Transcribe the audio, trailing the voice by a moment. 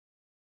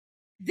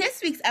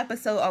This week's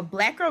episode of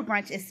Black Girl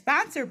Brunch is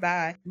sponsored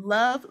by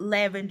Love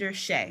Lavender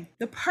Shea,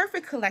 the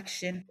perfect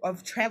collection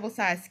of travel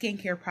size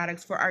skincare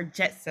products for our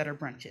jet setter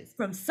brunches.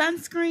 From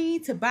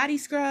sunscreen to body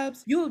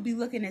scrubs, you will be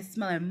looking and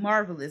smelling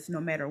marvelous no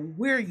matter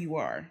where you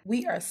are.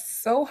 We are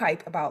so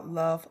hyped about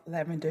Love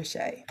Lavender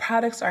Shea.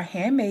 Products are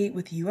handmade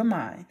with you in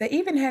mind. They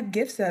even have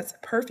gift sets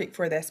perfect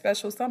for that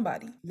special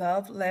somebody.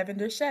 Love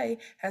Lavender Shea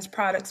has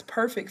products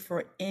perfect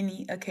for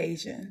any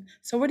occasion.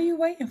 So what are you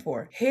waiting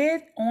for?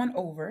 Head on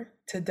over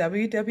to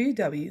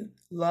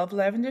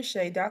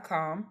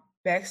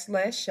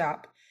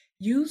www.lovelavendershea.com/shop.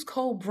 Use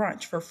code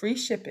BRUNCH for free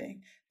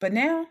shipping. But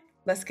now,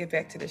 let's get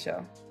back to the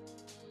show.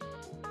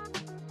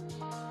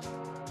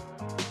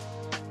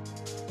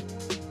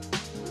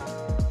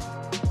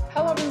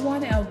 Hello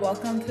everyone and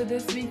welcome to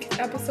this week's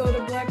episode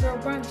of Black Girl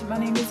Brunch. My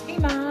name is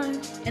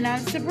Iman. And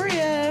I'm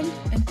Sabria.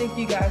 And thank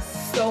you guys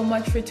so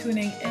much for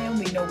tuning in.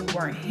 We know we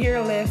weren't here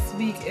last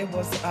week. It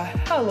was a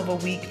hell of a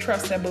week,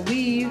 trust and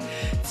believe.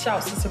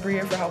 Shouts to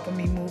Sabria for helping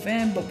me move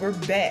in, but we're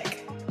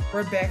back.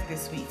 We're back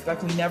this week,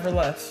 like we never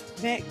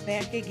left. Back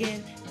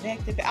again,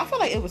 back to back. I feel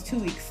like it was 2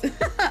 weeks.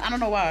 I don't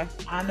know why.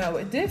 I know,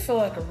 it did feel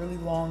like a really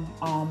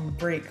long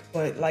break,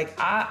 but like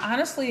I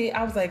was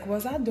like,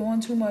 was I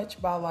doing too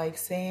much by like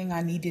saying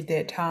I needed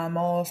that time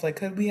off? Like,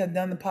 could we have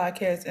done the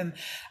podcast? And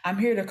I'm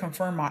here to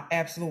confirm I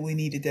absolutely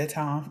needed that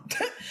time.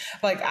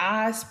 Like,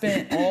 I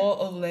spent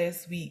all of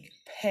last week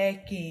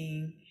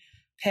packing,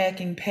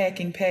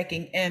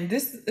 and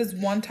this is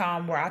one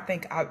time where I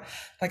think I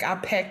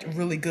packed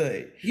really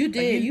good. You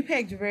did. Like, you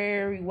packed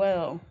very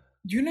well.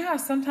 You know how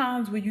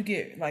sometimes when you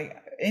get, like,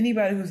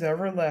 anybody who's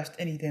ever left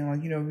anything,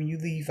 like, you know, when you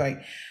leave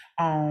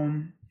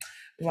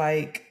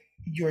like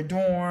your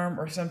dorm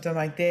or something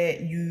like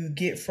that, you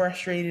get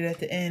frustrated at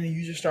the end and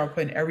you just start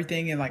putting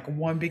everything in like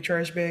one big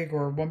trash bag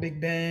or one big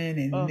bin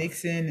and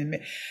mixing and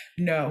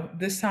no,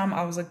 this time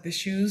I was like, the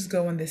shoes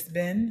go in this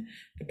bin,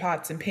 the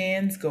pots and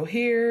pans go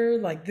here,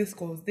 like this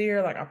goes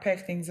there. Like, I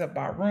packed things up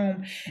by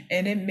room,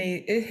 and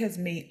it has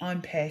made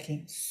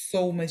unpacking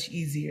so much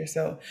easier.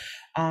 So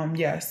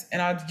yes,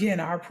 and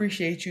I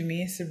appreciate you.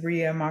 Me and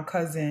Sabria, my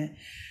cousin,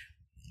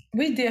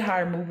 we did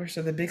hire movers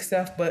for the big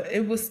stuff, but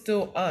it was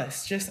still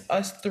just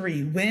us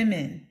three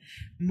women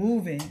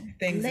moving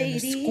things in the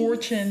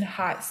scorching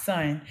hot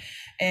sun.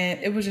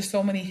 And it was just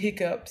so many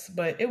hiccups,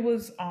 but it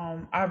was,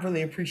 I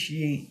really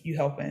appreciate you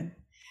helping.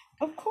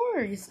 Of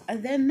course.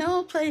 There's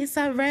no place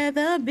I'd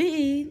rather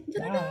be.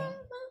 Wow.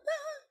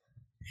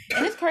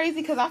 And it's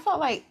crazy because I felt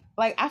like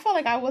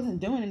I wasn't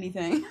doing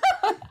anything.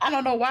 I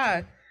don't know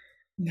why.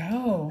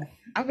 No.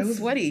 I was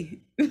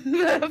sweaty.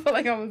 I felt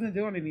like I wasn't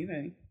doing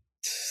anything.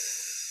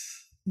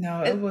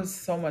 No, it was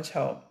so much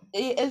help.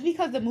 It's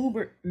because the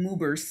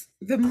movers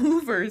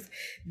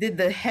did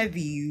the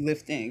heavy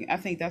lifting. I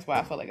think that's why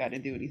I felt like I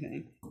didn't do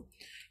anything.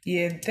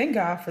 Yeah, thank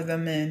God for the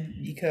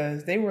men,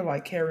 because they were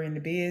like carrying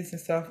the beds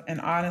and stuff. And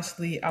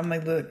honestly, I'm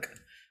like, look,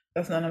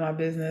 that's none of my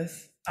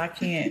business. I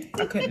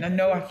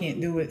know I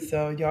can't do it.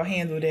 So y'all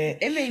handle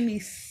that. It made me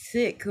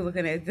sick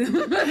looking at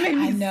them.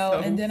 I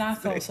know. And then I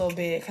felt so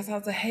bad because I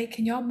was like, hey,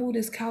 can y'all move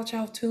this couch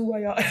out too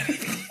while y'all...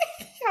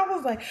 I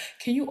was like,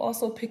 can you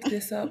also pick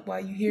this up while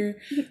you here?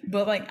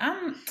 But like,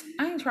 I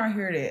ain't trying to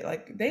hear that.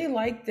 Like, they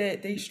like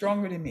that they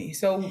stronger than me.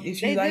 So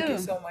if you like it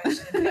so much,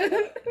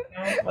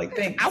 like,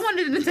 thanks. I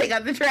wanted them to take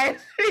out the trash.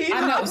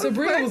 I know.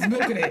 Sabria was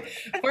milking it.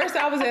 First,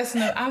 I was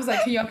asking them, I was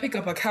like, can y'all pick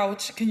up a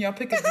couch? Can y'all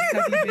pick up this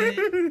heavy bed?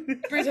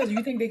 Sabria said,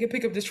 you think they can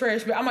pick up the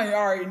trash bag? I'm like,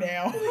 all right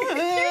now.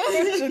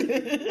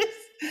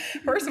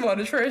 First of all,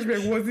 the trash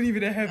bag wasn't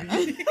even that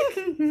heavy.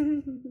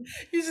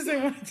 You just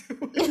didn't want to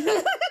do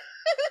it.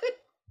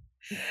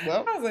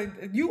 Well, I was like,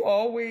 you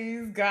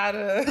always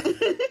gotta.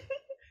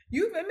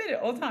 You admit it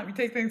all the time. You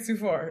take things too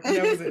far. And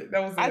that was it.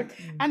 That was it.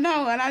 I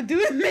know, and I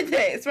do admit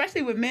that,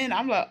 especially with men.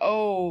 I'm like,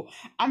 oh,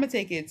 I'm gonna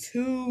take it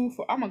too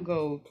far. I'm gonna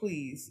go,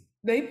 please.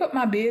 They put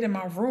my bed in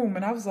my room,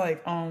 and I was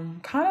like,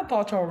 kind of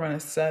thought y'all were gonna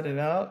set it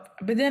up,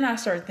 but then I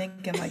started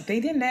thinking, like, they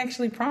didn't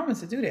actually promise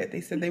to do that. They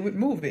said they would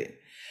move it.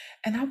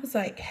 And I was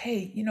like,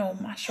 hey, you know,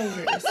 my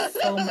shoulder is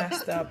so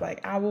messed up.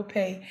 Like, I will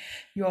pay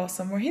you all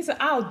somewhere. He said,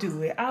 I'll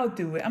do it.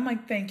 I'm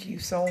like, thank you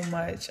so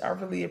much. I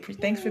really appreciate.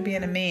 Thanks for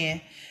being a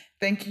man.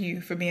 Thank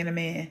you for being a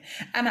man.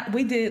 And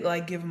we did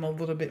like give him a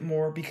little bit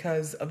more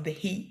because of the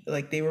heat.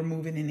 Like, they were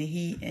moving in the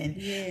heat, and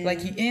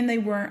and they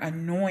weren't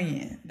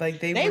annoying.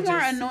 Like, they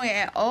weren't annoying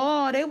at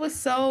all. They were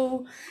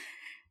so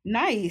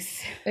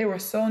nice. They were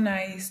so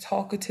nice,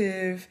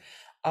 talkative.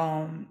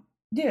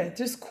 Yeah,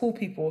 just cool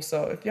people.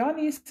 So if y'all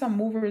need some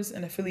movers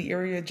in the Philly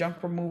area,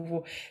 junk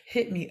removal,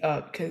 hit me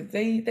up, because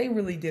they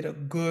really did a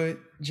good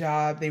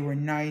job. They were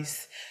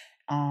nice.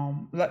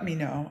 Let me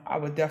know. I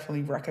would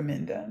definitely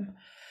recommend them.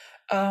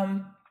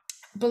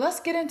 But let's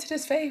get into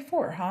this Fave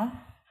 4, huh?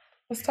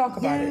 Let's talk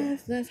about it.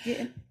 Yes, let's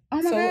get in.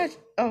 Oh my gosh.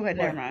 Oh, wait,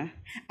 never mind.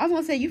 I was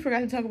going to say, you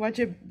forgot to talk about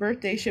your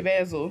birthday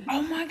shabazzle.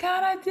 Oh my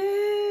God, I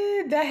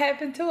did. That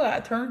happened too.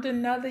 I turned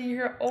another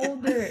year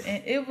older.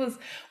 And it was,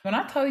 when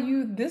I tell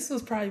you, this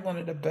was probably one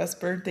of the best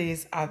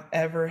birthdays I've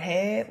ever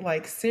had.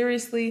 Like,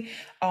 seriously.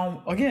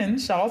 Again,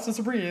 shout out to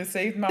Sabria,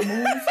 saved my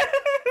move.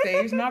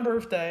 saves my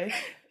birthday.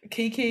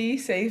 Kiki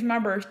saves my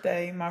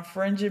birthday. My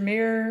friend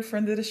Jameer,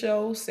 friend of the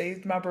show,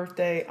 saved my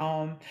birthday.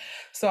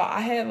 So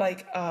I had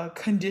like a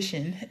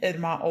condition at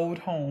my old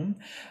home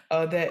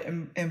that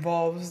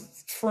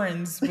involves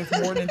friends with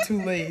more than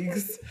two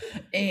legs,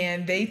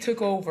 and they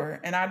took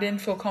over. And I didn't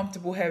feel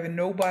comfortable having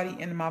nobody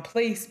in my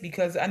place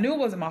because I knew it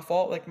wasn't my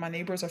fault. Like my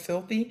neighbors are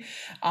filthy.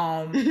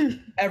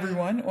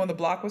 Everyone on the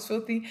block was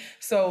filthy.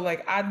 So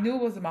like I knew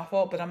it wasn't my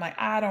fault, but I'm like,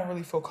 I don't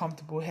really feel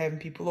comfortable having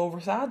people over.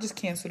 So I'll just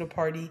cancel the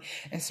party.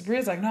 And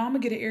Sabria's like, no, I'm gonna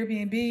get an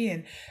Airbnb.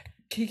 And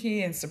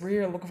Kiki and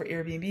Sabria are looking for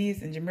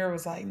Airbnbs. And Jameer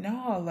was like,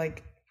 no,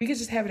 like we could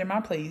just have it in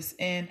my place.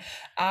 And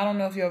I don't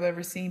know if y'all have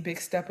ever seen Big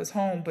Stepper's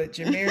home, but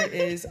Jameer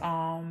is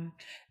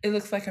it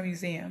looks like a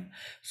museum.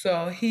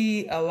 So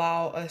he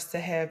allowed us to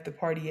have the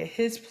party at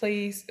his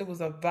place. It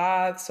was a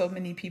vibe. So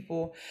many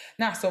people,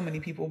 not so many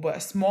people, but a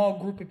small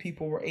group of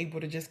people were able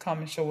to just come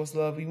and show us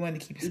love. We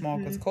wanted to keep it small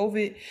because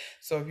COVID.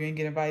 So if you didn't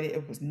get invited,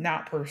 it was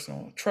not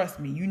personal. Trust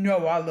me, you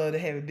know I love to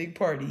have a big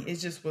party. It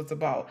just was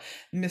about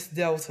Miss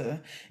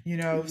Delta, you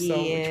know. So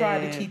we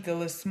tried to keep the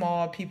list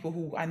small, people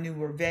who I knew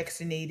were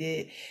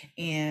vaccinated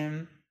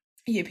and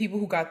people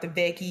who got the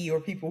vaccy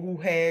or people who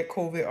had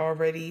COVID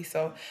already.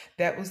 So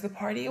that was the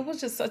party. It was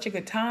just such a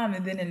good time.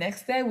 And then the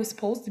next day was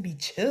supposed to be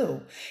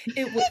chill.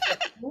 It was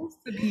supposed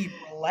to be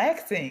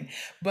relaxing.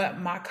 But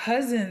my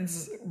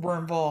cousins were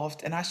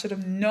involved, and I should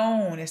have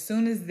known as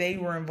soon as they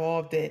were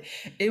involved that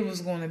it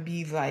was going to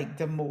be like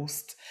the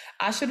most.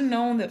 I should have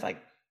known that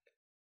like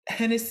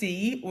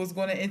Hennessy was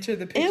going to enter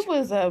the picture. It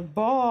was a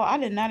ball. I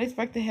did not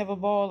expect to have a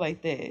ball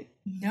like that.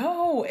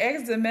 No,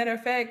 as a matter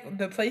of fact,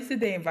 the place that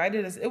they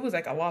invited us, it was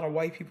like a lot of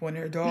white people and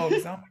their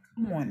dogs. I'm like,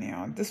 come on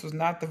now, this was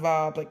not the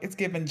vibe. Like it's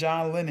giving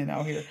John Lennon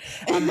out here.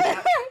 I'm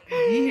not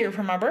be here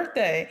for my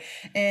birthday,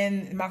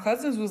 and my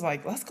cousins was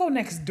like, let's go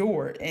next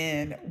door,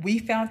 and we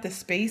found the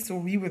space where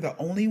we were the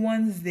only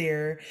ones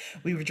there.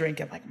 We were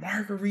drinking like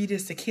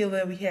margaritas,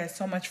 tequila. We had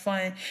so much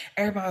fun.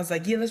 Everybody was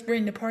like, yeah, let's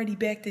bring the party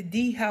back to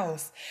D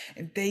house,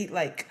 and they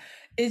like.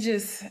 It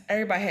just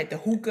everybody had the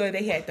hookah,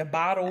 they had the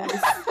bottles,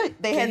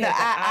 they had the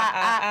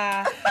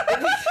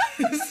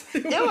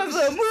It was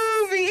a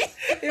movie.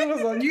 It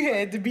was on. You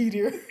had to be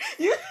there.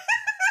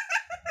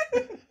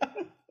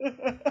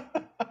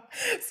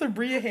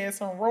 Sabria had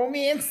some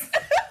romance.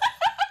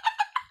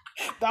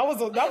 That was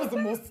the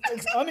most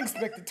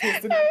unexpected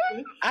twist in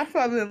everything. I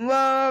fell in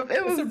love.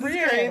 It was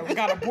Sabria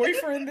got a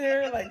boyfriend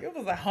there. Like it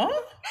was like, huh?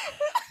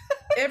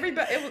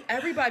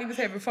 Everybody was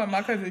having fun.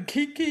 My cousin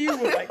Kiki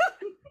was like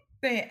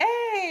saying,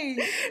 hey,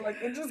 like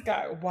it just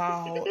got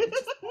wild. It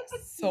just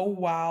got so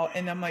wild.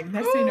 And I'm like,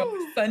 next thing you know,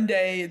 it's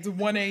Sunday, it's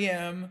 1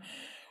 a.m.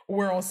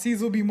 We're on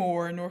Cecil B.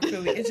 Moore in North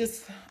Philly. It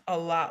just a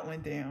lot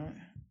went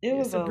down. It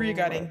was Sabria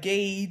got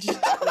engaged.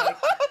 Like,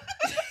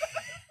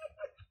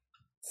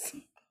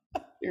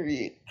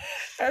 period.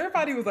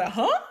 Everybody was like,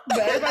 huh? But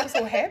everybody was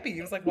so happy.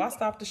 It was like, why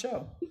stop the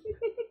show?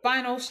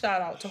 Final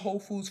shout out to Whole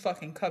Foods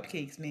fucking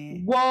cupcakes,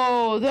 man.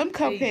 Whoa, them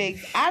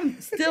cupcakes.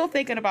 I'm still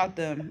thinking about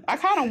them. I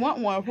kind of want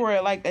one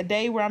for like a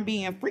day where I'm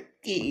being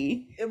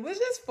freaky. It was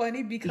just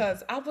funny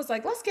because I was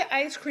like, let's get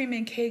ice cream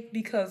and cake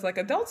because like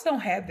adults don't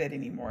have that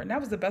anymore. And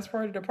that was the best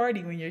part of the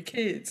party when you're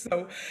kids.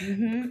 So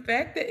the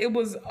fact that it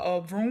was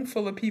a room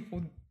full of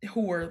people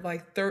who were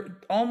like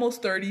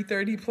almost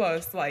 30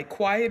 plus, like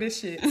quiet as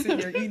shit, sitting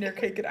there eating their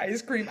cake and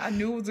ice cream. I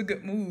knew it was a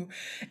good move.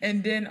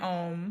 And then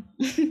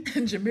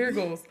Jameer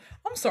goes,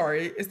 I'm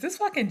sorry, is this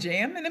fucking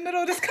jam in the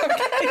middle of this cupcake?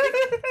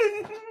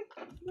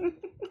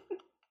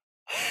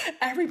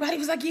 Everybody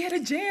was like, yeah, the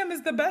jam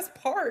is the best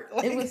part.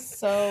 Like, it was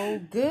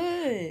so good.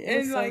 It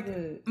was so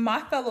good.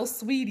 My fellow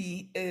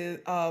sweetie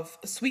of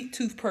sweet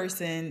tooth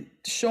person,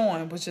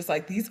 Sean, was just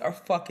like, these are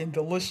fucking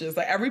delicious.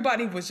 Like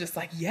everybody was just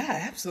like,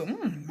 yeah,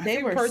 absolutely.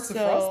 They were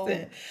so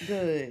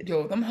good.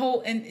 Yo, them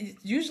and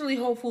usually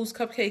Whole Foods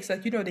cupcakes,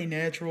 like, you know, they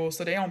natural,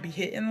 so they don't be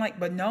hitting like,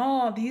 but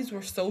no, these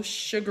were so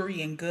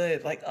sugary and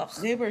good. Like, ugh.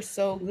 They were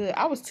so good.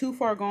 I was too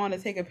far gone to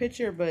take a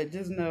picture, but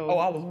just know. Oh,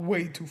 I was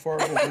way too far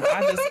gone.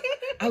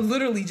 I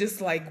literally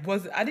just like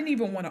I didn't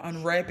even want to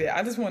unwrap it.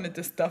 I just wanted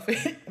to stuff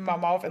it in my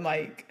mouth and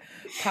like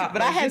pop.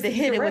 But I had to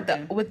hit it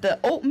with the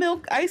oat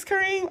milk ice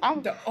cream.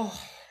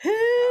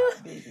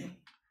 Baby.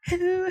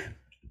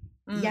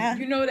 Yeah.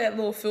 You know that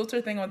little filter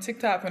thing on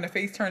TikTok when the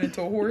face turned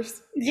into a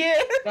horse?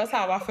 Yeah. That's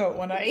how I felt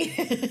when I ate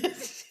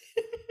it.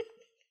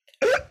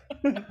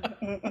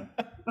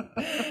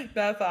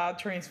 That's how I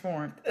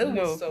transformed. It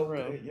was so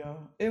good,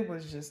 yo. It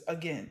was just,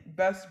 again,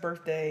 best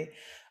birthday.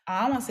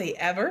 I don't want to say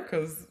ever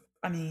because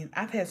I mean,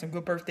 I've had some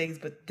good birthdays,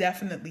 but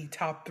definitely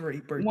top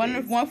 3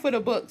 birthdays. One for the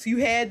books. You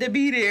had to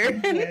be there.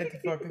 You had to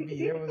fucking be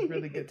there. It was a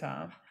really good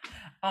time.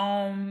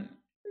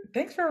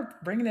 Thanks for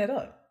bringing that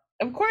up.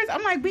 Of course,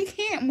 I'm like, we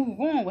can't move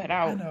on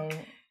without. I know.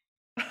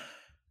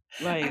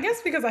 Like, I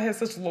guess because I had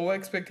such low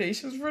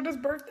expectations for this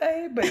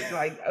birthday, but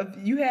like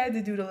you had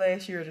to do the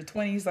last year of the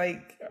 20s.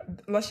 Like,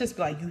 let's just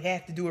be like, you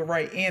have to do it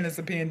right, and it's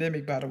a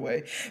pandemic, by the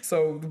way.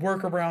 So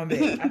work around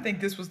it. I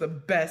think this was the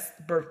best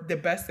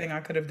thing I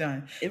could have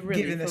done,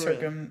 really, given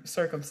the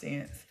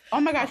circumstance. Oh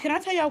my gosh, can I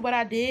tell y'all what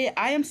I did?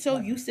 I am so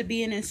used to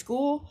being in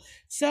school.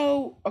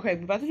 So, okay,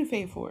 we're about to do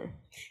Fave 4.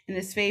 And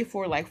it's Fave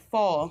 4 like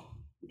fall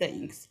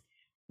things.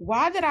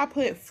 Why did I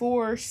put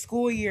 4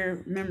 school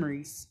year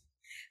memories?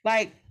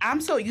 Like,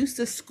 I'm so used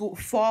to school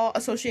fall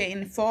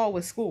associating fall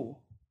with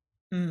school.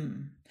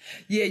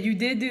 Yeah, you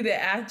did do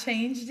that. I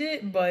changed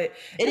it, but It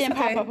it's didn't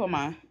pop okay. up on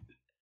mine.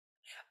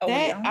 Oh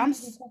That yeah, I don't know if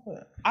it's pop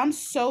up. I'm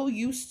so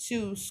used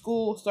to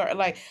school start,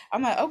 like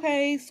I'm like,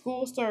 okay,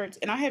 school starts,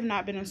 and I have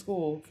not been in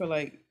school for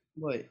like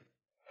what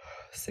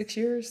 6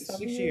 years,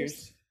 7 years. 6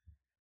 years.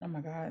 Oh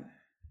my God.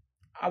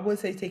 I would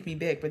say take me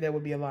back, but that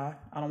would be a lie.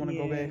 I don't want to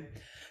go Yeah, back.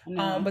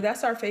 no. But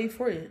that's our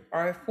favorite,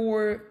 our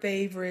 4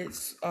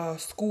 favorites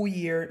school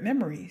year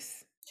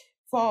memories.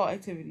 Fall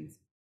activities.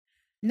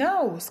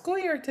 No, school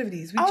year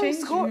activities. We Oh,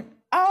 changed school. it.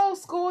 Oh,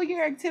 school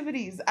year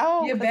activities.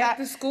 Oh, Yeah, because back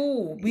to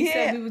school. We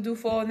said yeah. we would do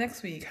fall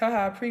next week.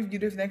 Haha, I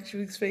previewed it next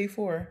week's Fave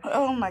 4.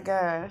 Oh my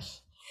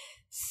gosh.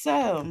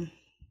 So,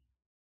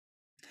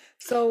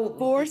 So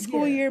 4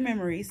 school yeah, year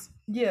memories.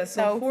 yeah.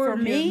 So So four for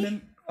of your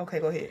me, okay,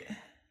 go ahead.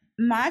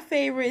 my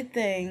favorite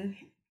thing,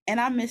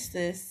 and I miss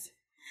this,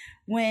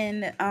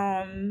 when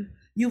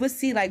you would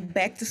see like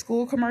back to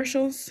school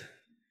commercials,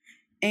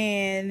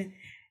 and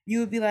you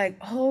would be like,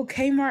 oh,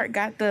 Kmart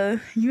got the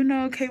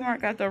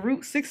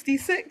Route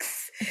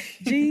 66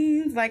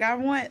 jeans. Like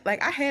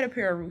I had a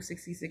pair of Route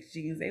 66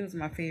 jeans. They was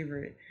my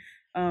favorite.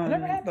 I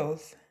never had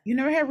those. You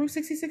never had Route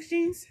 66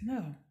 jeans?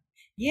 No.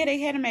 Yeah, they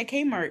had them at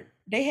Kmart.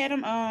 They had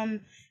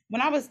them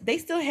they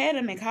still had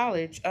them in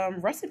college.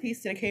 Rest in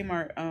peace to the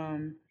Kmart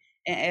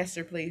in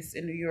Astor Place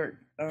in New York.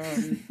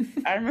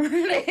 I remember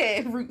they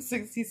had Route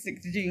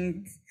 66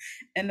 jeans,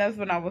 and that's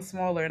when I was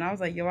smaller, and I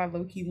was like, yo, I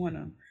low key want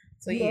them.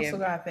 So You yeah. also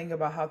gotta think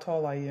about how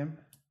tall I am.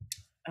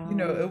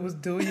 It was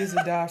do years to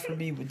die for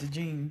me with the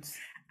jeans.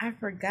 I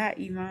forgot,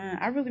 Iman.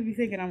 I really be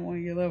thinking I'm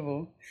on your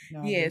level.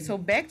 No, Yeah, baby. so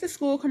back to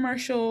school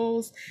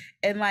commercials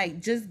and like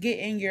just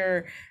getting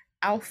your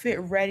outfit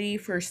ready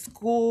for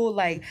school.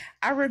 Like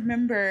I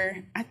remember,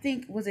 I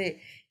think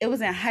it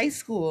was in high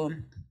school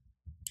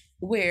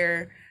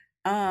where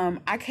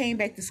I came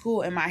back to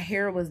school and my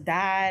hair was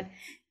dyed,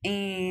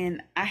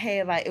 and I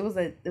had like it was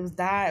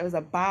dyed, it was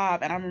a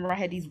bob, and I remember I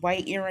had these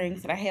white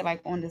earrings that I had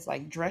like on this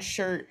like dress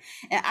shirt,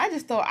 and I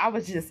just thought I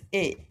was just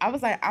it. I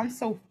was like, I'm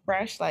so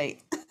fresh,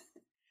 like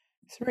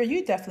Sarah,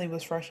 you definitely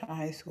was fresh in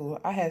high school,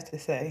 I have to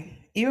say.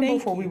 Even thank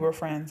before we you. were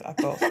friends, I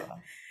thought so.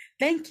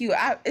 Thank you.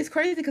 It's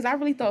crazy because I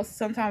really thought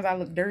sometimes I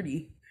look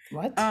dirty.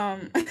 What?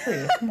 Um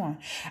Sarah, come on.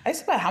 I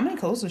used to be like, how many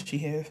clothes does she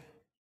have?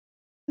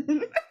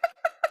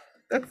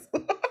 that's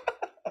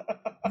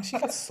She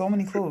got so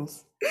many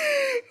clothes.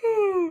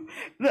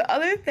 the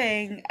other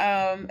thing,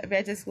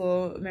 back to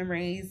school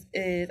memories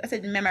is I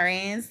said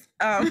memories.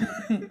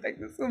 Back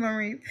to school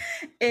memories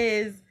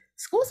is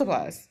school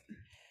supplies.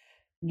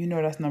 You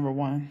know that's number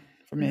one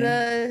for me.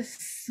 The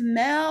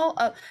smell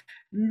of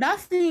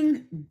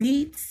nothing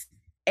beats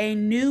a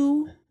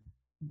new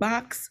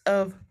box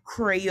of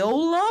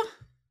Crayola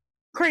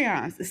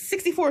crayons, the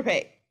 64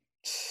 pack.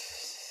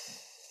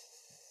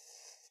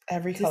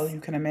 Every color you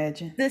can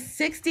imagine. The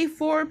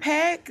 64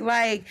 pack,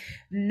 like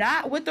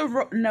not with the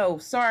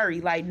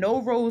like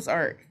no rose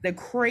art, the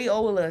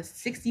Crayola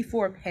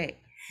 64 pack.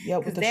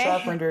 Yep, with the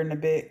sharpener in the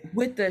back.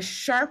 With the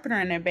sharpener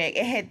in the back.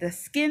 It had the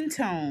skin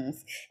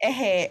tones, it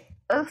had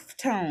earth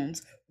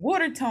tones,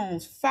 water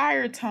tones,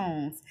 fire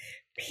tones,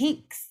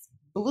 pinks,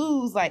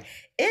 blues. Like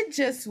it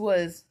just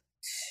was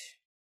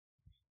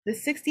the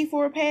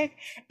 64 pack,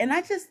 and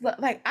I just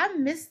like I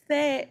miss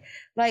that,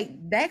 like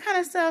that kind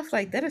of stuff.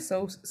 Like that is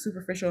so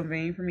superficial and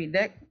vain for me,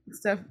 that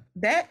stuff,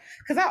 that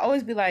because I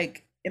always be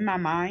like in my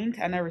mind,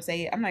 I never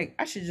say it, I'm like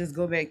I should just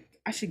go back,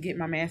 I should get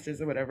my master's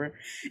or whatever.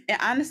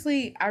 And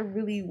honestly, I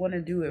really want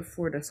to do it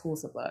for the school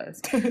supplies.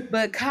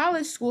 But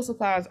college school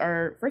supplies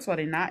are, first of all,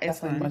 they're not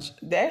as fun.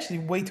 They're actually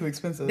way too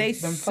expensive. They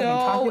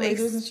so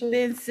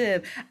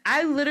expensive.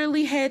 I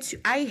literally had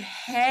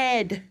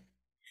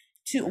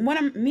to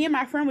me and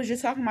my friend was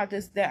just talking about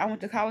this, that I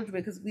went to college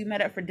with, because we met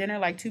up for dinner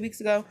like 2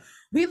 weeks ago.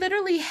 We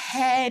literally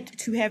had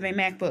to have a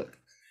MacBook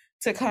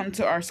to come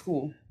to our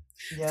school.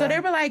 Yeah. So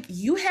they were like,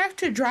 you have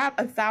to drop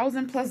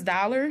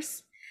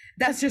 $1,000+.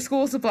 That's your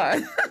school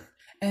supplies.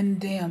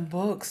 And damn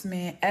books,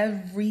 man,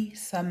 every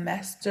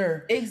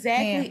semester.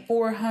 Exactly.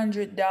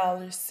 $400,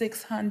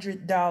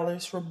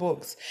 $600 for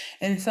books.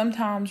 And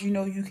sometimes, you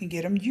can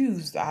get them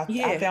used.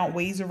 I found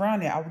ways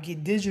around it. I would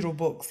get digital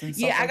books and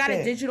stuff like that. Yeah, I got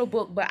a digital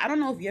book, but I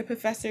don't know if your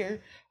professor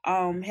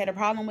had a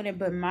problem with it,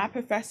 but my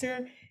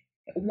professor,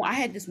 I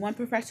had this one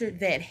professor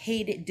that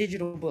hated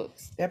digital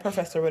books. That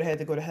professor would have had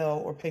to go to hell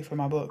or pay for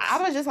my books.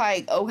 I was just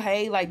like,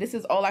 okay, like this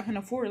is all I can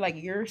afford. Like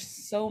you're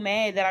so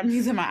mad that I'm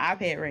using my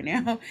iPad right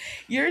now.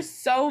 You're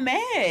so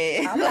mad.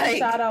 I'm gonna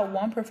shout out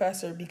one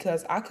professor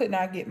because I could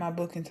not get my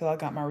book until I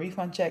got my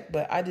refund check,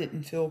 but I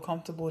didn't feel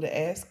comfortable to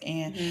ask,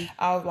 and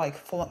I was like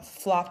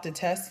flopped the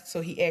test.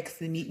 So he asked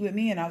to meet with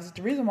me, and I was like,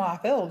 the reason why I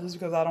failed is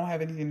because I don't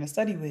have anything to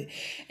study with,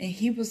 and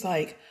he was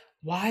like,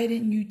 why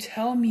didn't you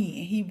tell me?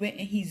 And he went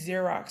and he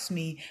Xeroxed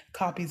me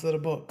copies of the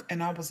book.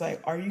 And I was like,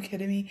 are you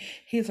kidding me?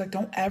 He was like,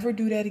 don't ever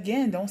do that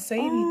again. Don't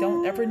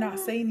ever not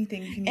Oh, say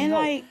anything if you need and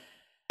help. like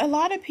a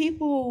lot of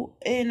people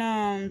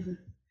in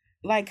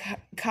like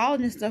college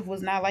and stuff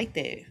was not like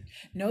that.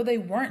 No, they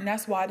weren't. And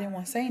that's why I didn't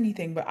want to say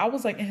anything. But I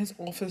was like in his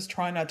office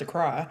trying not to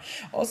cry.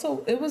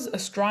 Also, it was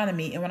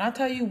astronomy. And when I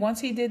tell you,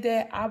 once he did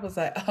that, I was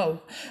like,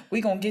 oh,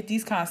 we gonna get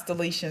these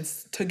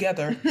constellations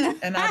together.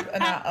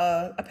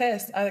 I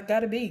passed. I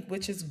got a B,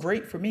 which is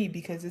great for me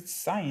because it's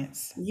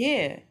science.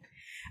 Yeah.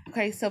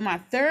 Okay, so my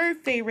third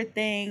favorite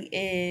thing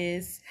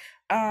is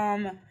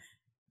um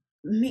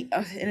me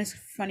and it's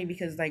funny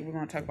because like we're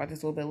going to talk about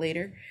this a little bit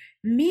later,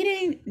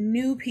 meeting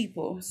new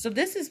people. So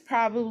this is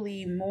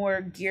probably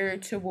more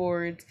geared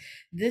towards,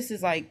 this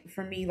is like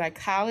for me like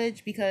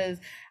college, because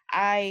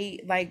I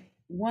like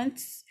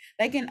once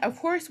like, and of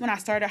course when I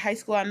started high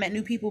school I met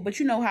new people, but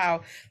you know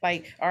how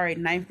like, all right,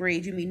 ninth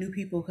grade you meet new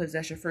people because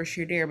that's your first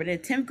year there, but in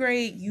 10th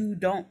grade you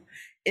don't,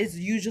 it's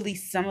usually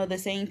some of the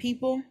same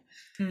people.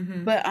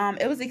 Mm-hmm. But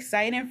it was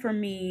exciting for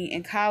me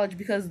in college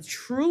because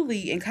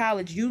truly in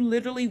college you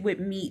literally would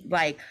meet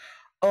like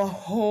a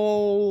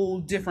whole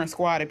different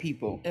squad of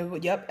people.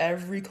 Yep,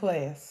 every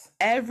class.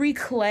 Every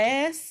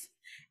class,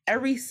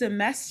 every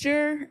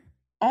semester,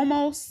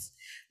 almost,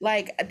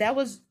 like that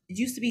was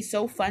used to be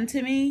so fun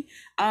to me.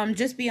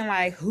 Just being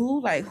like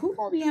who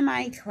gonna be in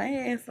my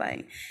class?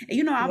 Like,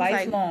 you know, I was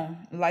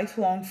like,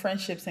 Lifelong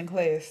friendships in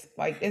class.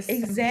 Like it's some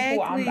people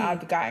exactly.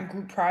 I've gotten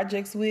group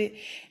projects with,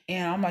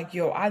 and I'm like,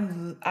 yo,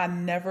 I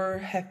never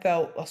have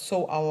felt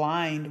so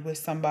aligned with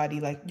somebody.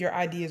 Like your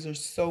ideas are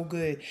so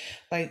good.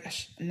 Like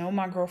know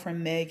my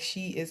girlfriend Meg,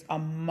 she is a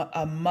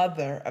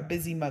mother, a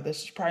busy mother.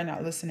 She's probably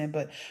not listening,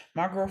 but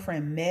my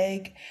girlfriend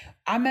Meg,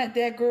 I met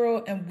that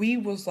girl and we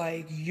was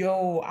like,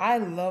 yo, I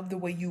love the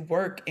way you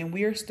work, and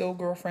we are still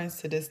girlfriends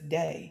to this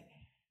day.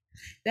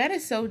 That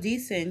is so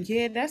decent.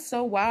 Yeah, that's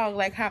so wild.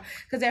 Like how,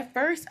 because at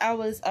first I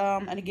was,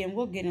 and again,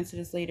 we'll get into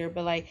this later,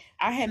 but like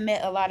I had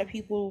met a lot of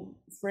people,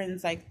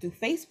 friends, like through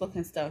Facebook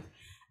and stuff,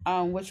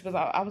 which was,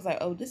 I was like,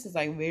 oh, this is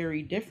like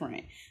very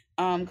different.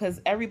 Because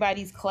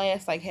everybody's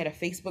class like had a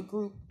Facebook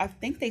group. I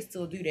think they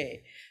still do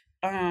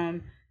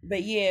that.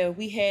 But yeah,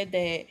 we had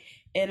that.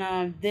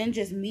 And then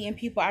just meeting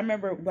people. I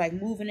remember like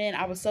moving in,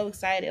 I was so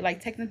excited,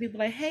 like texting people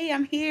like, hey,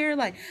 I'm here,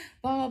 like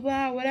blah blah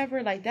blah,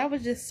 whatever. Like that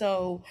was just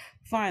so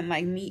fun,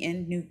 like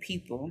meeting new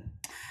people.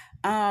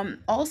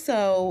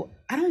 Also,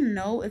 I don't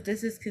know if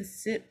this is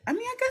considered, I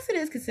mean, I guess it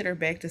is considered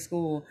back to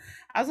school.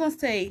 I was gonna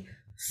say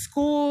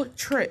school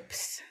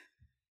trips.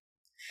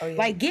 Oh yeah.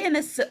 Like getting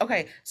a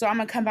okay, so I'm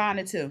gonna combine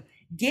the two.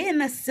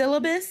 Getting a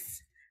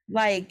syllabus,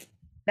 like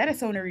that is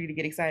so nerdy to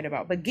get excited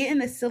about. But getting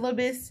the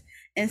syllabus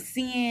and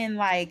seeing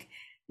like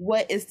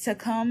what is to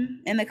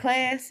come in the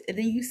class, and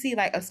then you see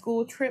like a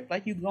school trip,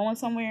 like you going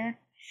somewhere.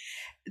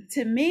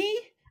 To me,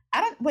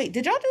 I don't wait.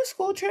 Did y'all do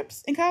school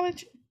trips in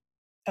college?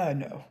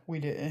 No, we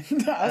didn't.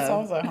 So I Oh,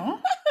 was like, huh?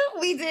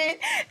 we did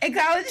in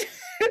college.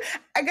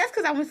 I guess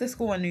because I went to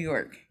school in New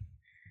York.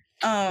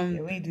 Yeah, we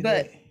didn't do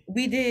that. But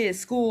we did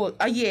school.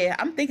 Yeah,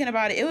 I'm thinking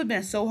about it. It would have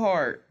been so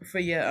hard for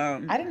your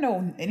I didn't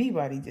know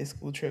anybody did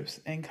school trips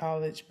in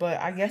college, but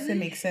I guess it Really?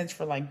 makes sense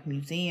for like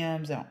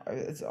museums and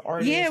as Yeah,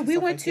 artists and we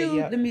stuff went like that. to the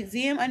Yep.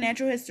 Museum of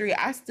Natural History.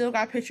 I still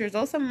got pictures.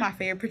 Those are some of my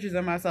favorite pictures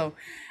of myself.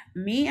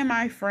 Me and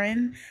my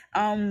friend,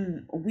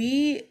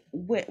 we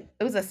went,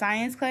 it was a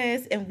science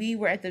class and we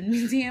were at the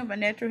Museum of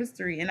Natural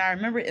History. And I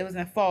remember it was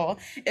in fall.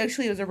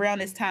 Actually, it was around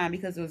this time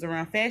because it was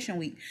around Fashion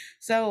Week.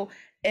 So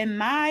in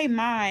my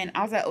mind,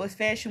 I was like, oh, it's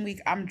Fashion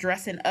Week. I'm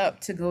dressing up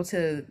to go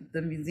to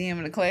the museum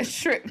on a class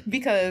trip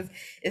because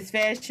it's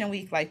Fashion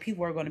Week. Like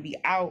people are going to be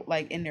out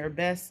like in their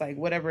best, like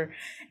whatever.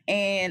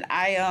 And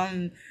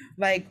I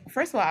like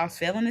first of all, I was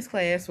failing this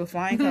class with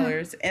flying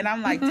colors, and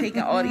I'm like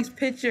taking all these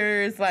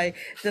pictures, like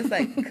just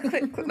like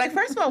like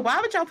first of all, why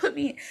would y'all put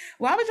me?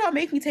 Why would y'all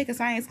make me take a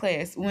science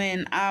class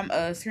when I'm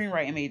a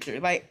screenwriting major?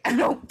 Like I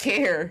don't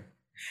care.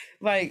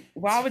 Like,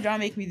 why would y'all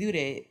make me do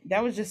that?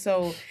 That was just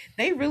so,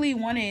 they really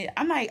wanted,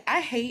 I'm like, I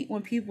hate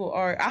when people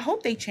are, I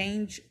hope they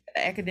change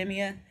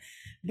academia,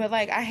 but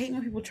like, I hate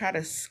when people try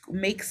to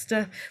make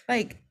stuff,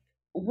 like,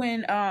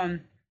 when,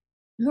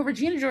 when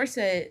Regina George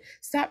said,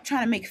 stop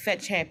trying to make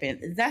fetch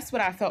happen, that's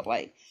what I felt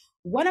like.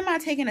 What am I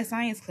taking a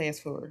science class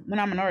for when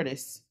I'm an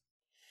artist?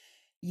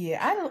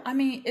 Yeah, I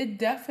mean, it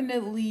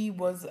definitely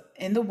was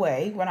in the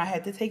way when I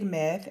had to take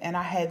math, and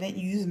I haven't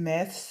used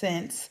math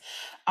since.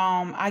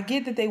 I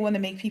get that they want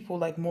to make people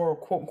like more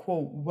quote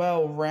unquote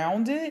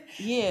well-rounded,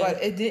 Yeah,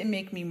 but it didn't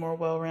make me more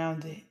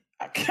well-rounded.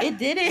 it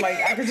did it. Like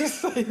I could just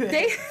say that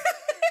They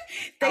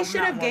they I'm should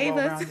not have more gave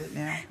us, well-rounded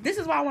now. this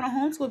is why I want to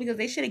homeschool, because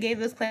they should have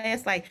gave us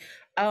class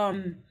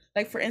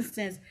like for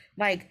instance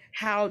like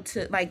how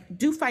to like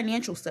do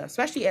financial stuff,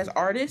 especially as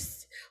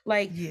artists,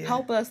 like Yeah,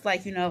 help us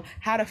like, you know,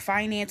 how to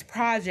finance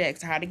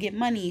projects, how to get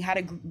money, how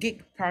to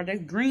get projects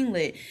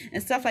greenlit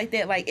and stuff like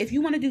that. Like if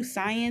you want to do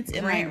science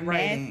and like grant math,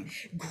 writing.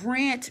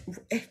 grant,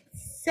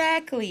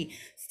 exactly,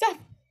 stuff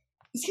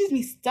excuse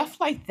me, stuff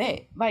like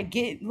that.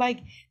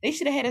 They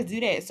should have had us do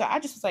that. So I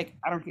just was like,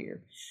 I don't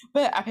care.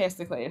 But I passed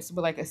the class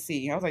with like a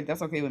C. I was like,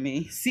 that's okay with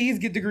me. C's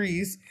get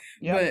degrees.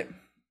 Yep.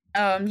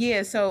 But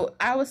yeah, so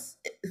I was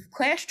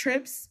class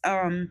trips.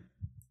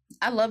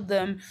 I loved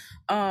them.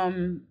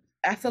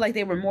 I feel like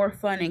they were more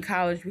fun in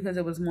college because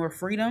it was more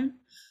freedom.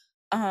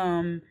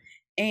 Yeah,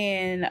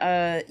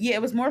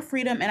 it was more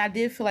freedom, and I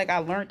did feel like I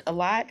learned a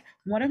lot.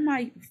 One of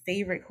my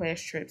favorite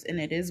class trips, and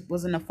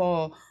was in the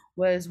fall,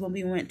 was when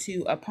we went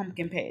to a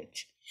pumpkin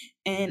patch,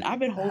 and I've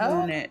been holding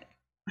on it.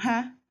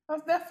 Huh?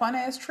 How's that fun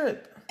ass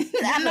trip?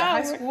 I know.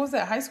 High school? Was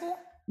that high school?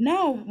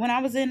 No, when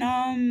I was in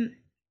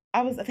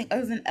I think I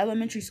was in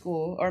elementary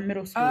school or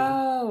middle school.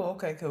 Oh,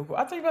 okay, cool.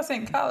 I thought you were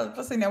saying college.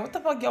 But now, what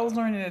the fuck y'all was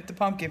learning at the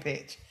pumpkin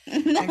patch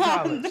in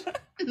college?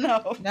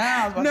 No.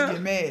 Now I was about to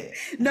get mad.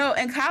 No,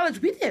 in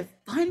college we did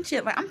fun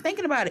shit. Like I'm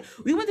thinking about it.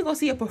 We went to go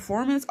see a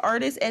performance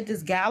artist at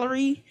this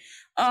gallery.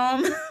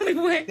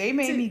 They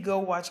made me go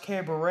watch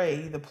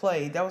Cabaret, the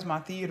play. That was my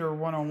theater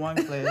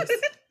 101 class.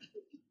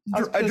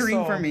 A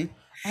dream for me.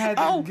 I had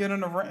to get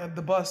on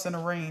the bus in the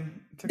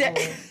rain to go.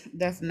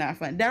 That's not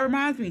fun. That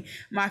reminds me,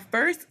 my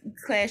first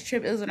class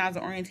trip, it was when I was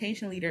an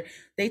orientation leader.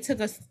 They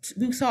took us,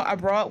 we saw a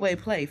Broadway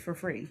play for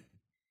free.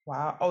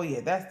 Wow. Oh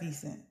yeah, that's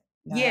decent.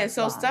 Yeah,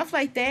 so fine. Stuff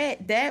like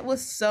that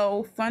was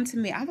so fun to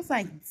me. I was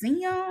like,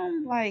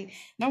 damn, like,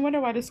 no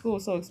wonder why this school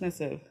is so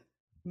expensive.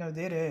 No,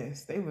 dead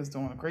ass. They was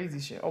doing crazy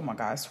shit. Oh my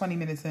God, it's 20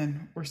 minutes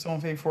in. We're still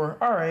on Phase 4.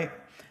 All right,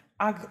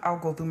 I'll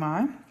go through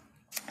mine.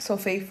 So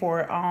Phase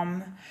 4,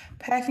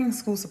 packing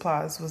school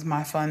supplies was the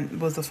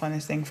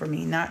funnest thing for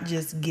me. Not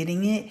just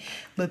getting it,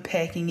 but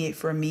packing it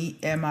for me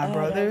and my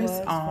brothers.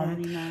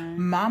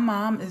 My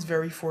mom is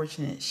very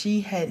fortunate.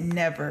 She had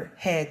never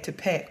had to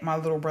pack my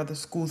little brother's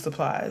school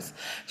supplies.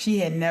 She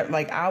had never,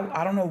 like,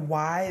 I don't know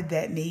why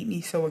that made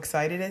me so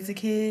excited as a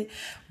kid,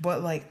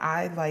 but like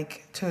I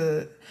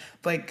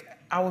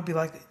would be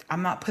like,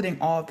 I'm not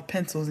putting all the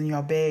pencils in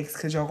your bags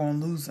because y'all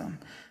gonna lose them.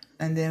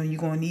 And then you're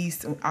going to need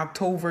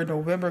October,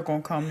 November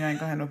going to come. You ain't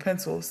going to have no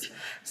pencils.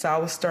 So I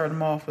would start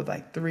them off with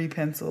like 3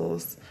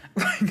 pencils.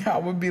 Like I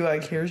would be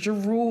like, here's your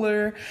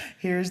ruler.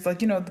 Here's like,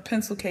 the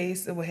pencil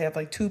case. It would have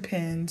like 2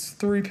 pens,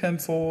 3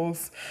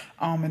 pencils,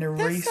 an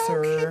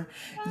eraser.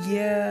 So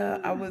yeah,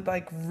 I would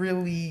like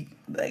really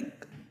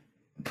like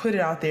put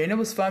it out there. And it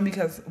was fun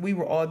because we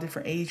were all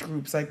different age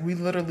groups. Like we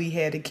literally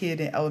had a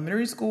kid in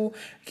elementary school,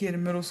 a kid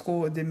in middle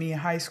school, and then me in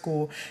high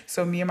school.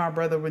 So me and my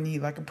brother would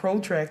need like a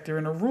protractor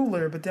and a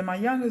ruler. But then my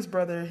youngest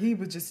brother, he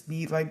would just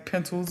need like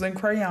pencils and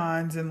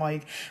crayons and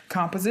like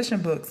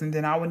composition books. And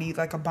then I would need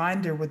like a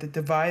binder with the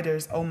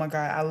dividers. Oh my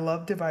God, I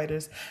love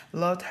dividers,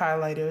 loved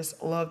highlighters,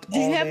 loved all that.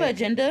 Did you have an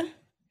agenda?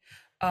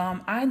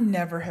 I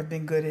never have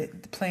been good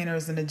at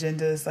planners and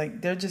agendas.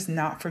 Like they're just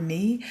not for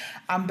me.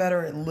 I'm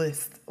better at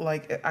lists.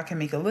 Like I can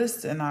make a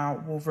list and I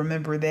will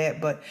remember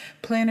that. But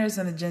planners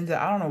and agenda,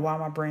 I don't know why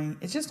my brain,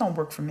 it just don't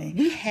work for me.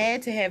 We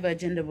had to have an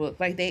agenda book.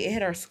 Like it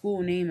had our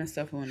school name and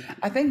stuff on it.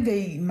 I think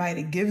they might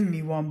have given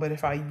me one, but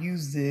if I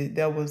used it,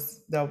 that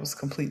was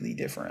completely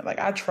different. Like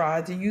I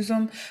tried to use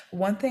them.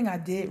 One thing I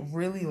did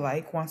really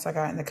like once I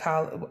got into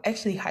college,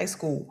 actually high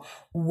school,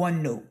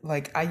 OneNote.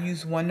 Like I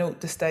used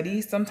OneNote to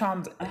study.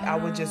 Sometimes I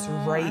would just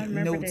write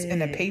notes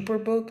in a paper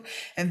book,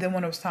 and then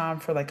when it was time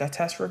for like a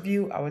test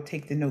review, I would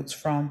take the notes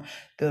from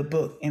the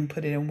book and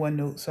put it in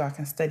OneNote so I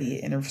can study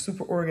it in a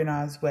super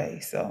organized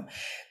way. So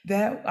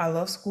that, I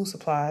love school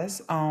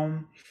supplies.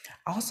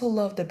 I also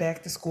love the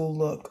back to school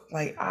look.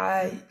 Like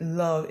I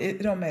love it.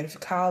 It don't matter if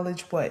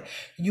college, what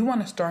you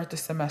want to start the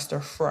semester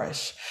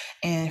fresh.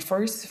 And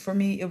first for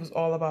me, it was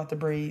all about the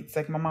braids.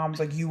 Like my mom was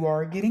like, you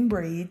are getting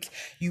braids.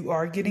 You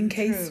are getting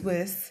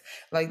K-Swiss.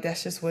 Like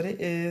that's just what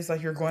it is.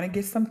 Like you're going to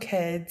get some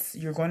Keds.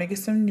 You're going to get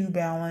some New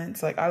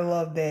Balance. Like I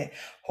love that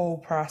whole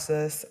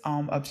process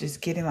of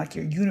just getting like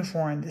your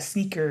uniform, the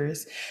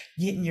sneakers,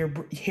 getting your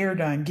hair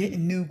done,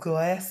 getting new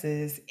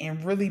glasses,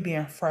 and really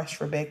being fresh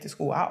for back to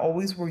school. I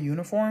always wore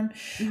uniform,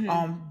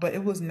 but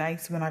it was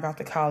nice when I got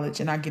to college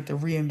and I get to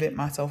reinvent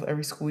myself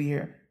every school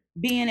year.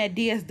 Being at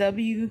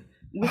DSW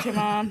with your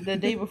mom the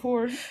day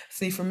before?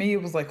 See, for me,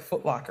 it was like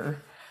Foot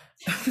Locker.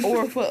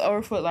 or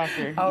Foot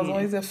Locker. I was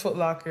always at Foot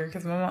Locker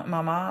because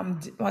my mom,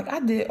 like I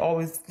did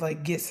always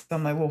like get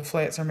some like little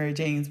flats or Mary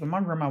Jane's, but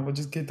my grandma would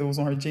just get those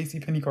on her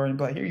JCPenney card and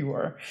be like, here you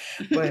are.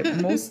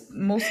 But most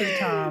of the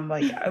time,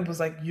 like I was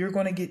like, you're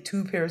going to get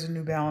 2 pairs of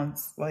New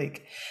Balance,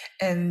 like,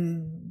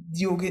 and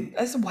you'll get,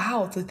 that's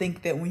wild to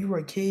think that when you were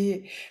a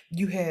kid,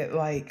 you had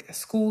like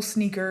school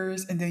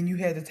sneakers and then you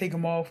had to take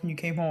them off when you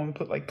came home and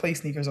put like play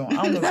sneakers on.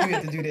 I don't know if you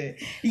had to do that.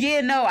 Yeah,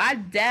 no, I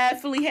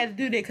definitely had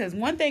to do that because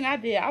one thing I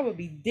did, I would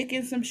be dicking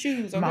some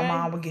shoes. Okay? My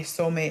mom would get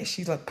so mad.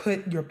 She's like,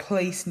 put your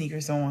play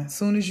sneakers on. As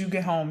soon as you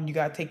get home, you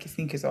gotta take your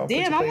sneakers off.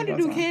 Damn, I wonder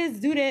do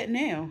kids do that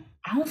now?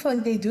 I don't feel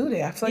like they do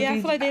that. I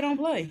feel like they don't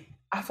play.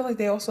 I feel like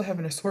they also have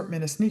an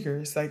assortment of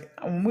sneakers. Like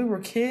when we were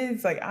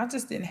kids, like I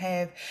just didn't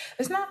have.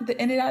 It's not the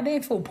and I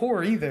didn't feel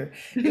poor either.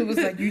 It was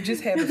like you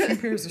just have a few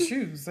pairs of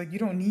shoes. Like you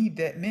don't need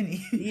that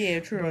many. Yeah,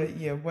 true. But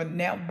yeah, when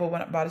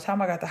by the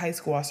time I got to high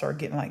school, I started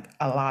getting like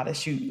a lot of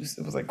shoes.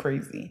 It was like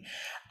crazy.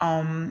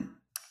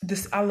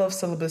 This I love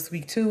syllabus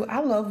week too. I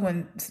love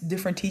when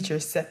different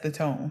teachers set the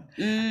tone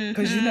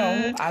because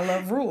I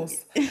love rules.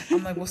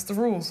 I'm like, what's the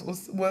rules?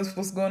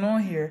 What's going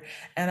on here?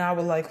 And I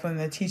would like when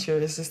the teacher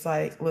is just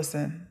like,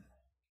 listen,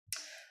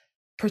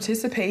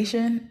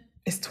 participation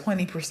is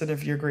 20%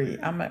 of your grade.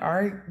 I'm like, all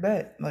right,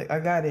 bet. Like, I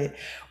got it.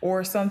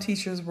 Or some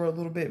teachers were a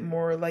little bit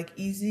more like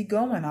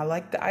easygoing. I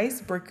like the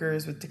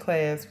icebreakers with the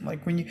class.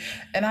 Like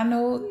and I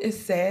know it's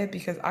sad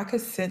because I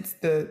could sense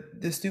the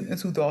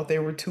students who thought they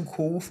were too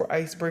cool for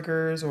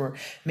icebreakers, or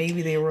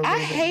maybe they were. I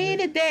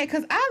hated that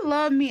because I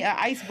love me an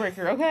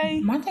icebreaker.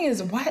 Okay. My thing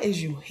is, why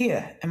is you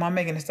here? Am I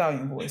making a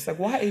Stallion voice? Like,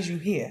 why is you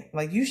here?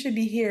 Like, you should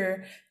be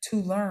here to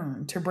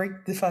learn, to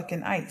break the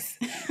fucking ice.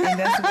 And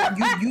that's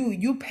what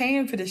you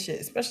paying for this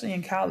shit, especially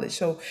in college.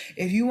 So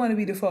if you want to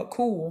be the fuck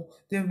cool,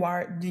 then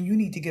you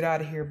need to get out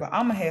of here. But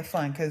I'm gonna have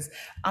fun because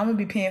I'm gonna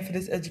be paying for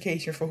this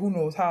education for who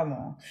knows how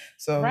long.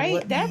 So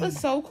right, that was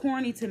so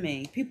corny to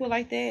me. People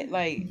like that,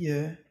 like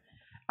yeah.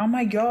 I'm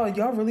like,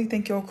 y'all really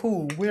think y'all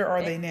cool? Where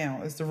are they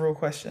now? Is the real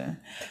question.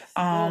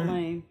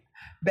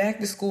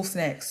 Back to school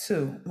snacks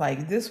too.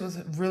 Like this was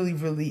really,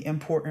 really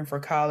important for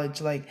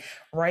college. Like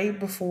right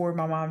before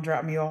my mom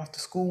dropped me off to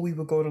school, we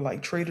would go to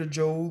like Trader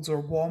Joe's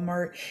or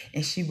Walmart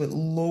and she would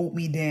load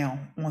me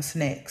down on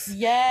snacks.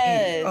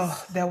 Yes.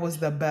 And, that was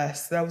the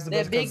best. That was the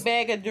best. That big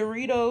bag of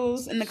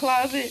Doritos in the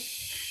closet.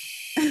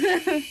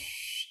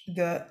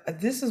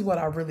 This is what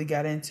I really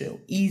got into.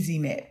 Easy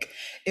Mac.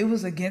 It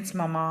was against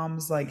my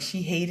mom's, like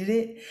she hated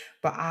it,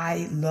 but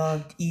I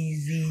loved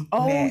Easy Mac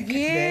back in the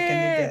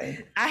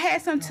day. I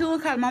had some too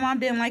because my mom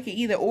didn't like it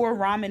either, or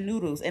ramen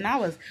noodles. And I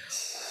was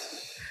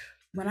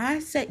when I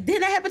say,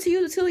 did that happen to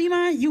you too,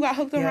 Iman? You got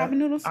hooked on ramen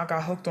noodles? I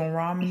got hooked on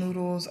ramen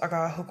noodles. I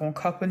got hooked on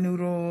cup of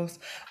noodles.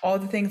 All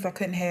the things I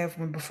couldn't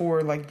have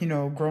before, like,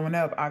 growing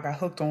up. I got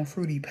hooked on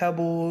Fruity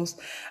Pebbles.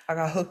 I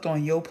got hooked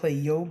on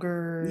Yoplait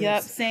yogurt.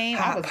 Yep, same.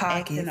 Hot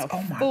Pockets.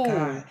 Oh my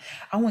God.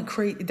 I went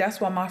crazy. That's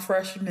why my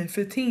freshman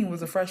 15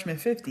 was a freshman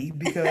 50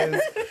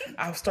 because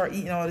I started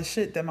eating all the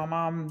shit that my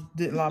mom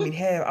didn't allow me to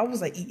have. I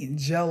was like eating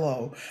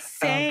Jell-O,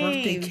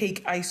 birthday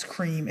cake ice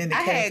cream in the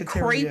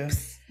cafeteria. Had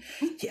crepes.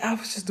 Yeah, I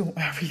was just doing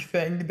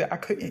everything that I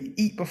couldn't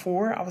eat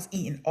before. I was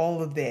eating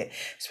all of that,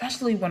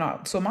 especially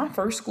so my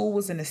first school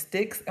was in the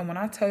sticks. And when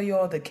I tell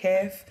y'all the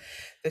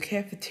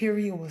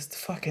cafeteria was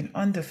fucking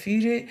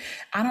undefeated.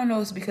 I don't know.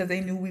 It's because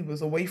they knew we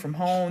was away from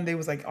home. They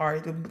was like, all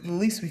right, the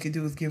least we could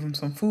do is give them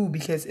some food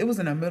because it was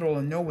in the middle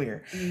of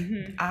nowhere.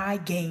 Mm-hmm. I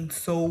gained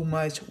so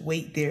much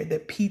weight there. The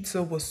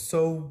pizza was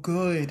so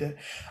good.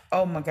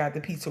 Oh my God,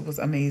 the pizza was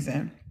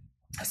amazing.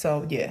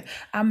 So yeah,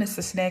 I miss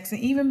the snacks.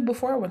 And even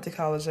before I went to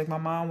college, like my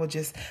mom would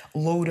just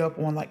load up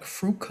on like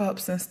fruit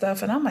cups and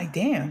stuff. And I'm like,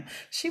 damn,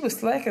 she was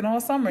slacking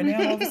all summer.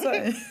 Now all of a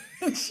sudden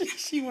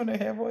she want to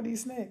have all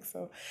these snacks.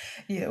 So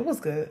yeah, it was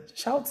good.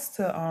 Shouts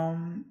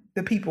to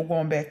the people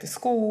going back to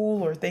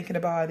school or thinking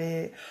about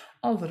it,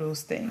 all of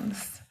those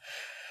things.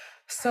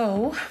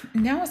 So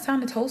now it's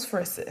time to toast for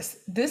a sis.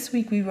 This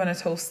week we want to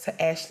toast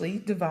to Ashley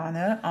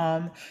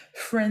Devana,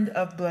 friend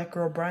of Black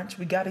Girl Brunch.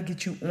 We got to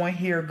get you on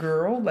here,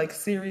 girl. Like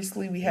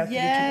seriously, we have to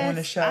get you on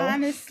the show.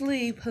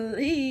 Honestly,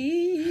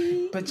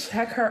 please. But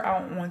check her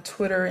out on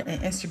Twitter and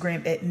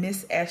Instagram at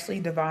Miss Ashley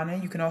Devana.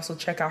 You can also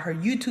check out her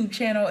YouTube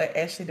channel at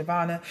Ashley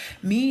Devana.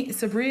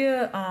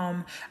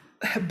 Sabria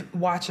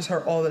watches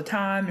her all the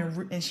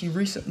time, and she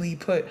recently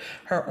put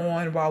her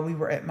on while we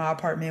were at my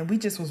apartment. We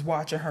just was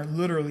watching her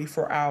literally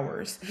for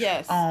hours.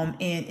 Yes. And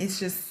it's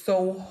just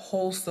so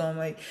wholesome.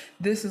 Like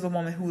this is a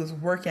woman who is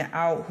working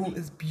out, who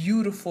is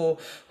beautiful,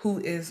 who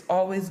is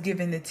always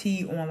giving the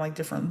tea on like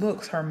different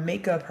looks, her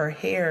makeup, her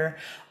hair,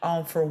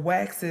 for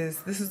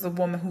waxes. This is a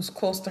woman who's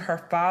close to her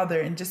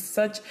father, and just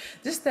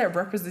that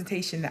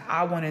representation that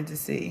I wanted to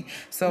see.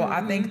 So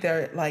I think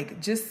that like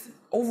just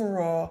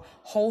overall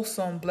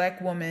wholesome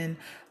Black woman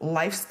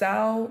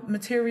lifestyle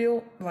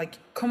material. Like,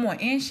 come on.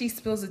 And she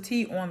spills the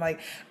tea on like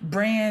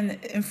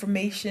brand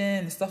information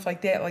and stuff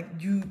like that. Like,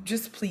 you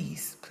just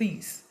please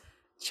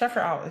check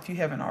her out if you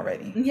haven't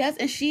already. Yes,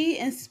 and she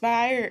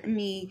inspired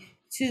me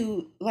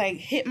to like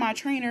hit my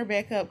trainer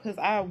back up because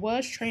I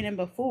was training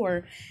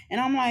before,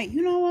 and I'm like,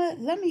 you know what,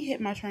 let me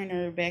hit my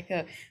trainer back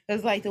up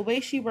because like the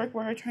way she worked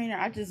with her trainer,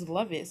 I just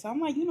love it. So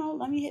I'm like,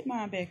 let me hit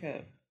mine back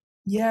up.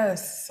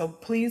 Yes, so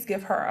please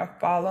give her a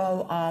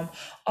follow.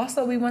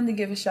 Also, we wanted to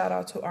give a shout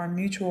out to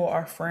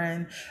our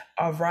friend,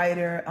 our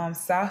writer,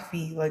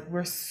 Safi. Like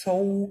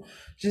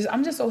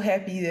I'm just so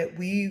happy that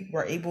we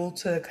were able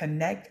to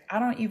connect. I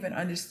don't even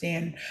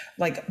understand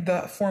like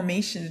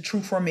the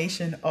true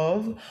formation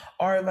of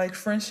our like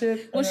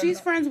friendship. Well, she's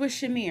friends with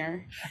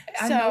Shamir.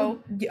 I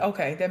know. Yeah,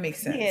 okay, that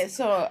makes sense. Yeah,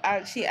 so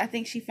I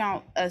think she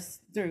found us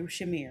through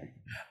Shamir.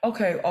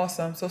 Okay,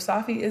 awesome. So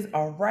Safi is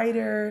a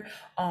writer,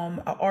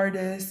 an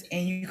artist,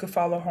 and you can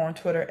follow her on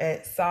Twitter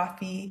at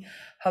Safi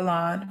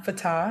Halan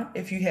Fatah.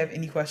 If you have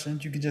any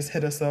questions, you can just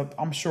hit us up.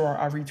 I'm sure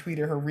I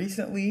retweeted her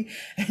recently,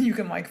 and you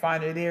can like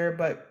find her there.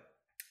 But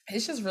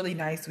it's just really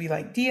nice. We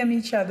like DM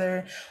each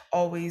other,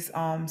 always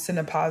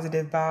sending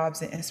positive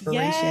vibes and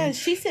inspiration. Yeah,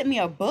 she sent me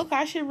a book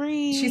I should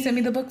read. She sent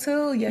me the book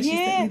too. Yeah, she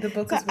sent me the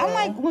book as well. I'm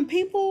like, when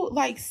people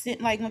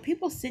when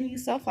people send you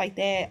stuff like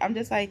that, I'm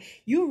just like,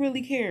 you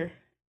really care.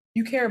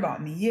 You care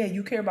about me. Yeah,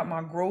 you care about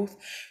my growth.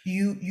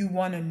 You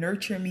want to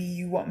nurture me.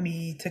 You want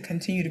me to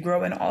continue to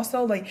grow. And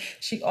also, like,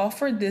 she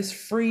offered this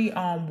free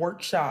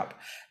workshop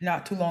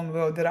not too long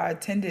ago that I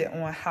attended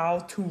on how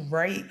to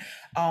write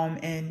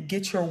and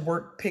get your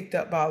work picked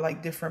up by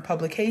like different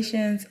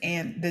publications.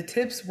 And the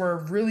tips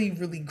were really,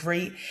 really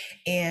great.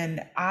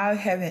 And I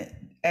haven't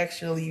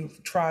actually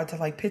tried to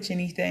like pitch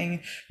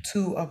anything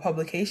to a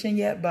publication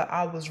yet, but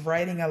I was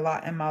writing a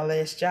lot in my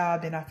last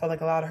job, and I felt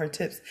like a lot of her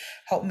tips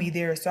helped me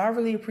there. So I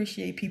really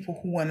appreciate people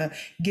who want to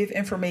give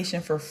information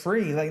for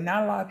free. Like,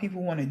 not a lot of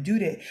people want to do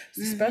that,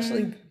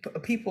 especially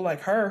people like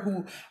her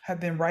who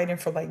have been writing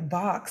for like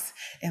Vox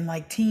and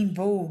like Teen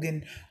Vogue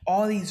and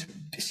all these.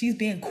 She's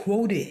being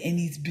quoted in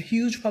these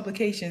huge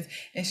publications,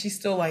 and she's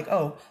still like,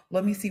 oh,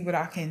 let me see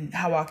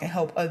how I can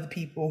help other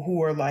people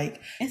who are like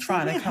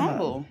trying to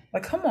come up.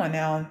 Like, come on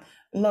now.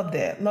 Love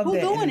that. Love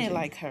that. Who's doing it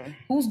like her?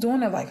 Who's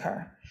doing it like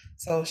her?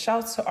 So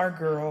shouts to our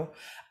girl.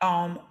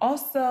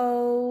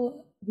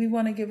 Also, we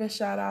want to give a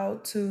shout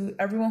out to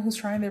everyone who's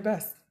trying their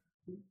best.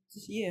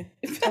 Yeah.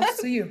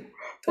 Toast to you.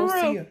 Toast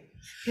to you.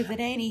 Because it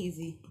ain't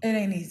easy. It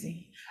ain't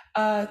easy.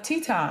 Tea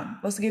time.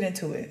 Let's get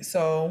into it.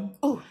 So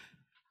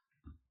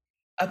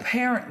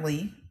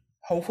apparently,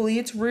 hopefully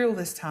it's real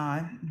this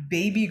time,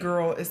 Baby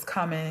Girl is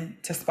coming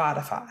to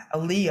Spotify.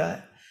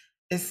 Aaliyah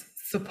is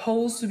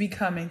supposed to be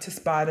coming to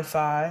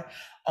Spotify.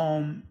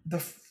 The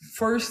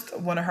first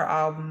one of her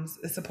albums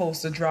is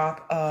supposed to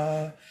drop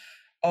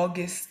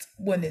August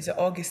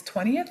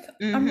 20th.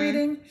 I'm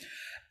reading.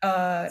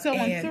 So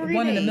and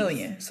 1 in a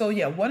million. So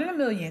yeah, 1 in a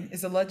million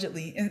is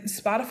allegedly, and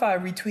Spotify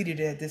retweeted it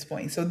at this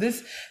point. So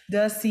this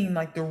does seem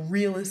like the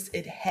realest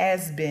it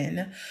has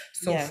been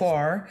so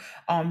far.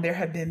 There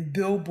have been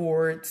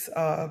billboards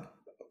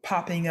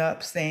popping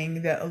up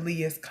saying that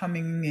Aaliyah is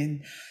coming,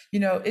 and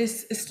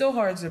it's still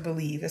hard to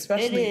believe,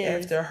 especially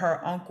after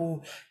her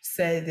uncle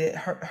said that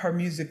her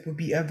music would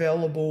be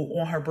available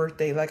on her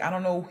birthday. Like, I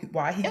don't know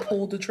why he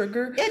pulled the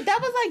trigger. That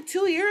was like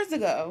 2 years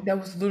ago. That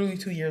was literally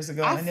 2 years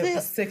ago, it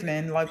was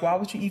sickening. Like, why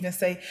would you even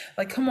say,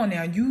 like, come on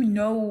now,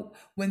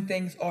 when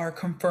things are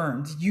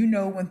confirmed,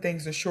 when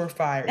things are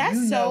surefire.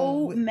 That's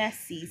so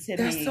messy to me.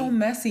 That's so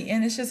messy,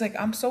 and it's just like,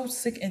 I'm so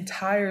sick and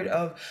tired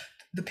of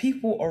the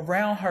people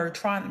around her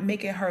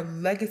making her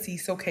legacy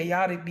so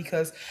chaotic,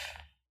 because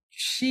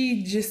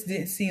she just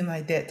didn't seem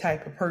like that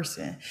type of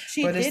person.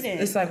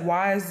 It's like,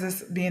 why is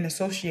this being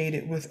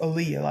associated with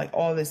Aaliyah? Like,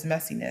 all this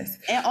messiness.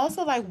 And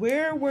also, like,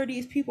 where were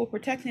these people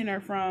protecting her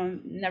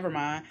from? Never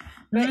mind.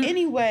 But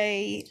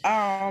anyway,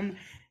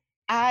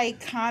 I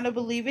kind of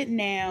believe it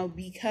now,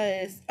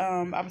 because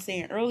I was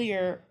saying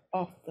earlier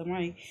off the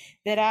mic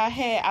that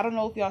I don't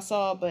know if y'all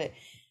saw, but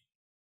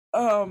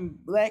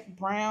Black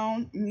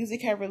Brown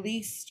Music had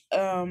released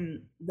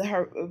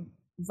her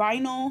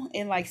vinyl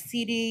and like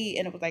CD,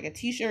 and it was like a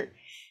t-shirt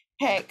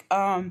pack.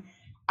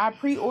 I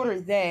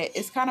pre-ordered that.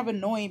 It's kind of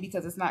annoying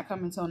because it's not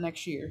coming until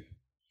next year.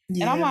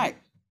 And I'm like,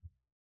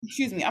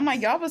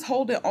 y'all was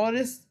holding all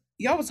this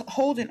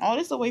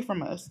away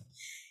from us,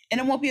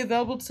 and it won't be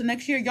available till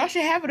next year. Y'all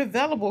should have it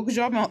available, because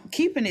y'all been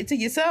keeping it to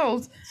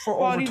yourselves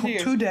for over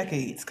 2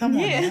 decades. Come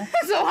on now.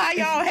 So how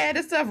y'all had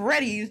this stuff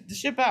ready to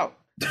ship out?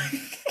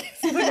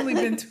 It's literally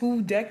been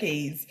 2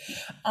 decades.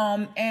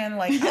 And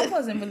like, I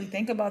wasn't really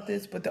thinking about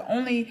this, but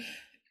let me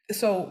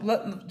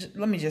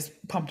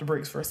just pump the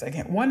brakes for a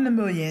second. 1 in a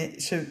million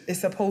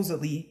is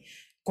supposedly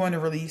going to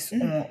release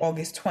on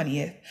August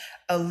 20th.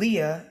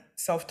 Aaliyah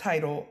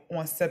self-titled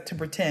on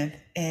September 10th,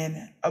 and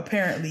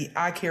apparently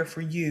I Care For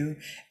You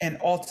and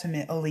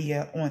Ultimate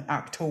Aaliyah on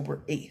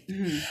October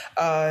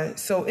 8th.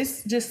 So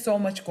it's just so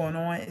much going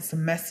on. It's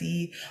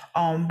messy.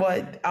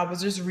 But I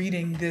was just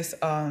reading this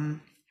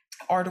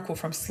article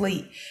from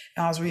Slate,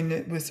 and I was reading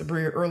it with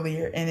Sabria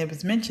earlier, and it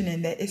was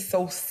mentioning that it's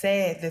so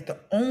sad that the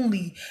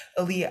only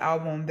Aaliyah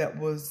album that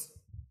was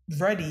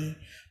ready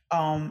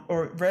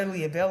or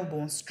readily available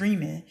and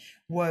streaming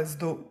was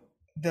the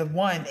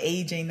one,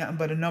 Age Ain't Nothing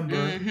But a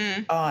Number.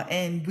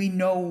 And we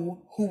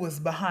know who was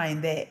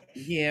behind that.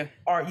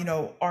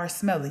 R.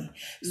 Smelly.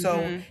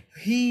 So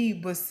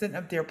he was sitting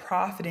up there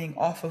profiting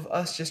off of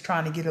us just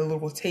trying to get a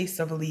little taste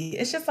of Aaliyah.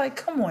 It's just like,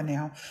 come on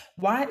now.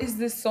 Why is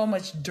this so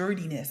much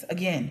dirtiness,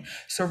 again,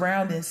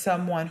 surrounding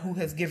someone who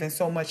has given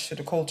so much to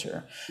the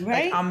culture?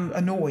 Right. Like, I'm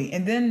annoyed.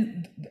 And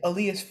then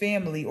Aaliyah's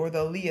family, or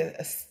the Aaliyah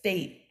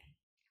estate,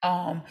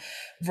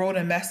 wrote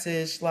a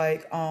message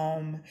like,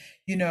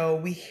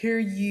 we hear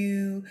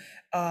you,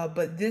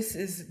 but this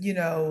is,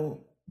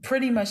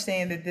 pretty much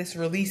saying that this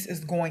release is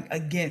going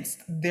against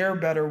their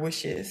better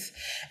wishes.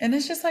 And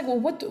it's just like, well,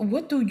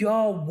 what do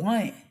y'all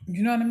want?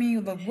 You know what I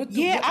mean? Like,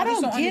 Yeah, I I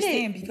just don't don't get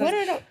understand, it.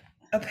 because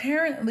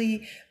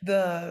apparently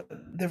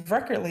the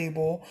record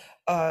label,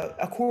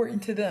 according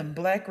to them,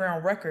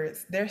 Blackground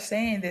Records, they're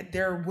saying that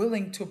they're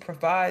willing to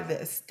provide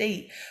the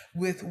estate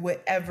with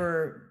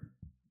whatever,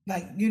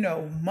 like,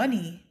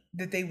 money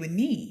that they would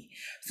need.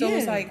 So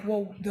it's Yeah, like,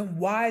 well, then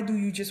why do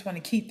you just want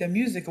to keep the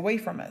music away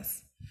from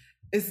us?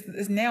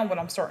 Is now what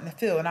I'm starting to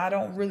feel. And I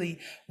don't really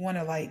want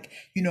to, like,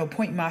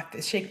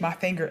 shake my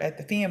finger at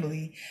the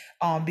family,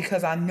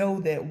 because I know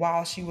that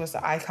while she was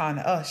an icon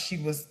to us, she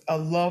was a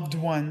loved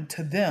one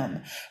to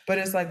them. But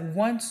it's like,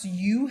 once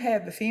you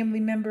have a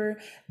family member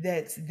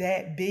that's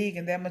that big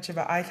and that much of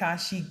an icon,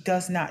 she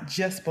does not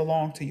just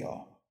belong to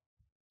y'all.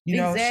 She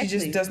just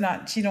exactly. does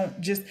not, she don't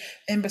just,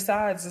 and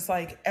besides, it's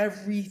like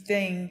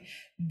everything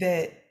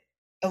that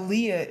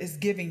Aaliyah is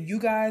giving you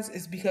guys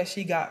is because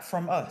she got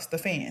from us, the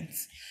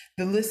fans,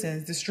 the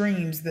listens, the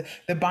streams,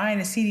 the buying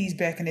the CDs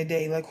back in the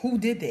day. Like, who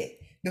did that?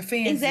 The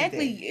fans did that.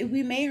 Exactly.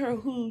 We made her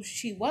who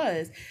she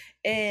was,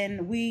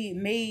 and we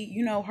made,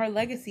 her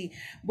legacy.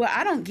 What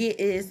I don't get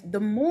is the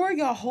more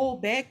y'all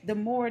hold back, the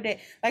more that,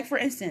 like, for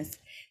instance,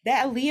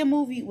 that Aaliyah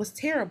movie was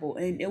terrible.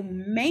 And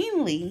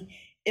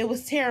it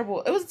was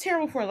terrible. It was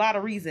terrible for a lot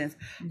of reasons.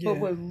 But Yeah.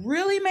 what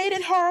really made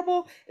it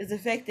horrible is the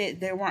fact that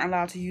they weren't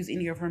allowed to use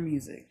any of her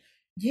music.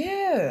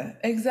 Yeah,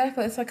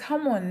 exactly. It's like,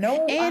 come on.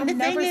 No, And I've the thing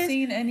never is,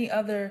 seen any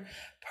other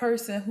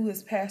person who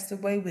has passed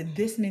away with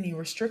this many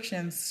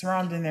restrictions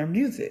surrounding their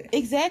music.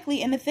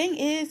 exactly. And the thing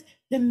is,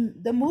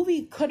 the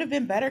movie could have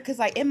been better, because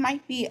like it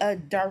might be a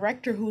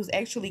director who's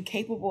actually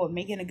capable of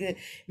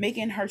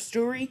making her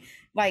story,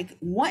 like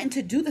wanting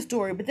to do the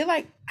story, but they're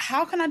like,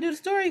 how can I do the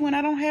story when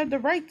I don't have the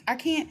right? I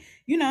can't,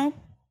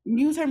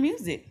 use her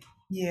music.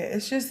 Yeah,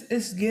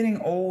 it's getting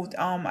old.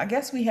 I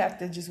guess we have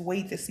to just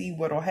wait to see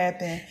what'll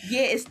happen.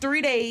 Yeah, it's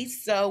 3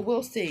 days, so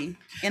we'll see.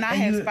 And I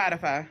And have you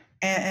Spotify.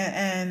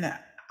 and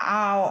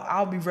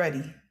I'll be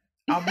ready.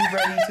 I'll be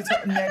ready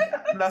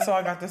to that's all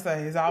I got to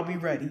say is I'll be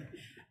ready.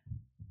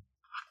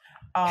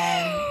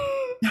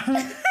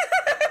 Um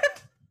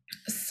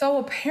so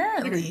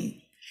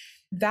apparently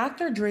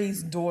Dr.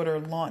 Dre's daughter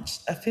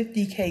launched a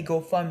 50K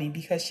GoFundMe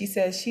because she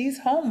says she's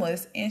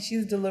homeless and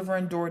she's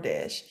delivering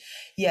DoorDash.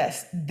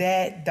 Yes,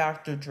 that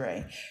Dr.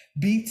 Dre.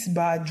 Beats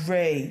by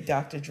Dre,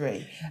 Dr.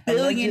 Dre.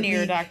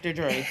 Billionaire Dr.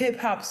 Dre. Hip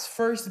hop's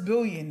first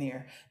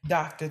billionaire,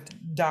 Dr.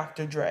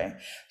 Dre.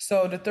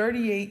 So the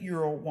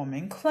 38-year-old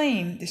woman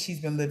claimed that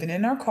she's been living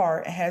in her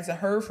car and hasn't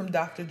heard from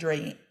Dr. Dre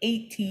in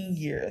 18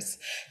 years.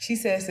 She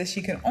says that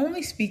she can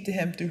only speak to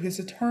him through his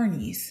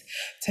attorneys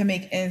to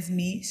make ends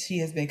meet. She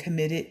has been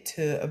committed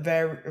to a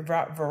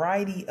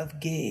variety of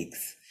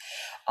gigs.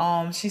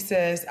 She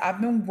says,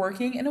 I've been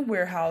working in a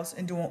warehouse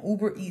and doing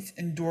Uber Eats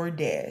and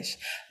DoorDash.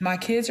 My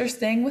kids are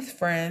staying with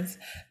friends.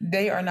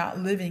 They are not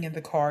living in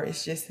the car.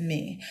 It's just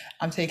me.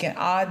 I'm taking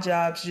odd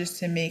jobs just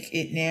to make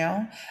it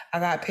now. I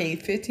got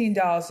paid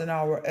 $15 an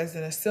hour as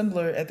an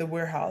assembler at the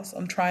warehouse.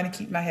 I'm trying to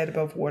keep my head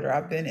above water.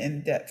 I've been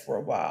in debt for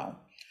a while.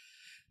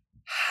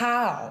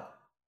 How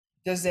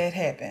does that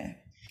happen?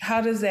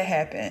 How does that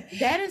happen?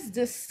 That is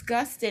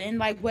disgusting. And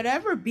like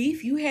whatever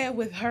beef you had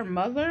with her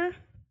mother,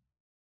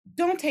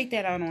 don't take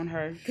that out on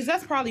her, because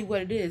that's probably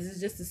what it is. It's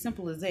just as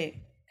simple as that.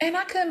 And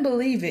I couldn't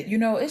believe it.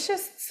 It's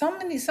just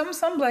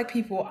some black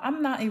people,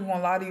 I'm not even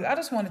gonna lie to you. I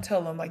just want to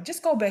tell them, like,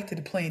 just go back to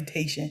the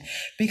plantation,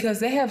 because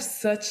they have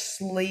such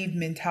slave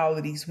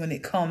mentalities when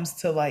it comes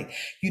to, like,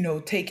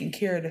 taking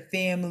care of the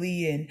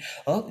family, and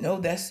oh no,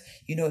 that's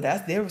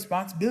their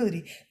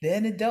responsibility. They're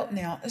an adult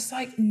now. It's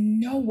like,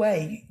 no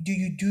way do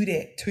you do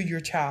that to your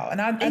child.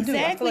 And I do.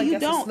 I feel like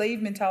that's a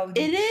slave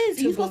mentality. It is.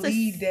 To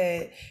believe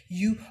that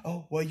you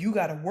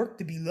gotta work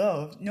to be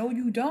loved. No,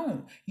 you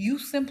don't. You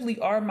simply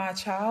are my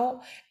child.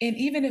 And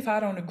even if I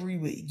don't agree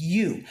with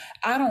you,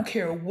 I don't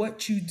care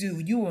what you do.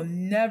 You will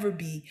never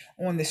be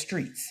on the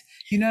streets.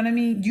 You know what I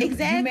mean? You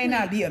may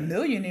not be a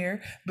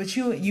millionaire, but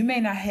you may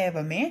not have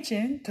a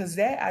mansion, because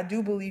that I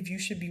do believe you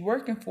should be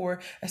working for,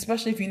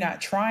 especially if you're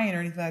not trying or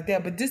anything like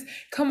that. But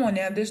come on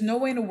now, there's no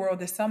way in the world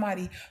that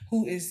somebody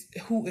who is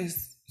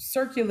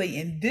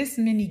circulating this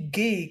many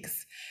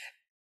gigs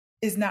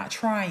is not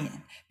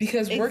trying,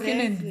 because working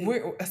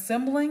in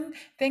assembling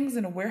things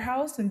in a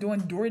warehouse and doing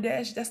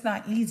DoorDash, that's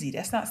not easy.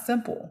 That's not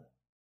simple.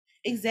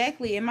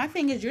 Exactly. And my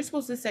thing is, you're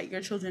supposed to set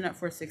your children up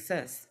for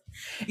success.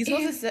 You're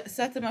supposed to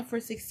set them up for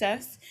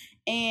success,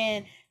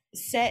 and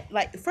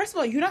first of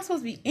all, you're not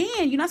supposed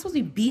to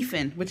be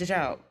beefing with your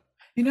child.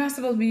 You're not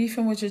supposed to be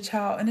beefing with your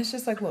child. And it's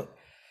just like, look,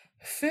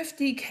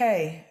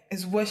 50K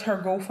is what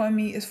her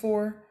GoFundMe is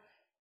for.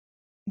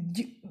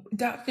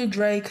 Dr.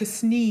 Dre could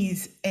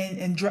sneeze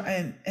and drop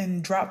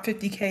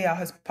 50K out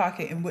his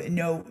pocket and wouldn't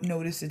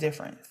notice the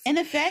difference. And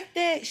the fact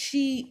that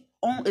she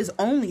is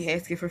only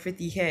asking for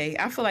 50K,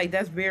 I feel like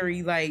that's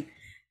very, like,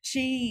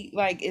 she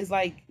is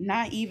like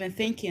not even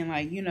thinking,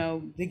 like,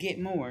 to get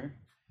more.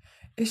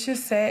 It's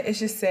just sad. It's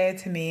just sad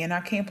to me. And I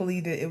can't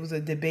believe that it was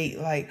a debate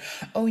like,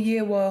 oh,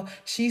 yeah, well,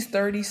 she's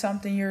 30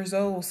 something years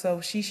old,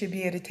 so she should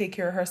be able to take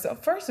care of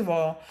herself. First of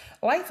all,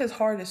 life is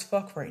hard as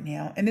fuck right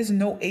now. And there's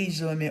no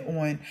age limit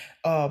on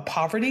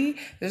poverty,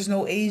 there's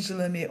no age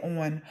limit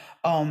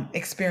on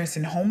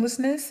experiencing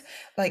homelessness.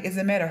 Like, as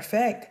a matter of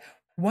fact,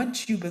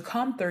 once you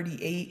become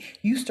 38,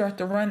 you start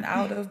to run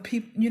out of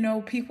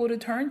people, people to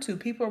turn to.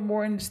 People are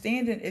more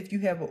understanding if you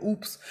have a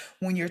oops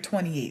when you're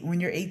 28,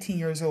 when you're 18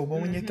 years old, but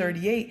when you're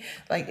 38,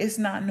 like, it's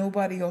not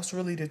nobody else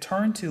really to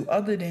turn to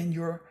other than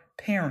your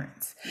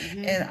parents.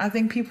 And I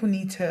think people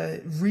need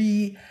to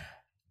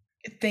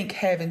rethink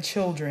having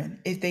children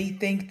if they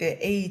think that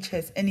age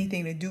has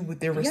anything to do with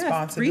their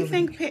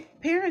responsibility. Rethink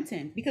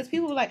parenting, because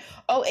people are like,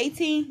 oh,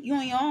 18, you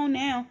on your own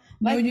now.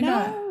 No, Like, you're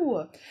not.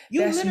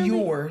 That's literally,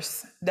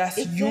 yours.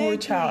 That's your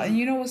child. And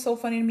you know what's so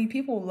funny to me?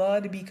 People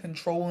love to be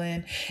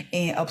controlling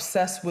and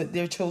obsessed with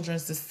their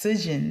children's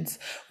decisions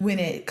when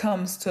it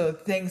comes to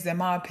things, in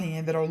my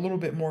opinion, that are a little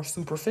bit more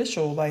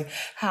superficial, like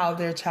how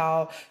their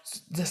child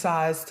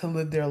decides to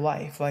live their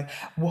life, like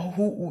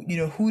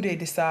who they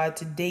decide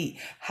to date,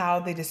 how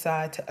they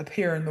decide to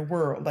appear in the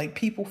world. Like,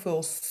 people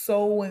feel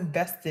so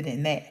invested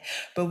in that.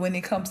 But when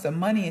it comes to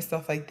money and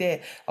stuff like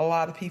that, a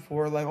lot of people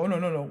are like, oh,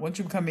 no. Once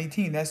you become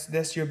 18,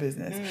 that's your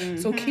business.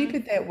 So keep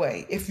it that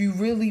way if you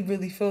really,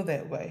 really feel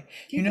that way,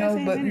 but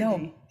energy.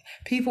 No,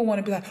 people want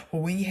to be like,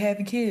 well, when you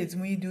having kids,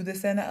 when you do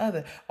this and the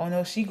other, oh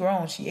no, she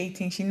grown, she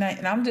 18, she 19.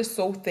 And I'm just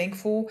so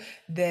thankful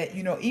that,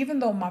 even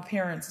though my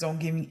parents don't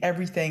give me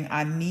everything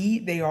I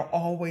need, they are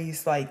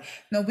always like,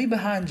 no, we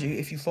behind you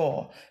if you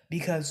fall,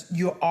 because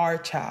you're our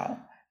child.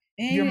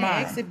 And you're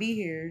mine. To be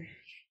here.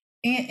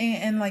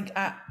 And like,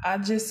 I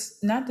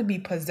just, not to be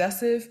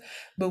possessive,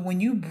 but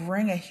when you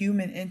bring a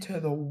human into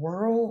the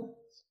world,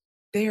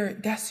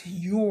 that's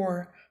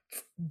your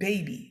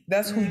baby.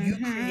 That's who you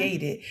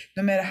created.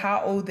 No matter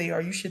how old they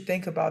are, you should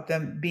think about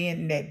them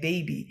being that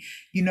baby,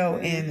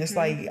 and it's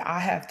like,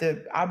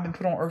 I've been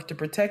put on earth to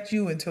protect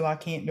you until I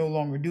can't no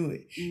longer do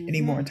it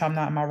anymore, until I'm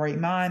not in my right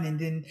mind, and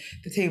then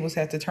the tables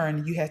have to turn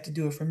and you have to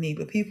do it for me.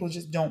 But people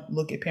just don't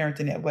look at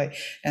parenting that way.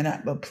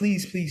 But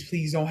please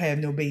don't have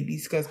no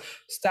babies, because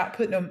stop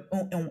putting them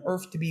on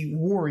earth to be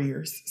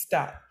warriors.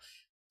 Stop.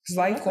 Because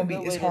life gonna be,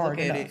 it's hard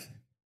enough.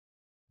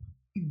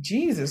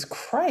 Jesus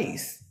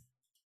Christ.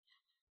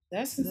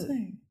 That's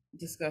insane.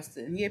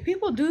 Disgusting. Yeah,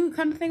 people do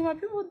kind of think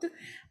about people. I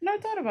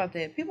never thought about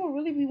that. People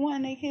really be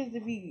wanting their kids to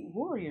be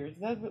warriors.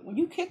 When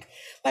you kick,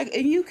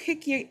 and you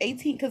kick your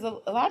 18, because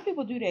a lot of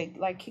people do that,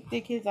 like kick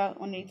their kids out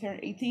when they turn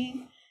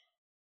 18.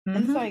 And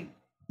it's like,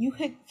 you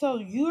kick, so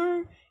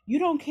you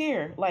don't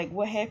care like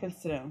what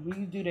happens to them when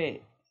you do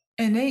that.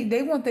 And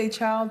they want their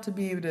child to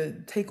be able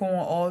to take on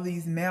all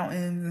these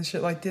mountains and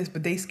shit like this,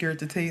 but they scared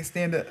to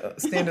stand up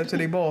to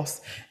their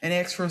boss and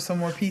ask for some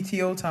more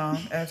PTO time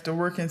after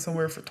working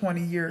somewhere for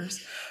 20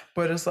 years.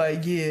 But it's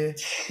like, yeah,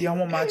 I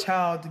want my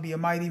child to be a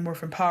Mighty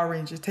Morphin Power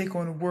Ranger, take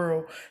on the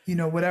world.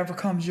 Whatever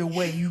comes your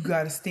way, you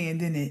got to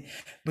stand in it.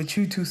 But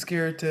you too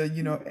scared to,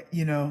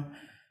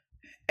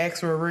 ask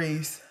for a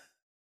raise.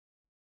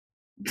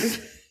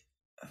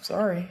 I'm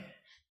sorry.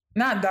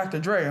 Not Dr.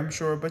 Dre, I'm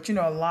sure, but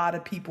a lot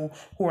of people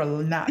who are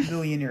not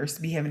billionaires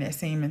be having that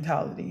same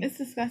mentality. It's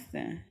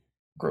disgusting.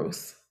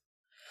 Gross.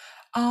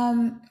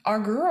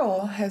 Our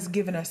girl has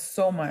given us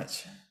so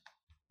much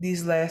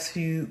these last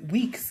few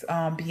weeks.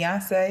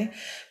 Beyonce,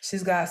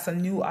 she's got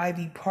some new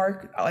Ivy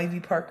Park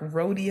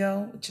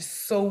rodeo, which is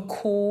so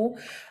cool.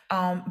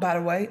 By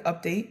the way,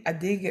 update, I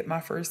did get my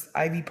first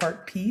Ivy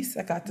Park piece.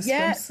 I got the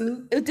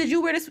swimsuit. Did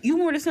you wear this? You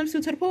wore the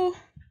swimsuit to the pool?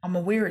 I'm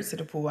gonna wear it to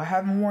the pool. I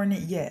haven't worn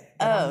it yet.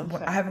 I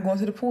haven't gone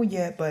to the pool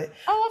yet, but...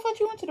 Oh, I thought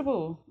you went to the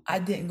pool. I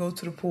didn't go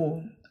to the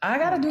pool. I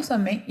gotta do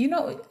something.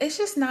 It's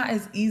just not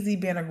as easy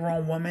being a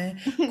grown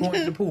woman going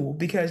to the pool,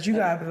 because you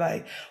gotta be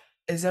like,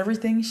 is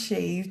everything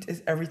shaved?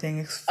 Is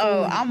everything exfoliated?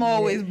 Oh, I'm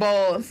always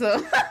bald,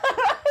 so...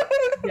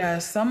 Yeah,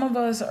 some of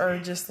us are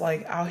just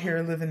like out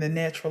here living the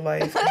natural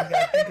life. You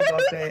gotta think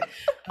about that.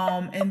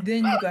 And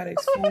then you gotta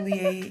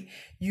exfoliate.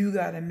 You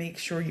gotta make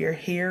sure your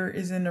hair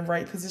is in the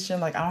right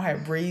position. Like, I don't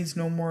have braids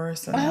no more.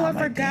 So I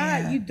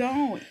forgot. You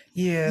don't.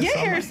 Yeah. Your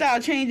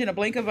hairstyle changed in a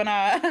blink of an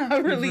eye.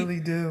 It really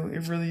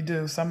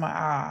do. So I'm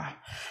like,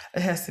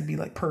 it has to be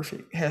like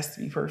perfect. It has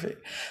to be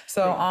perfect.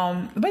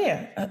 So, but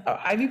yeah,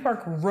 Ivy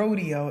Park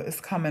Rodeo is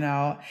coming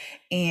out,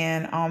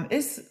 and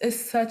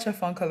it's such a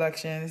fun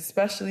collection,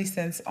 especially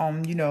since our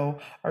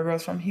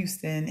girl's from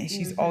Houston and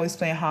she's always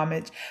playing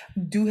homage.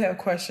 Do have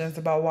questions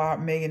about why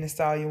Megan Thee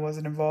Stallion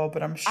wasn't involved,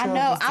 but I'm sure. I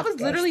know. I was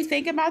literally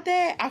thinking about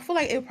that. I feel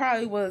like it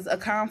probably was a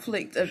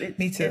conflict of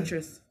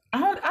interest.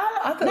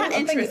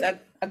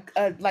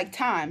 Like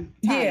time.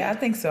 Yeah, I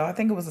think so. I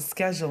think it was a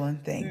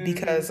scheduling thing,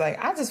 because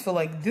I just feel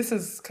like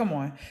come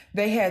on,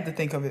 they had to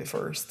think of it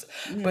first.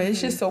 But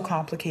it's just so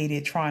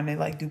complicated trying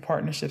to do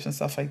partnerships and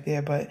stuff like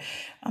that. But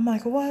I'm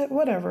like,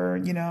 whatever,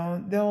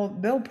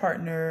 they'll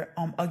partner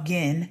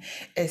again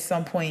at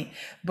some point.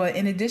 But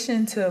in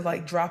addition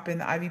to dropping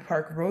the Ivy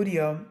Park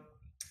Rodeo,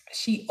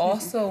 She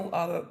also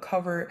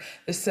covered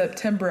the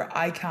September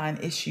Icon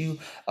issue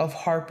of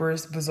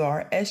Harper's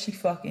Bazaar, as she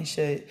fucking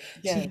should. She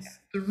Yes. had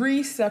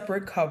three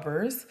separate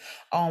covers,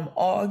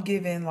 all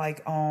giving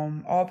like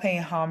all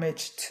paying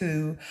homage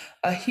to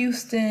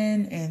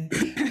Houston and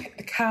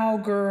the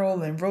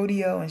cowgirl and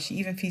rodeo, and she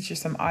even featured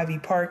some Ivy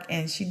Park,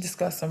 and she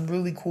discussed some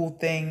really cool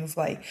things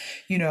like,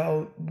 you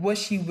know, what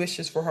she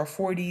wishes for her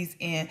 40s.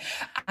 And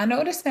I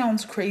know this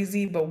sounds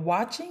crazy, but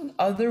watching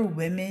other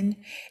women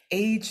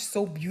age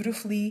so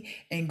beautifully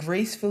and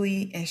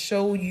gracefully and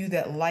show you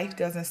that life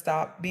doesn't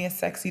stop, being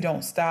sexy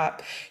don't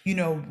stop, you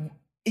know,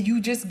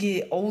 you just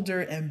get older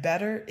and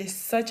better. It's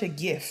such a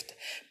gift,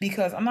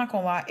 because I'm not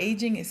gonna lie,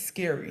 aging is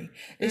scary.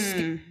 It's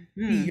scary to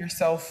see Mm-hmm.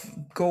 yourself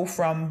go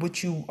from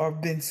what you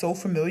have been so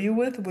familiar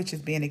with, which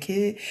is being a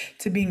kid,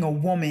 to being a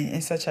woman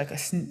in such like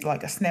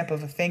like a snap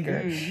of a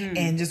finger, Mm-hmm.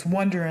 and just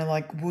wondering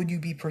like, will you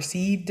be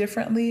perceived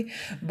differently?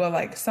 But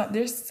like,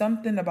 there's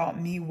something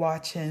about me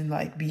watching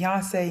like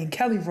Beyonce and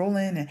Kelly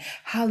Rowland and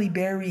Halle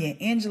Berry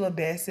and Angela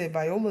Bassett,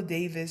 Viola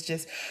Davis,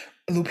 just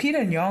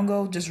Lupita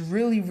Nyong'o just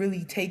really,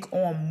 really take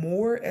on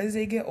more as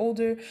they get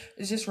older.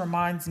 It just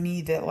reminds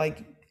me that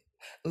like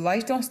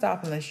life don't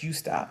stop unless you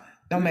stop,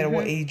 no matter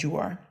what Mm-hmm. age you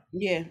are.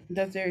 Yeah,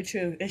 that's very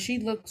true. And she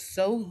looked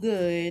so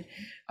good.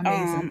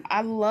 Amazing.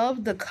 I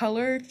love the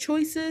color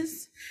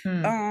choices.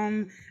 Hmm.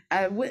 Um,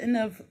 I wouldn't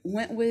have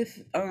went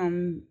with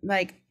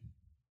like,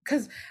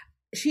 because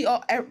she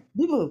all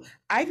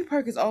Ivy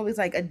Park is always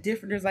like a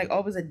different. There's like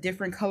always a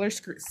different color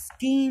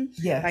scheme.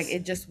 Like Yes.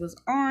 it just was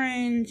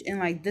orange, and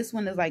like this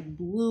one is like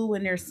blue,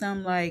 and there's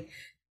some like,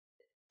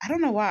 I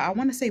don't know why I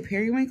want to say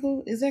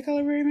periwinkle. Is that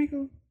color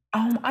periwinkle?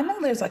 I know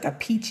there's like a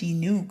peachy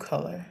nude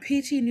color.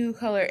 Peachy new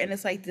color, and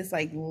it's like this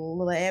like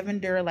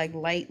lavender, like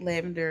light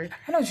lavender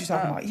I know what you're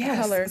talking about. Yes,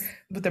 color.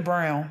 with the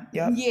brown.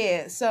 Yep.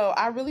 Yeah, so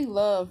I really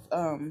love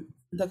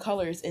the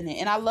colors in it.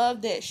 And I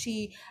love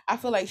that I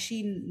feel like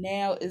she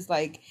now is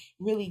like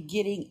really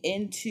getting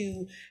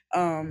into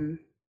um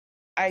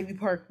Ivy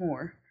Park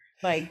more.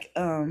 Like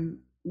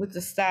with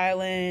the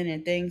styling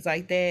and things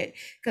like that.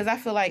 Cause I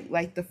feel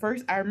like the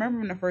first I remember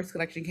when the first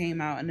collection came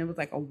out, and it was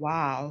like a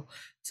wow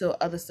till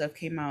other stuff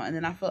came out. And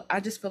then I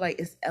just feel like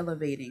it's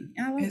elevating.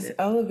 And I love It's it.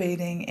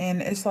 elevating,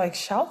 and it's like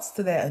shouts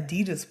to that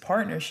Adidas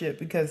partnership,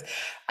 because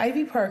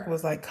Ivy Park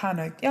was like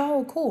kind of,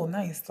 yo, cool,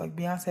 nice. Like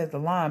Beyonce had the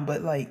line,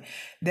 but like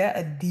that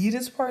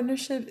Adidas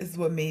partnership is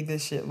what made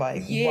this shit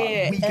like, what,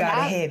 Yeah, we and gotta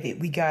I have it.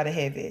 We gotta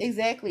have it.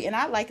 exactly. And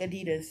I like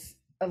Adidas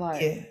a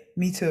lot. Yeah,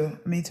 me too.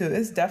 Me too.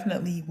 It's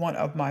definitely one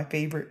of my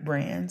favorite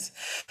brands.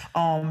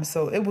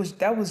 So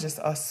that was just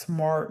a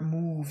smart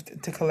move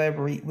to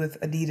collaborate with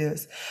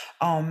Adidas.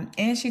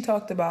 And she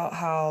talked about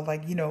how,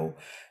 like, you know,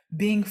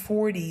 being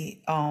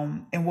 40,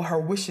 and what her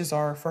wishes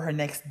are for her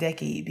next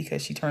decade,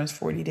 because she turns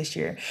 40 this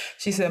year.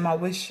 She said, my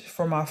wish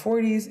for my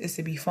 40s is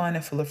to be fun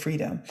and full of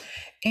freedom.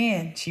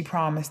 And she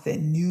promised that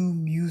new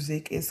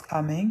music is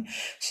coming.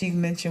 She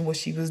mentioned what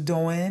she was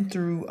doing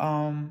through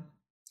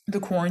the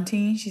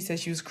quarantine. She said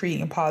she was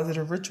creating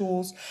positive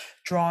rituals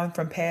drawn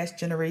from past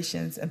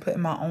generations and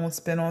putting my own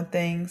spin on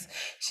things.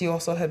 She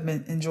also had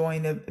been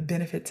enjoying the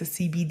benefit to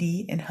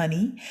CBD and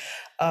honey.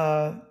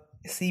 Uh,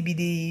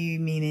 CBD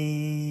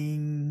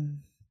meaning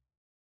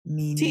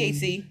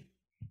THC.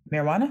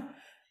 marijuana.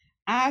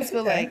 I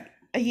feel Okay. like,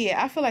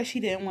 yeah, I feel like she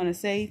didn't want to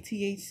say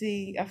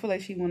THC. I feel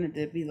like she wanted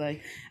to be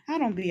like, I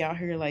don't be out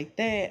here like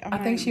that. I'm I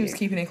think like, she was yeah.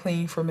 keeping it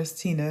clean for Miss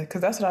Tina,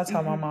 because that's what I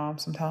tell my Hmm. mom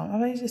sometimes.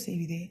 I'm like, it's just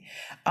CBD.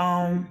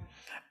 Um,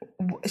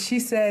 she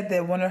said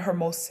that one of her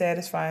most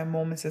satisfying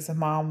moments as a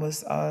mom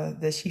was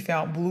that she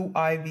found Blue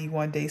Ivy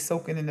one day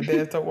soaking in the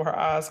bathtub with her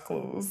eyes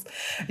closed,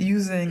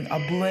 using a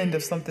blend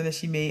of something that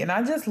she made. And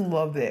I just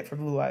love that for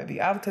Blue Ivy.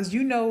 Because,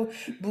 you know,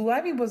 Blue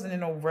Ivy wasn't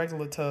in no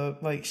regular tub.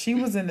 Like, she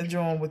was in the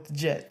joint with the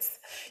jets.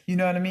 You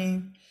know what I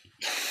mean?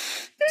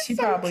 That's She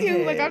so probably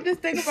cute. Like I'm had.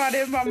 just thinking about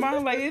it in my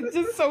mind. Like it's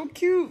just so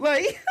cute.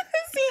 Like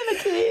seeing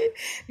a kid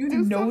You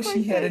do know stuff she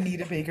like had that.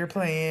 Anita Baker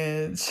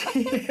playing.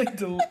 She had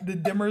the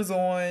dimmers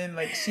on.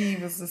 Like she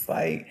was just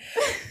like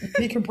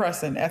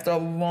decompressing after a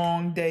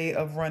long day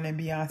of running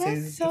That's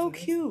Beyonce's so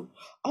business. cute.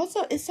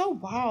 Also, it's so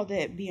wild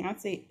that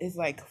Beyonce is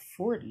like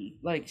 40.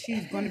 Like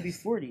she's It going to be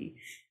is. 40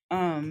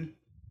 um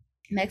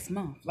next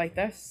month. Like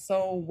that's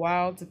so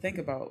wild to think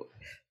about.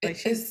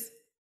 Like It's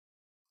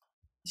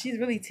she's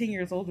really 10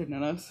 years older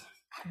than us.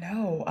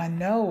 I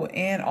know.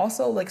 And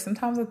also like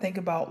sometimes I think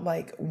about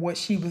like what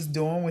she was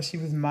doing when she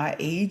was my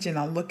age, and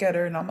I look at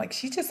her and I'm like,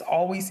 she just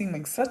always seemed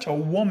like such a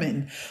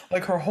woman.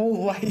 Like her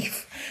whole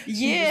life. She just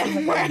Yeah, seemed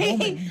like a right.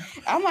 woman.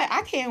 I'm like,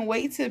 I can't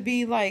wait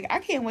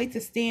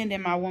to stand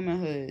in my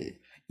womanhood.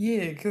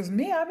 Yeah, because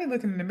me, I be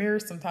looking in the mirror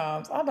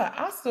sometimes. I'm like,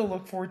 I still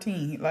look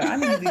 14. Like, I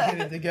need to get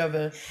it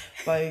together,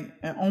 like,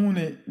 and own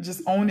it.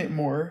 Just own it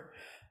more.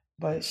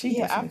 But she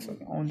Yeah, definitely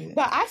fucking owned it.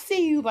 but I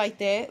see you like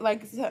that.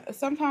 Like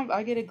sometimes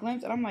I get a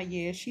glimpse and I'm like,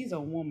 yeah, she's a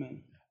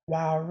woman.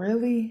 Wow,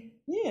 really?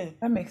 Yeah,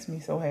 That makes me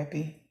so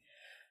happy.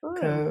 for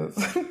real.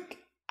 Because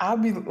I'll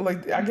be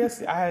like, I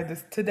guess I had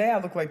this today. I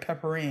look like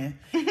Pepper Ann.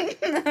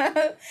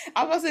 I was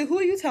about to say, who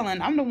are you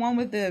telling? I'm the one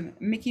with the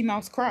Mickey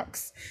Mouse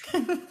Crocs.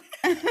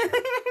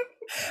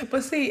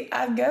 But see,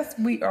 I guess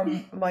we are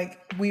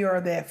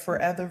that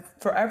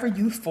forever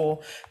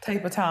youthful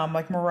type of time,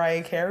 like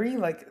Mariah Carey.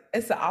 Like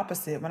it's the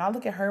opposite. When I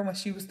look at her when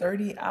she was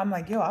 30, I'm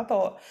like, yo, I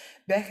thought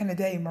back in the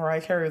day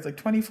Mariah Carey was like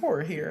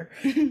 24 here,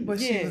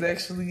 but she was Yeah.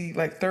 actually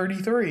like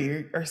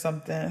 33 or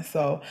something.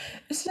 So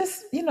it's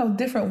just,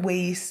 different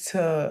ways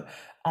to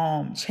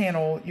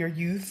channel your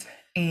youth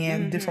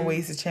and different Hmm.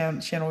 ways to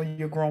channel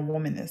your grown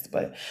womanness.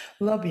 But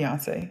love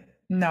Beyonce,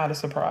 not a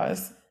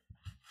surprise.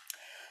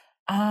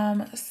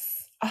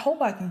 I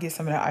hope I can get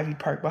some of that Ivy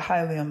Park, but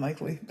highly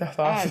unlikely. That's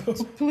how I feel.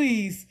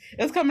 Please.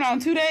 It's coming out in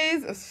 2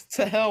 days.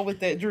 To hell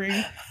with that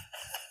dream.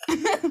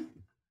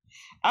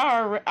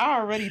 I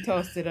already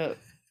toasted up.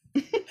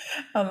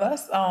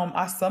 Unless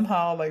I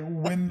somehow like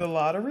win the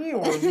lottery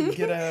or we A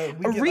get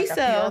like a PR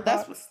resale.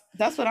 box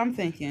That's what I'm or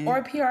thinking.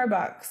 a PR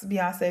box.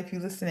 Beyonce, if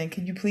you're listening,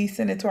 can you please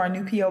send it to our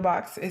new PO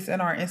box? It's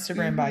in our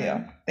Instagram bio.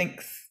 Hmm.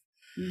 Thanks.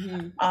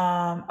 Hmm.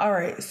 All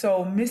right.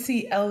 So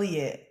Missy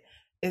Elliott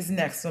is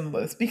next on the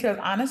list because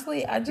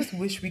honestly, I just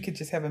wish we could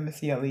just have a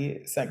Missy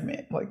Elliott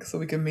segment, like so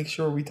we can make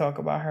sure we talk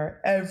about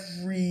her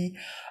every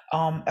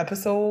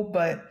episode.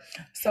 But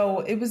so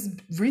it was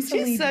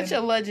recently She's such been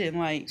a legend.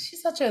 Like,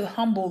 she's such a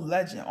humble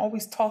legend,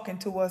 always talking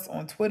to us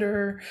on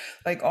Twitter,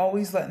 like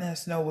always letting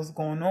us know what's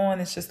going on.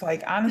 It's just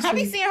like I be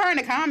honestly, seeing her in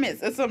the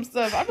comments or some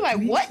stuff. I be like,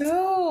 me what?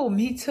 too.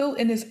 Me too.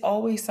 And it's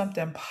always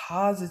something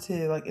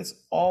positive. Like it's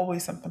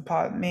always something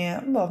positive.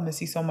 Man, I love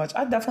Missy so much.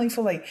 I definitely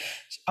feel like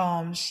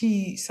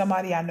she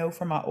somebody I know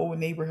from my old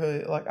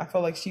neighborhood. Like I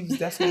feel like she was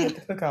definitely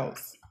at the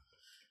cookouts.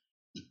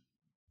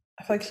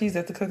 I feel like she's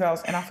at the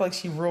cookouts and I feel like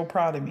she's real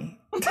proud of me.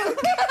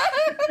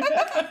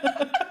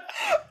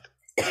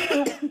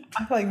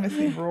 I feel like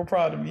Missy's real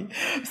proud of me.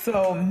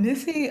 So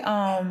Missy,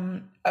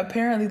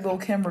 apparently Lil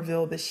Kim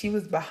revealed that she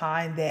was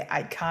behind that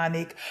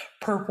iconic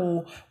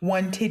purple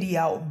one titty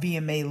out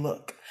VMA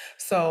look.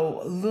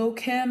 So Lil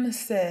Kim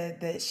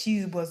said that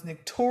she was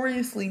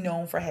notoriously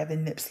known for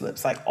having nip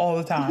slips like all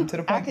the time to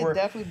the I point could where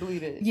definitely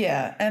believe it.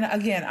 yeah, and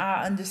again,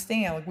 I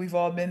understand like we've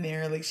all been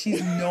there. Like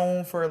she's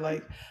known for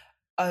like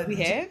a We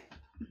have?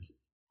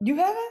 you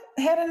haven't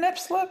had a nip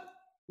slip?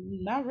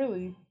 Not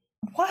really.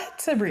 What,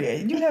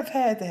 Sabria? You have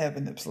had to have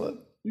a nip slip.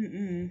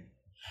 Mm-mm.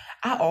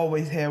 I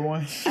always had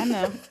one. I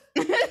know.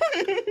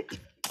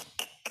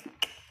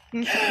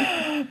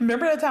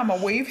 Remember that time a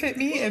wave hit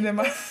me and then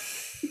my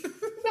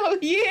Oh,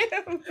 yeah.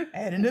 I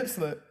had a nip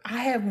slip. I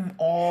have them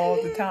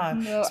all the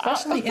time, No,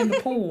 especially in the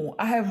pool.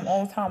 I have them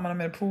all the time when I'm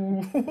in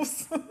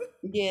pools.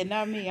 yeah,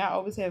 not me. I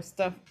always have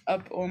stuff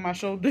up on my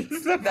shoulders.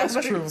 That's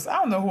true. I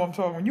don't know who I'm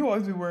talking. You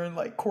always be wearing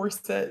like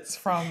corsets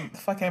from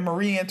fucking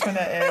Marie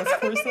Antoinette ass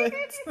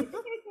corsets.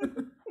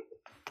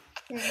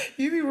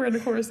 You be wearing the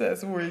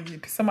corsets where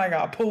somebody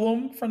got to pull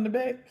them from the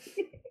back.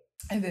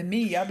 And then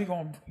me, I be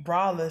going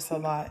braless a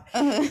lot.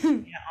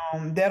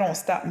 That don't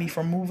stop me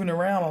from moving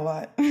around a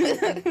lot.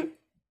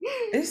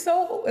 It's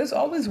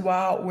always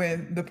wild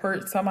when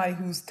somebody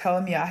who's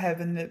telling me I have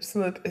a nip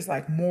slip is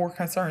like more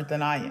concerned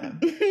than I am.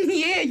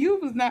 Yeah, you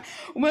was not.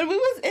 When we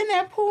was in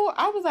that pool,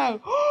 I was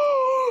like,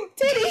 oh,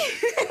 titty.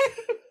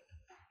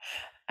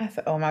 I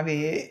said, oh my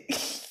bad.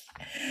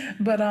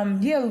 But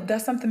yeah,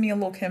 that's something me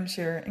and Lil Kim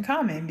share in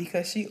common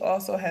because she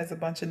also has a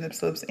bunch of nip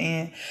slips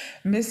and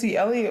Missy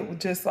Elliott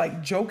just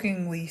like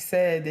jokingly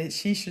said that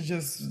she should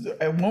just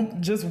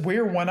won't just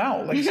wear one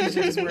out. Like she should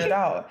just wear it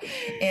out.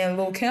 And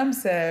Lil Kim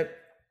said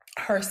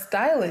her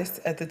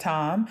stylist at the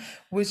time,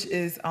 which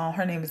is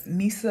her name is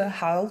Misa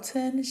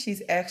Halton.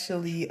 She's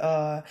actually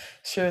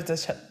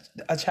shares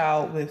a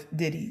child with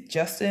Diddy,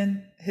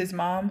 Justin, his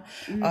mom.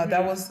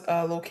 That was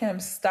Lil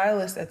Kim's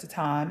stylist at the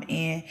time,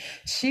 and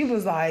she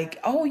was like,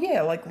 "Oh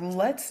yeah, like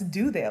let's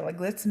do that. Like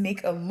let's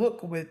make a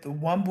look with the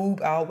one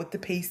boob out with the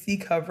pasty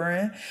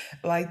covering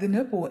like the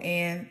nipple."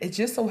 And it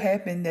just so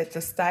happened that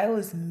the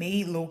stylist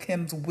made Lil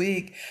Kim's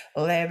wig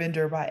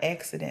lavender by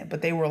accident,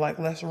 but they were like,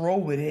 "Let's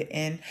roll with it,"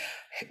 and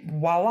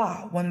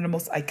voila, one of the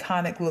most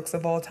iconic looks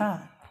of all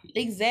time.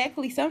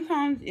 Exactly.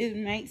 Sometimes it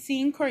might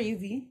seem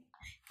crazy.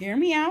 Hear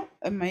me out.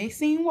 It may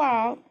seem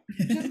wild.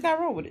 You just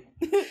gotta roll with it.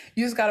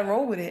 You just gotta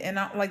roll with it. And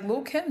like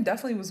Lil Kim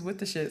definitely was with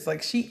the shits.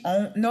 Like she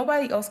owned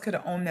nobody else could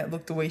have owned that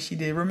look the way she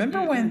did.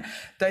 Remember when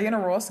Diana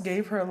Ross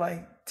gave her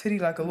like titty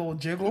like a little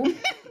jiggle?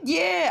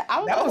 Yeah, I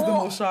was That like, was the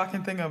oh, most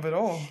shocking thing of it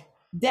all.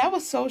 that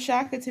was so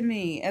shocking to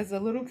me as a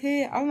little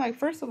kid. I'm like,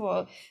 first of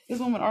all, this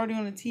woman already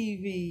on the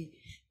TV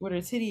with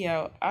her titty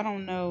out. I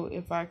don't know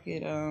if I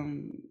could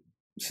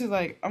she's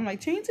like, I'm like,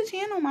 change the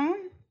channel,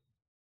 mom.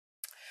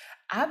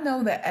 I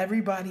know that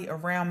everybody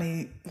around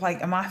me,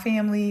 like in my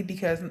family,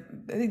 because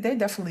they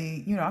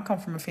definitely, I come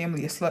from a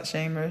family of slut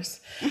shamers,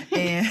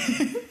 and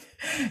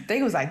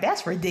they was like,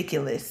 "That's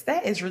ridiculous.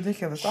 That is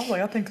ridiculous." I was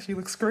like, "I think she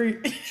looks great."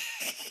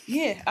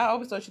 Yeah, I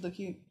always thought she looked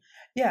cute.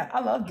 Yeah, I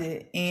loved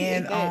it,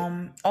 and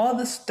That. all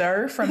the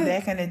stir from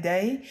back in the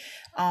day,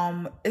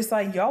 it's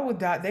like y'all would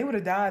die. They would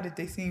have died if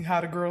they seen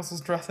how the girls was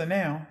dressing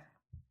now.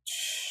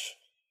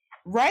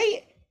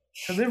 Right?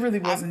 Because it really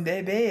wasn't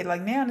that bad.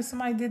 Like now if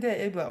somebody did that,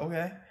 it'd be like,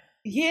 okay.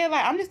 Yeah,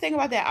 like I'm just thinking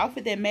about that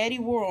outfit that Maddie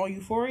wore on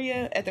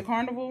Euphoria at the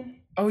carnival.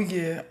 Oh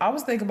yeah. I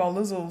was thinking about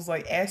Lizzo's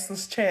like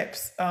assless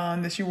chaps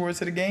that she wore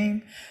to the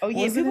game. Oh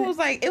yeah, Wasn't people it? was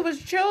like, it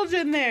was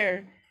children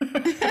there.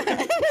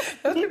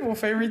 That's people's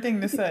favorite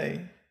thing to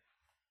say.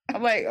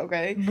 I'm like,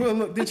 okay. But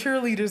look, the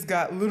cheerleaders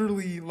got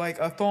literally like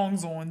a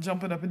thongs on,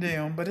 jumping up and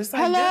down. But it's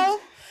like Hello?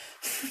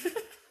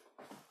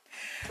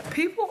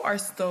 people are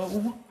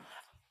so,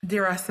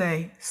 dare I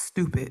say,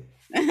 stupid.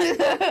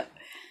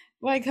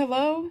 Like,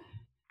 hello?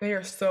 They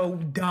are so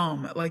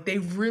dumb. Like they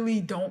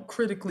really don't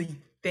critically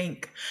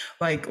think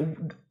like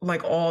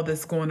all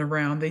this going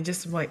around. They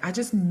just like, I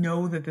just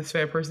know that this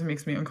fat person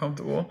makes me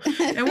uncomfortable.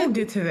 And we'll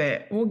get to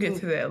that. We'll get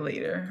to that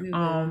later.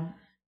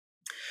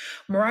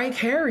 Mariah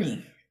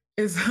Carey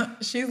is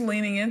she's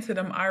leaning into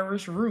them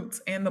Irish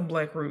roots and the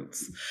black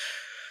roots.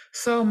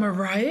 So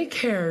Mariah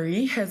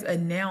Carey has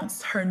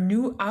announced her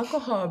new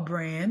alcohol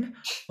brand,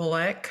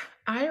 Black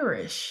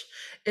Irish.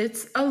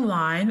 It's a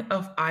line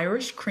of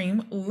Irish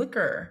cream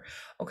liquor.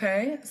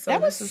 Okay, so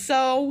that was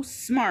so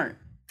smart.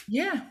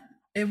 Yeah,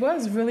 it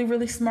was really,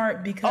 really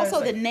smart because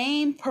also the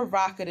name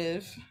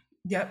provocative.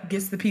 Yep,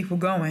 gets the people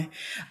going.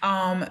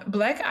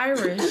 Black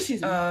Irish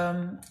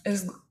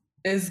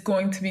is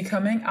going to be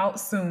coming out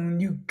soon.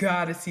 You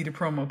gotta see the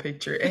promo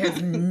picture. It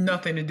has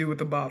nothing to do with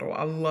the bottle.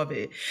 I love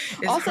it.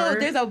 It's also,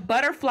 there's a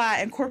butterfly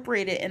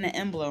incorporated in the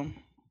emblem.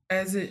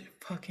 As it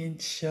fucking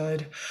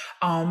should.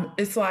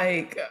 It's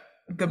like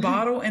the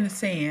bottle in the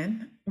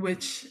sand,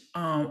 which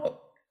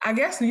I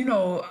guess, you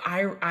know,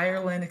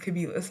 Ireland, it could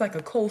be, it's like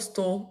a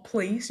coastal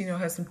place, you know,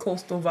 has some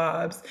coastal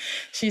vibes.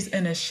 She's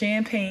in a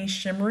champagne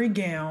shimmery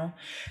gown,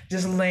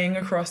 just laying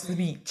across the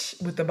beach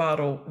with the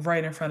bottle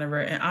right in front of her.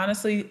 And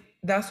honestly,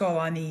 that's all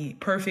I need.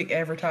 Perfect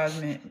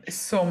advertisement. It's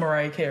so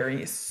Mariah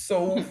Carey. It's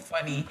so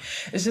funny.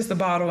 It's just a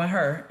bottle and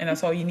her, and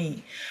that's all you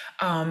need.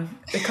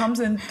 It comes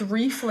in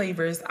 3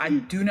 flavors. I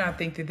do not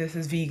think that this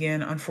is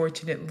vegan,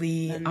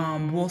 unfortunately.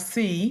 We'll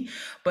see.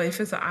 But if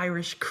it's an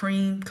Irish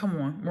cream, come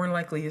on. More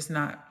likely it's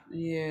not.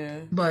 Yeah.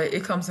 But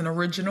it comes in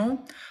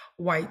original,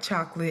 white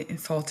chocolate, and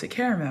salted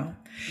caramel.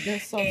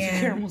 That salted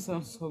caramel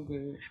sounds so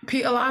good.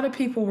 A lot of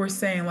people were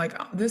saying, like,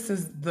 this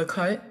is The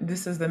Cut.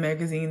 This is the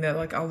magazine that,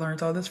 like, I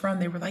learned all this from.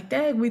 They were like,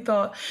 dang, we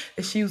thought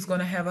that she was going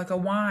to have, like, a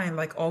wine,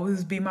 like,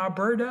 always be my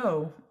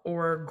Bordeaux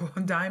or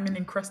diamond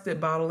encrusted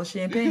bottle of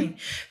champagne.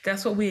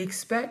 That's what we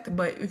expect.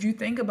 But if you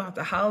think about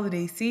the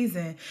holiday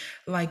season,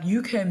 like,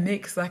 you can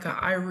mix, like, an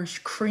Irish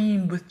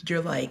cream with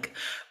your, like,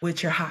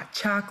 with your hot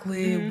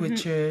chocolate,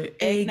 with your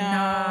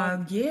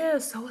eggnog. Yeah,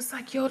 so it's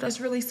like, yo, that's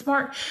really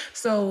smart.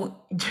 So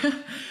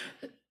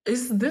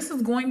this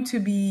is going to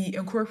be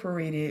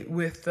incorporated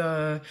with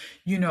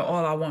you know,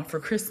 All I Want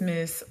for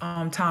Christmas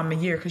time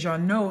of year, because y'all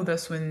know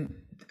that's when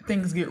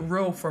things get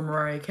real for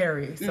Mariah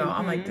Carey. So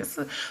I'm like, this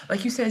is,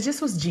 like you said, it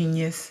just was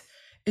genius.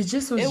 It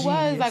just was genius.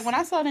 Was like, when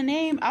I saw the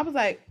name, I was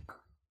like,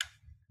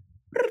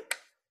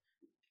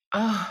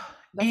 that's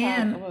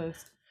and how it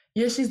was.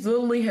 Yeah, she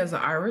literally has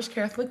an Irish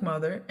Catholic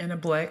mother and a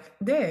black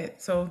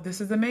dad. So this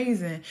is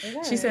amazing.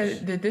 She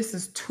said that this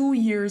is 2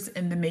 years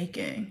in the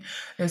making.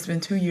 It's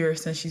been 2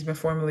 years since she's been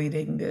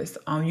formulating this.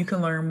 You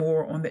can learn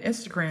more on the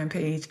Instagram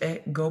page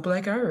at Go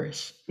Black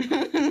Irish.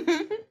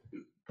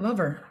 Love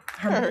her.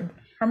 Her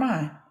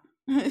mind.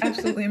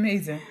 Absolutely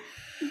amazing.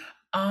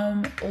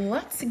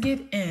 Let's get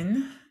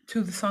in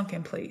to the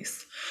sunken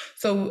place.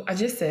 So I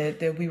just said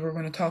that we were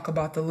going to talk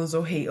about the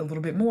Lizzo hate a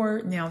little bit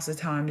more. Now's the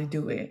time to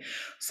do it.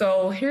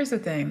 So here's the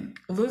thing.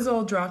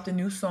 Lizzo dropped a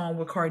new song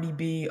with Cardi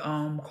B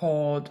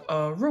called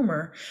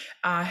Rumor.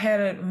 I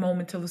had a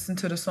moment to listen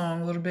to the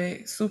song a little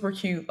bit. Super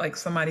cute. Like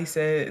somebody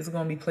said, it's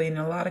going to be played in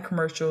a lot of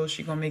commercials.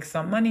 She's going to make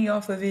some money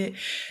off of it.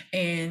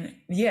 And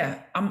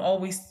yeah, I'm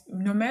always,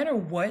 no matter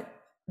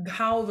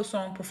how the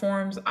song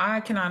performs, I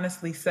can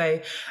honestly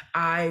say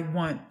I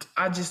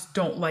just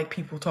don't like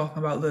people talking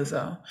about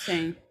Lizzo.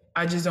 Same.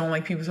 I just don't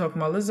like people talking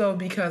about Lizzo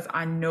because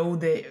I know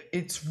that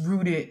it's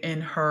rooted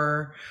in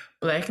her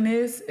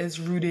blackness, it's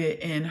rooted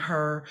in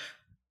her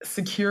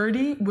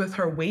security with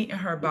her weight and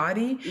her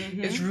body.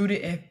 It's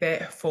rooted in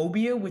fat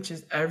phobia, which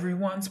is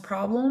everyone's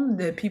problem,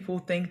 that people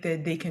think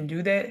that they can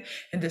do that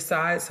and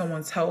decide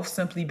someone's health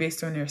simply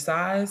based on their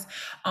size.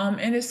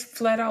 And it's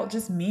flat out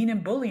just mean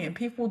and bullying.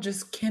 People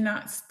just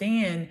cannot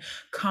stand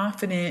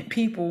confident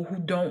people who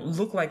don't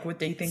look like what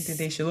they think that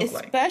they should look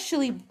like.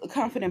 Especially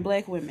confident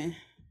black women.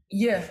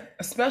 Yeah,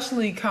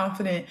 especially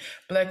confident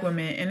black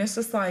women. And it's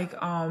just like,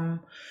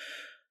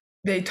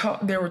 they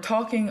were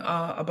talking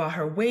about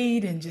her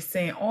weight and just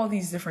saying all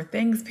these different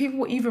things.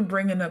 People even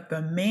bringing up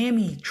the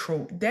mammy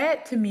trope.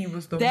 That to me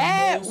was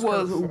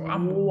wild.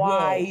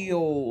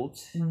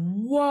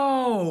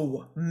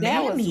 Whoa, mammy.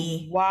 That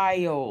was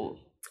wild.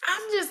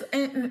 I'm just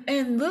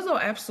and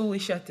Lizzo absolutely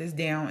shut this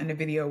down in the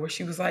video where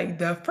she was like,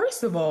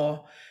 first of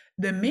all,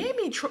 the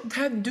mammy trope.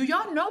 Do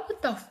y'all know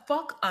what the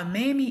fuck a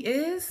mammy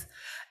is?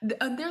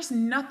 There's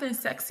nothing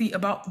sexy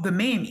about the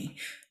mammy.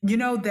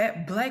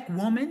 That black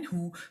woman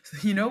who,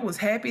 was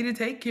happy to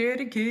take care of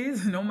the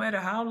kids no matter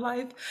how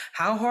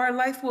hard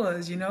life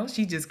was,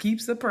 she just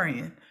keeps a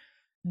praying.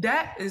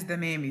 That is the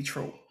mammy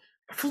trope.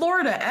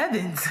 Florida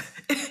Evans,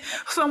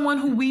 someone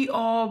who we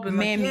all been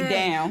like, Mammy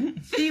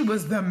down. She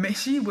was the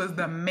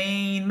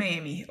main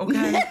mammy,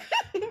 okay?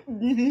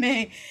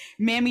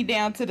 Mammy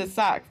down to the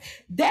socks.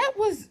 That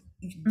was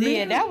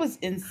that was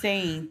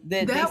insane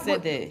that they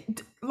said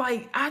that.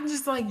 Like, I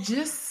just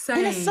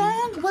saying. And the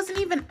song wasn't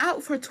even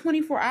out for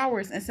 24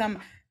 hours, and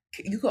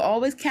you could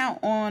always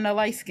count on a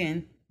light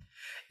skin.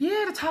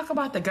 Yeah, to talk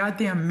about the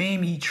goddamn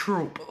mammy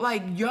trope.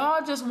 Like,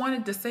 y'all just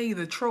wanted to say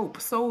the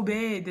trope so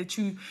bad that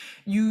you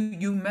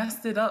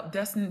messed it up.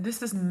 This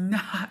is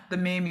not the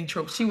mammy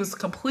trope. She was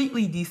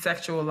completely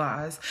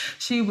desexualized.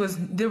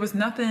 There was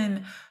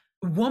nothing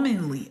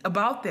womanly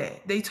about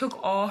that. They took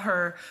all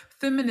her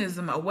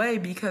feminism away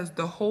because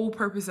the whole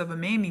purpose of a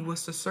mammy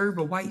was to serve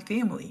a white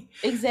family.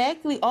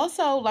 Exactly.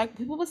 Also, like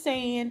people were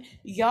saying,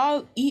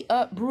 y'all eat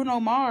up Bruno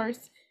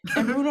Mars.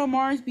 And Bruno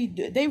Mars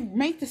they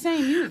make the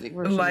same music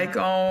version. Like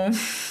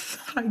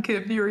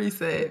Kid Fury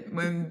said,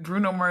 when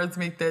Bruno Mars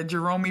make that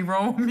Jerome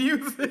Rome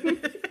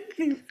music.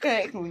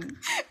 Exactly.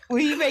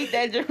 When he make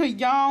that,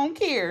 y'all don't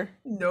care.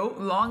 Nope.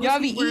 Long y'all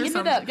be eating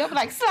it up. Y'all be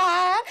like,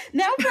 slide,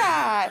 now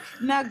ride,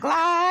 now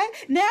glide,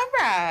 now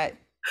ride.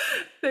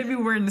 They be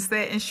wearing the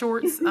satin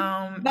shorts.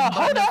 No,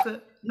 hold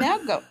up. Now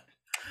go.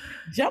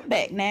 Jump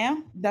back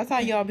now. That's how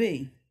y'all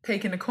be.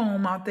 Taking the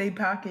comb out their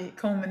pocket,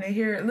 combing their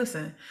hair.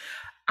 Listen,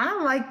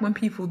 I like when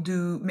people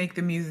make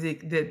the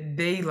music that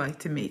they like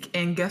to make.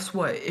 And guess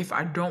what? If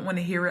I don't want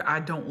to hear it, I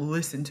don't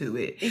listen to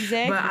it.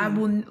 Exactly. But I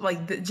will,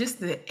 like,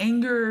 just the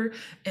anger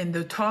and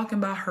the talking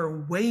about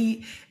her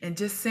weight and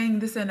just saying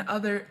this and the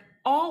other,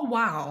 all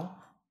while,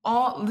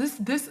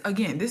 this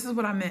again, this is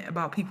what I meant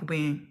about people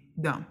being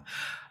dumb.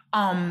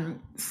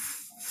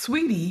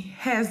 Sweetie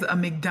has a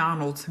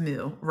McDonald's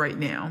meal right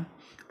now,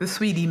 the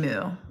Sweetie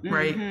meal,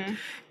 right? Mm-hmm.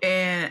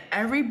 And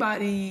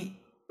everybody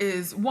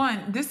is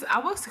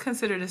I would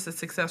consider this a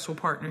successful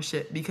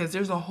partnership because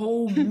there's a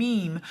whole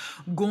meme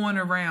going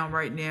around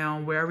right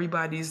now where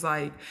everybody's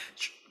like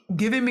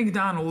giving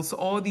McDonald's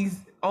all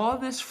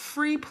this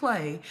free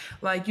play,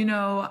 like,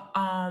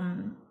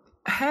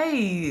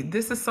 hey,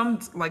 this is some,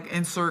 like,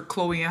 insert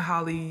Chloe and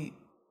Halle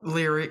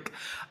lyric.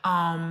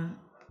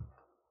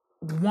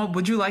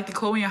 Would you like the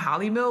Chloe and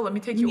Halle meal? Let me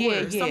take your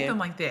order. Yeah. Something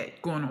like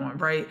that going on,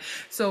 right?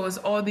 So it's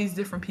all these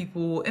different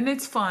people, and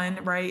it's fun,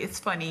 right?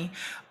 It's funny,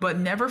 but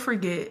never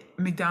forget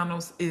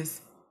McDonald's is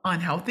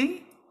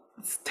unhealthy.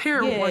 It's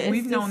terrible. Yeah,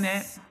 we've known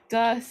that.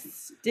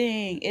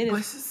 Disgusting. It but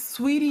is.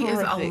 Sweetie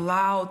horrific. Is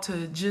allowed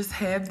to just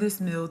have this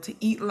meal, to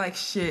eat like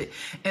shit,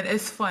 and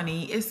it's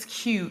funny, it's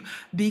cute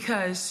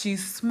because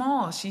she's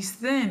small, she's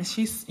thin,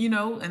 she's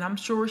and I'm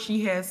sure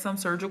she has some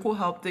surgical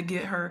help to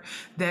get her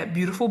that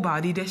beautiful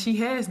body that she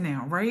has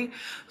now, right?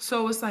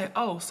 So it's like,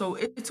 so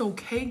it's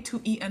okay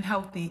to eat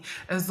unhealthy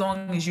as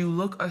long as you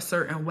look a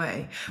certain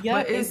way. Yep,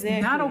 but it's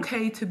not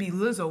okay to be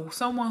Lizzo,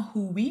 someone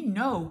who we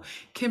know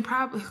can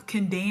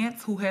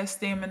dance, who has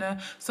stamina,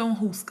 someone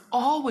who's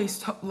always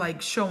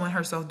showing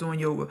herself doing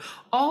yoga,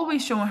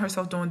 always showing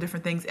herself doing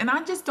different things. And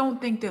I just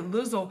don't think that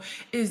Lizzo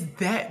is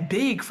that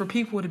big for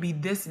people to be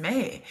this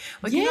mad.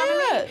 Like, you know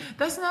what I mean?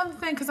 That's another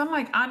thing. Cause I'm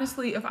like,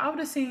 honestly, if I would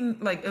have seen,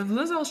 like, if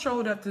Lizzo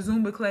showed up to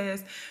Zumba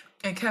class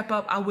and kept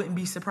up, I wouldn't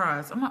be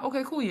surprised. I'm like,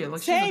 okay, cool, yeah.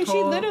 Like, same.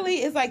 She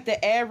literally is like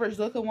the average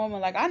looking woman.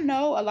 Like, I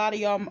know a lot of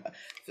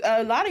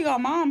y'all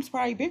moms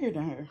probably bigger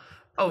than her.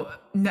 Oh,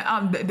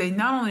 they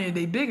not only are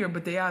they bigger,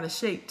 but they out of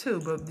shape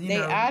too. But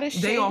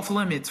they off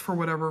limits for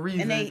whatever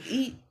reason. And they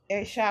eat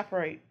at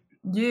ShopRite.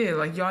 Yeah,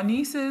 like y'all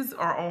nieces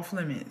are off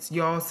limits,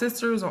 y'all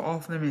sisters are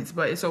off limits,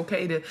 but it's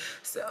okay to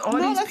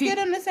let's get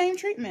them the same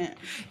treatment.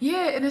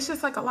 Yeah, and it's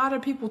just like a lot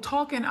of people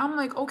talking. I'm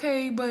like,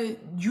 okay, but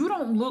you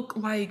don't look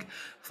like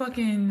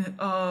fucking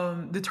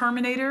the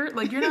Terminator.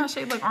 Like, you're not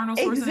shaped like Arnold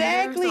Schwarzenegger.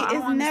 Exactly. So I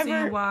don't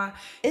understand why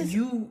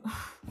you.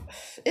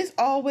 It's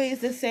always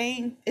the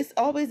same. It's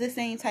always the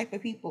same type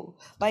of people.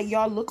 Like,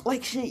 y'all look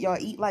like shit. Y'all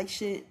eat like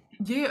shit.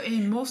 Yeah,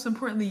 and most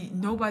importantly,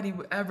 nobody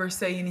would ever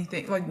say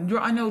anything. Like,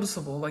 you're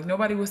unnoticeable. Like,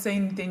 nobody would say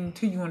anything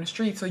to you on the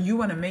street. So you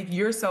want to make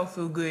yourself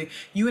feel good.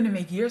 You want to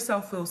make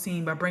yourself feel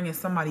seen by bringing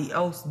somebody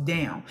else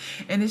down.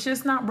 And it's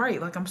just not right.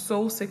 Like, I'm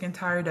so sick and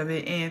tired of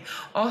it. And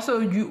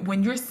also,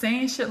 when you're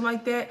saying shit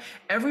like that,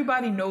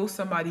 everybody knows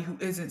somebody who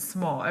isn't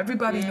small.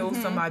 Everybody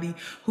knows somebody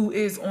who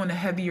is on the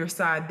heavier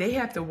side. They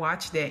have to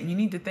watch that. And you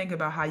need to think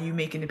about how you're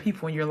making the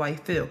people in your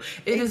life feel.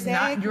 It is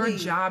not your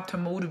job to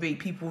motivate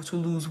people to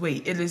lose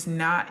weight. It is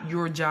not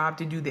your job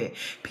to do that.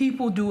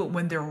 People do it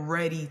when they're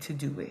ready to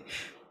do it.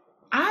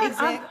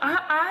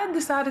 I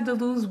decided to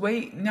lose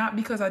weight not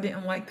because I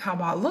didn't like how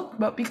I looked,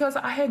 but because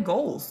I had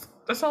goals.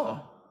 That's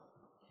all.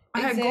 I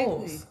had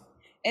goals.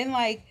 And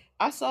like,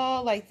 I saw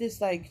like this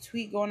like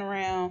tweet going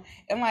around,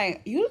 and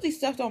like usually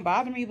stuff don't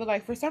bother me, but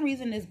like for some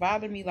reason this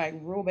bothered me like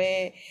real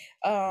bad.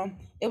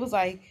 It was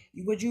like,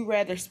 would you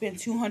rather spend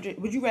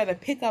 200? Would you rather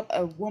pick up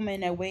a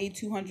woman that weighed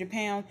 200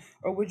 pounds,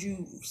 or would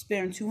you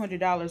spend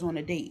 $200 on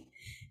a date?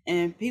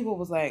 And people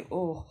was like,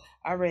 oh,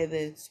 I'd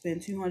rather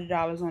spend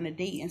 $200 on a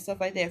date and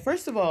stuff like that.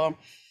 First of all,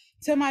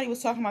 somebody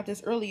was talking about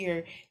this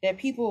earlier, that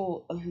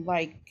people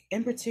like,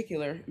 in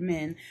particular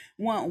men,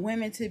 want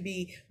women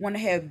to want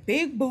to have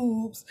big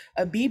boobs,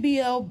 a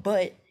BBL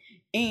butt,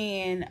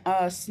 and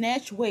a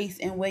snatch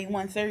waist and weigh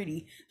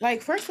 130.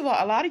 Like, first of all,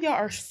 a lot of y'all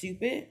are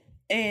stupid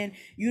and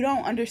you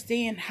don't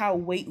understand how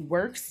weight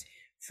works.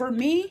 For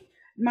me,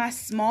 my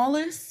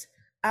smallest,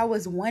 I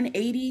was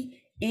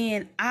 180,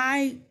 and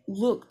I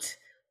looked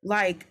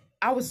like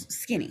I was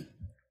skinny.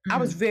 I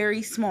was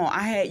very small.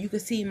 You could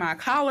see my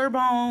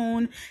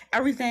collarbone,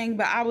 everything,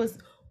 but I was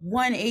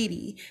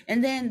 180.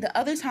 And then the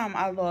other time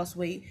I lost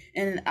weight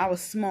and I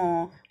was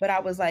small, but I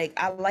was like,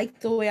 I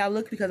liked the way I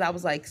looked because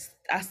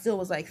I still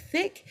was like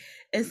thick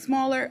and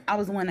smaller. I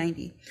was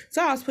 190.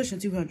 So I was pushing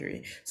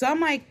 200. So I'm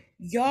like,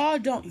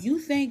 you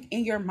think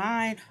in your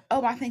mind,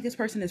 oh, I think this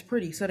person is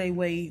pretty, so they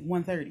weigh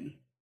 130.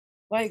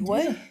 Like,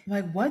 what? Yeah.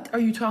 Like, what are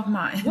you talking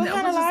about? What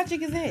kind of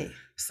logic is that?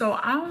 So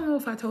I don't know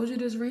if I told you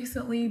this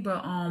recently,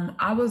 but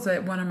I was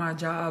at one of my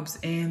jobs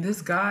and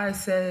this guy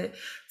said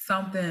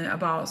something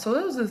about, so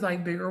it was this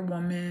like bigger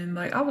woman,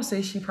 like I would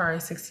say she probably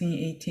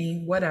 16,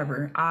 18,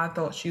 whatever. I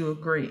thought she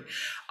looked great.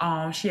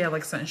 She had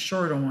like something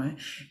short on,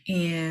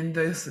 and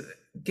this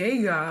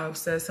gay guy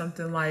said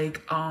something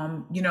like,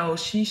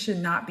 she should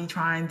not be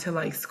trying to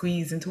like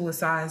squeeze into a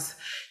size,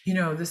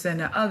 this and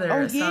the other.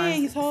 Oh yeah,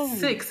 he told me.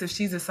 6 if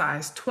she's a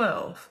size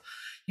 12,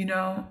 and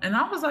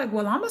I was like,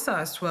 well, I'm a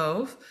size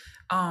 12.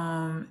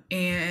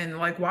 And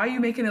like, why are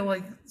you making it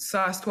like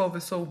size 12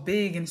 is so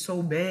big and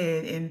so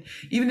bad? And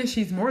even if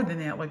she's more than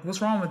that, like,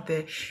 what's wrong with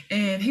that?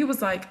 And he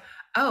was like,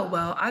 oh,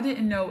 well, I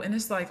didn't know. And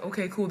it's like,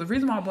 okay, cool. The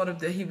reason why I brought up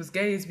that he was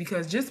gay is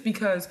because just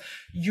because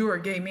you're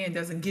a gay man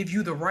doesn't give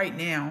you the right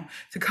now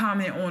to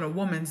comment on a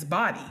woman's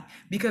body.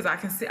 Because I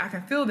can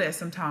feel that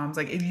sometimes.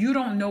 Like, if you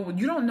don't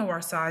know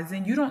our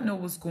sizing, you don't know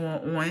what's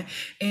going on,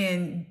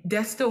 and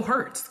that still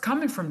hurts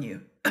coming from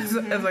you.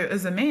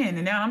 As a man.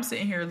 And now I'm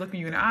sitting here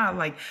looking you in the eye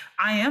like,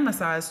 I am a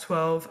size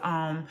 12.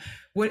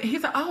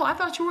 He's like, oh, I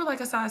thought you were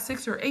like a size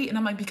 6 or 8. And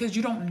I'm like, because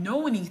you don't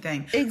know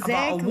anything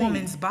about a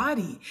woman's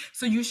body.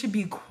 So you should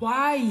be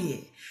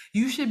quiet.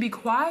 You should be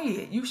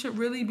quiet. You should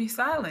really be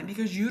silent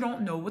because you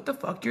don't know what the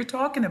fuck you're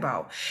talking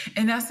about.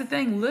 And that's the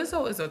thing.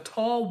 Lizzo is a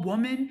tall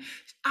woman.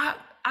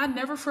 I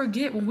never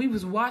forget when we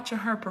was watching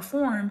her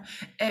perform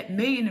at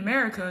Made in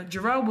America,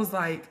 Jarrell was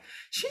like,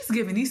 she's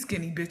giving these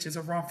skinny bitches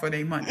a run for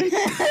their money.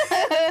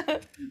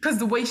 Because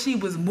the way she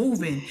was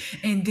moving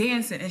and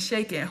dancing and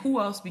shaking,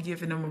 who else be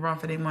giving them a run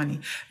for their money?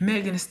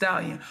 Megan Thee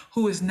Stallion,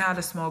 who is not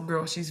a small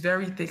girl. She's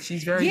very thick.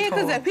 She's very tall. Yeah,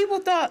 because people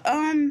thought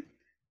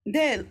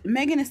that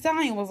Megan Thee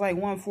Stallion was like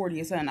 140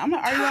 or something. I'm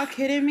like, are y'all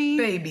kidding me?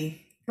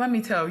 Baby, let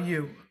me tell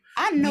you.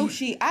 I know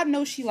she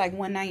like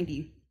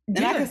 190.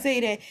 And I can say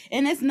that,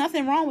 and there's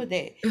nothing wrong with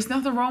that. There's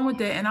nothing wrong with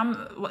that. And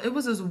it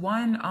was this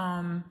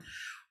one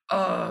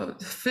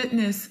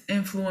fitness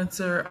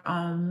influencer.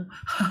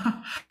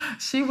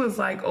 She was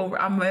like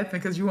I'm laughing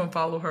because you won't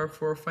follow her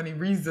for a funny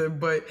reason,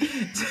 but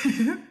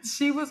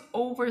she was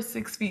over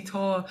 6 feet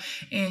tall,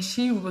 and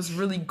she was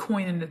really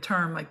coining the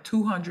term like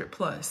 200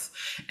 plus.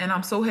 And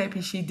I'm so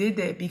happy she did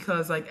that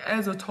because like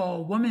as a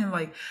tall woman,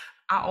 like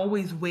I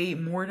always weighed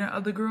more than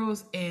other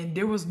girls, and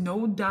there was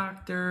no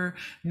doctor,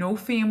 no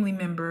family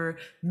member,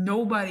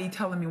 nobody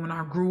telling me when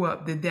I grew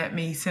up that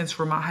made sense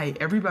for my height.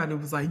 Everybody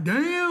was like,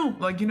 damn,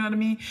 like, you know what I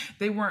mean?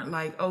 They weren't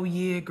like, oh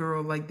yeah,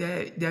 girl, like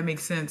that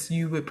makes sense.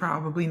 You would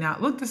probably not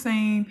look the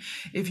same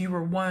if you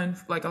were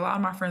like a lot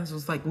of my friends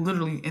was like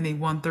literally in their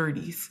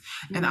 130s,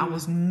 and I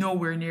was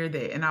nowhere near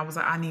that. And I was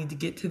like, I need to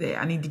get to that.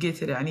 I need to get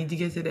to that. I need to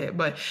get to that.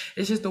 But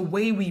it's just the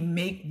way we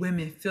make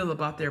women feel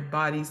about their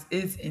bodies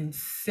is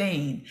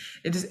insane.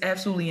 It is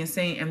absolutely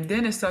insane. And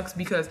then it sucks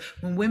because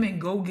when women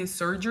go get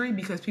surgery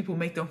because people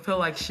make them feel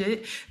like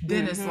shit,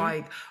 then it's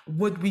like,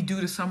 what we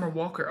do to Summer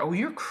Walker? Oh,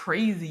 you're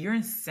crazy. You're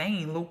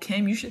insane. Lil'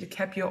 Kim, you should have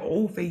kept your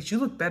old face. You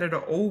look better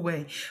the old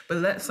way. But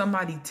let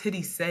somebody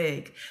titty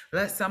sag.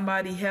 Let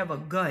somebody have a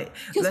gut.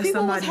 Because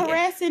people was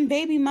harassing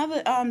Baby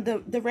Mother,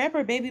 the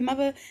rapper Baby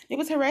Mother. They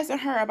was harassing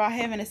her about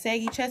having a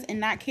saggy chest and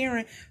not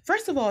caring.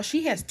 First of all,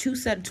 she has 2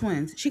 sets of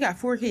twins. She got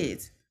 4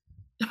 kids.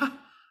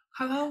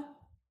 Hello?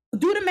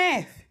 Do the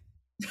math.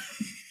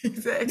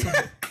 Exactly.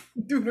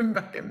 Do the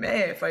fucking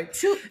math. Like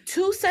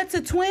two sets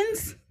of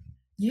twins?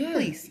 Yeah.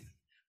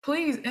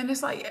 Please. And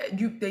it's like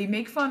they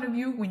make fun of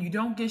you when you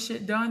don't get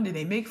shit done, then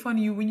they make fun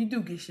of you when you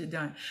do get shit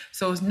done.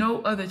 So there's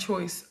no other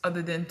choice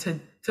other than to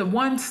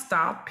one,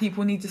 stop.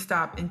 People need to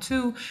stop. And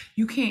 2,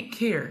 you can't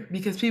care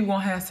because people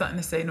won't have something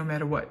to say no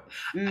matter what.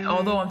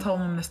 Although I'm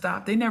telling them to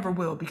stop, they never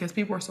will because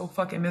people are so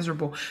fucking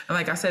miserable. And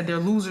like I said, they're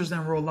losers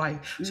in real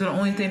life. So the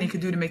only thing they can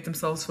do to make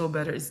themselves feel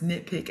better is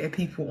nitpick at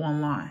people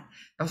online.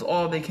 That's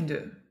all they can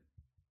do.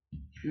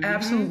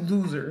 Absolute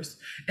losers.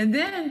 And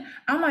then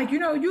I'm like,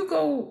 you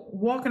go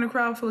walk in a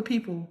crowd full of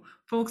people,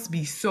 folks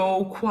be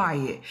so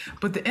quiet,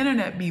 but the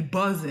internet be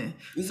buzzing.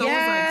 So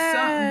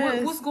it's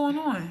like, what's going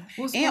on?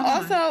 And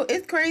also,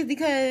 it's crazy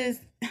because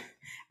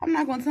I'm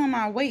not gonna tell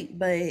my weight,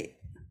 but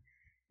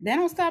that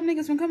don't stop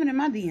niggas from coming in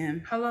my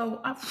DM.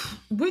 Hello,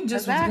 we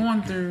just was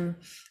going through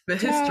the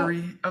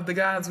history of the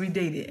guys we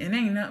dated, and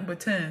ain't nothing but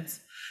tens.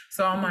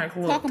 So I'm like,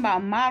 look, talking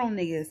about model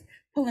niggas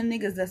pulling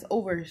niggas that's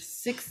over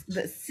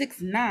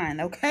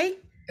 6'9", okay? It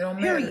don't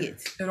Period. Matter.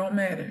 It don't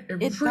matter.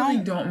 It really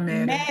don't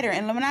matter.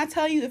 And when I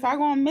tell you, if I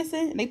go on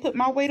missing and they put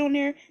my weight on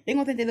there, they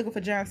gonna think they're looking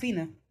for John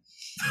Cena.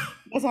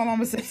 That's all I'm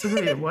gonna say. It's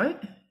weird.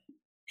 What?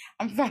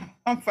 I'm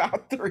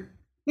 5'3".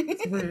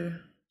 It's weird.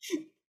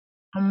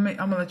 I'm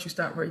gonna let you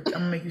stop right. I'm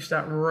gonna make you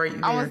stop right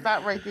there. I'm gonna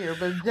stop right there,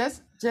 but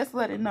just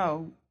let it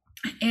know.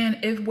 And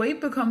if weight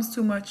becomes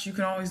too much, you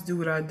can always do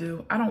what I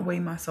do. I don't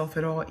weigh myself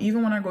at all.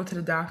 Even when I go to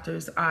the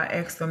doctors, I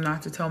ask them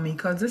not to tell me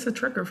because it's a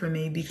trigger for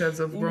me because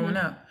of growing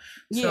up.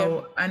 Yeah.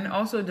 So, and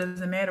also it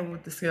doesn't matter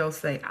what the scales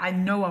say. I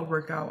know I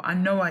work out. I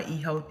know I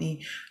eat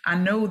healthy. I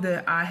know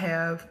that I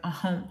have,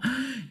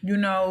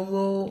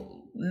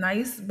 little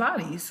nice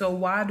body. So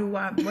what does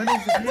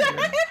it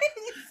matter?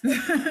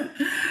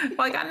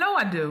 Like, I know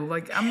I do.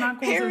 Like, I'm not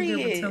going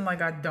to pretend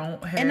like I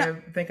don't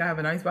think I have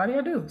a nice body.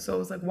 I do. So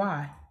it's like,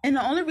 why? And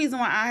the only reason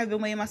why I have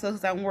been weighing myself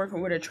is I'm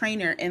working with a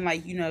trainer and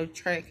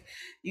track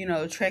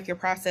your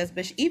process.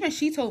 But even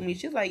she told me,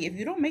 she's like, if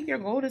you don't make your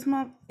goal this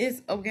month,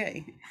 it's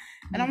okay.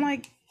 And I'm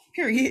like,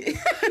 period.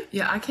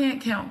 Yeah, I can't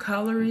count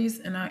calories,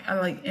 and I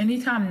like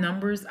anytime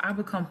numbers, I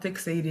become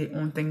fixated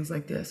on things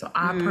like this. So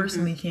I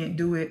personally can't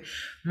do it.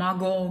 My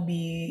goal would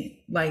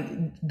be like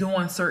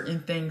doing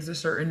certain things a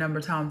certain number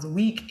of times a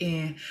week,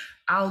 and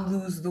I'll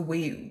lose the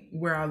weight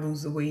where I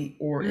lose the weight,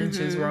 or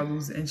inches where I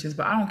lose the inches.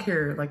 But I don't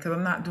care, like, because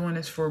I'm not doing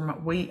this for my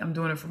weight. I'm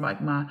doing it for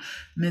like my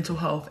mental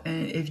health.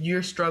 And if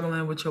you're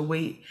struggling with your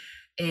weight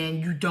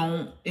and you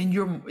don't, and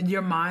your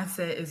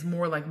mindset is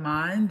more like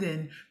mine,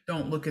 then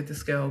don't look at the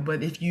scale.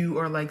 But if you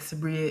are like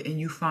Sabria and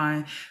you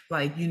find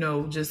like,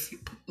 just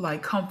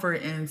like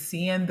comfort in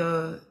seeing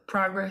the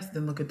progress,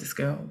 then look at the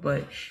scale.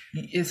 But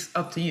it's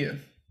up to you,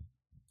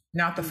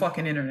 not the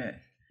fucking internet.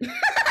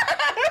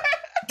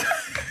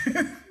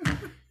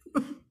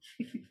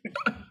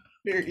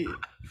 Period.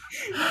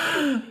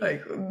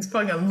 Like,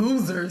 fucking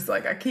losers.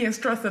 Like, I can't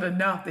stress it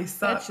enough. They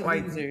suck.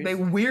 Like, losers. They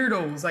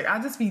weirdos. Like, I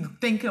just be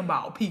thinking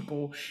about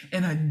people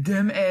in a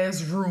dim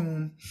ass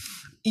room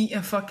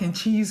eating fucking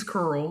cheese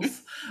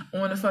curls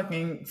on a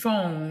fucking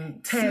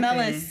phone, tapping,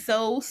 smelling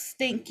so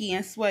stinky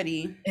and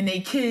sweaty, and they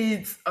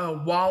kids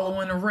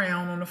wallowing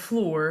around on the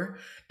floor,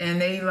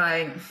 and they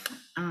like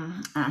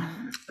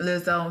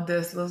Lizzo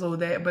this, Lizzo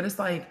that. But it's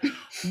like,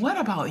 what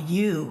about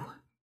you?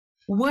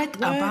 What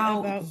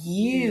about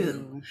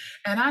you?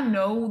 And I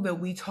know that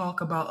we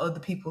talk about other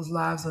people's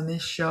lives on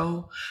this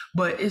show,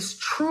 but it's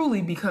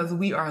truly because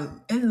we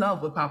are in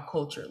love with pop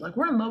culture. Like,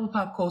 we're in love with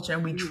pop culture,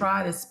 and we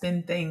try to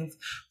spin things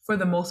for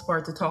the most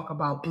part to talk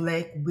about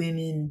Black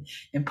women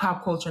and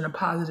pop culture in a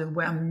positive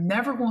way. I'm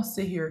never going to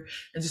sit here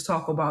and just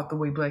talk about the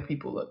way Black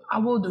people look. I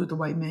will do it the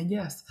white man,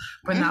 yes,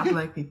 but not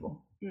Black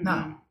people.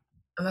 No,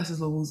 unless it's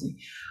Lil Uzi.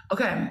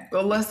 Okay,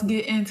 well, let's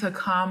get into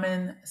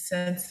common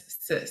sense,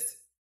 sis.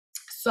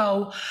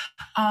 So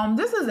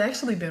this has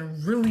actually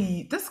been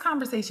this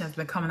conversation has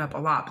been coming up a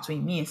lot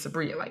between me and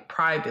Sabria, like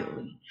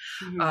privately.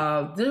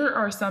 There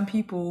are some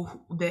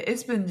people that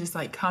it's been just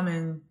like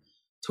coming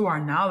to our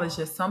knowledge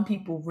that some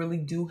people really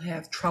do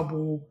have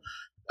trouble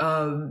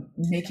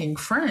making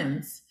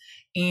friends.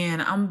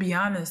 And I'm gonna be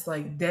honest,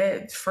 like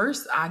that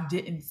first I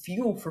didn't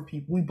feel for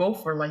people. We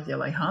both were like, yeah,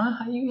 like, huh?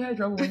 How you had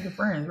trouble making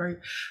friends, right?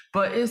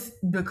 But it's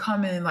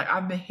becoming like,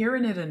 I've been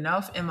hearing it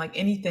enough, and like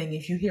anything,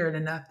 if you hear it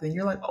enough, then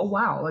you're like, oh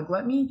wow, like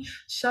let me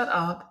shut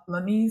up.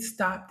 Let me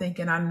stop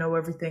thinking I know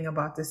everything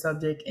about this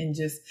subject and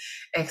just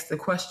ask the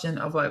question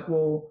of like,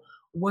 well,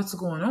 what's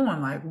going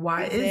on? Like,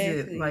 why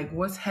is it? Like,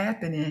 what's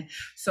happening?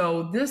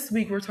 So this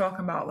week we're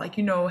talking about like,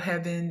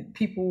 having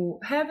people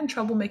having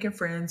trouble making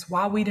friends,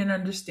 why we didn't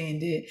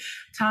understand it,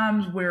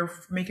 times where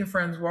making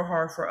friends were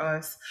hard for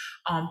us,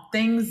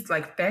 things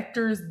like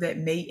factors that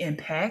may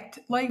impact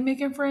like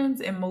making friends,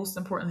 and most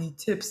importantly,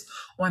 tips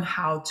on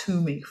how to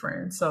make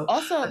friends. So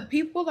also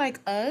people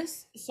like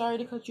us, sorry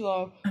to cut you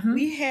off,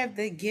 we have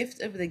the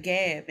gift of the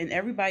gab, and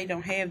everybody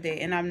don't have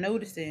that. And I'm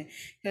noticing,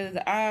 because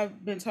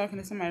I've been talking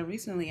to somebody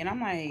recently, and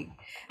I'm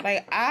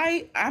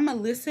I'm a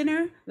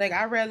listener. Like,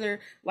 I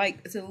rather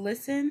like to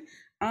listen.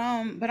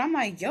 But I'm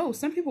like, yo,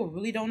 some people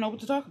really don't know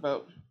what to talk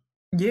about.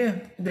 Yeah,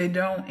 they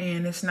don't.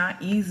 And it's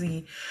not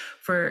easy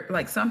for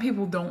like some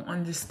people don't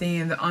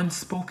understand the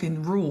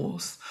unspoken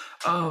rules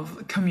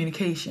of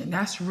communication.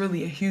 That's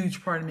really a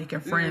huge part of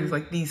making friends,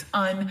 like these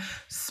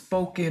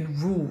unspoken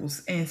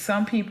rules. And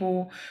some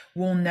people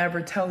will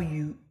never tell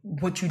you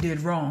what you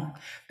did wrong.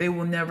 They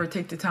will never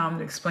take the time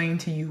to explain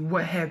to you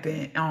what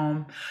happened.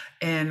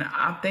 And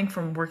I think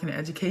from working in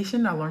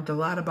education, I learned a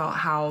lot about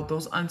how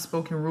those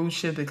unspoken rules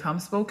should become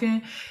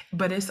spoken.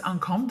 But it's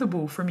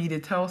uncomfortable for me to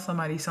tell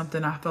somebody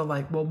something I feel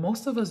like, well,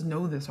 most of us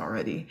know this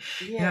already.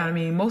 You know what I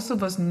mean? Most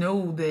of us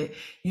know that,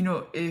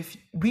 if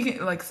we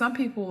can, like some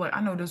people, like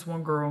I know this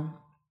one girl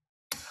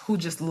who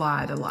just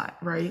lied a lot,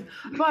 right?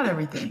 About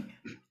everything.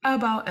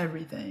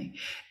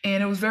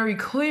 And it was very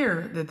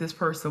clear that this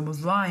person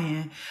was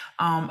lying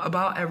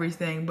about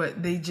everything,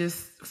 but they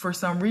just, for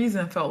some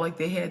reason, felt like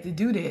they had to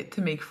do that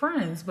to make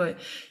friends. But,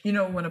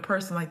 when a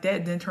person like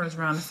that then turns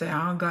around and say,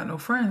 I don't got no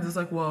friends, it's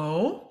like,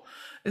 well,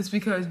 it's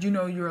because,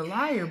 you're a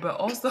liar, but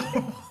also...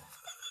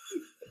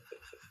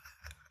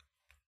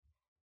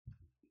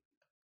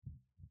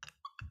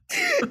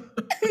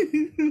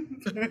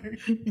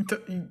 you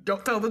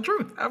don't tell the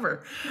truth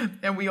ever,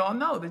 and we all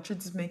know that you're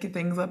just making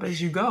things up as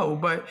you go.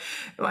 But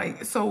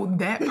like, so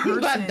that person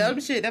about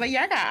dumb shit. They're like,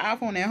 yeah, I got an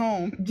iPhone at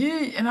home.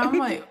 Yeah, and I'm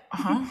like,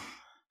 huh?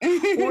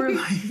 Or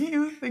like, it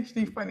was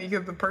actually funny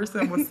because the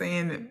person was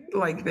saying that,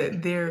 like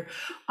that their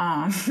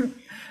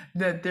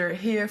that their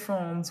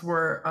headphones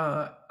were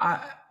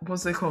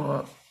what's it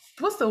called?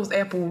 What's those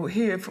Apple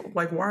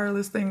like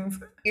wireless things?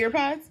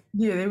 Earpods?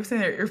 Yeah, they were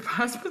saying they're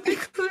earpods, but they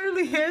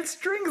clearly had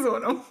strings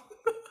on them.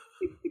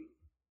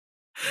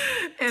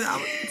 And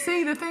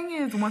see, the thing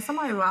is, when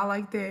somebody lie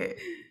like that,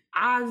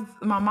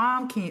 my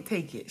mom can't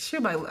take it. She'll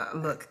be like,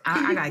 look,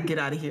 I gotta get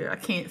out of here. I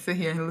can't sit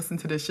here and listen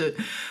to this shit.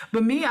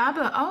 But me, I'd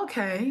be like,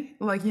 okay,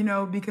 like,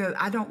 because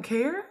I don't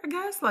care, I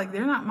guess. Like,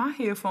 they're not my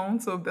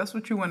headphones, so if that's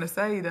what you want to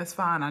say, that's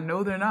fine. I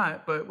know they're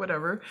not, but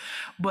whatever.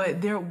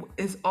 But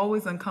it's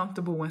always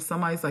uncomfortable when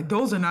somebody's like,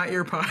 those are not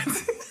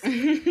earpods.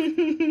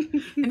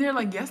 And they're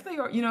like, yes, they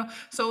are,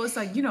 So it's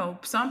like,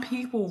 some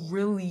people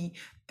really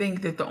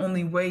think that the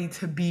only way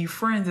to be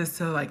friends is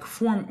to like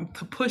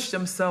to push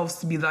themselves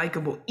to be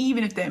likable,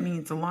 even if that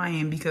means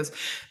lying, because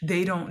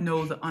they don't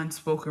know the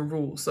unspoken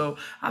rules. So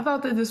I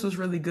thought that this was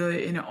really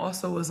good. And it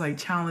also was like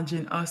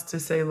challenging us to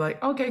say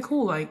like, okay,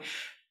 cool. Like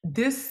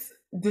the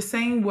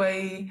same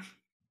way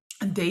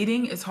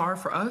dating is hard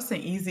for us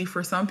and easy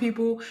for some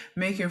people,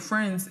 making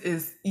friends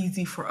is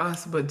easy for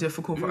us, but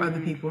difficult for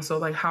other people. So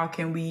like, how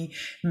can we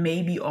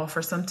maybe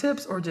offer some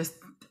tips or just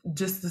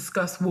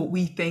discuss what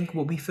we think,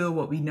 what we feel,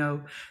 what we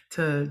know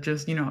to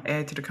just,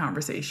 add to the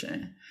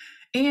conversation.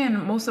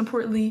 And most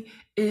importantly,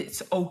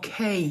 it's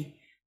okay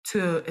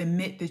to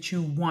admit that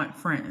you want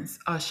friends.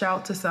 Shout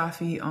out to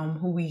Safi,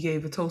 who we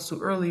gave a toast to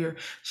earlier.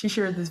 She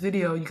shared this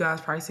video, you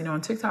guys probably seen it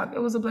on TikTok. It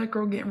was a Black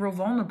girl getting real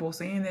vulnerable,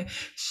 saying that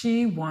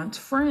she wants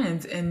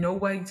friends and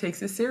nobody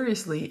takes it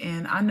seriously.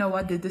 And I know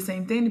I did the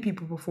same thing to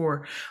people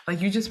before. Like,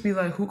 you just be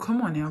like,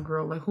 come on now,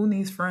 girl, like who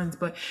needs friends?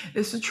 But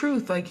it's the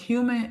truth. Like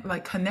human,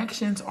 like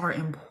connections are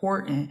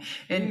important.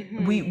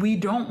 And we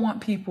don't want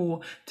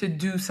people to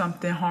do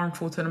something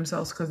harmful to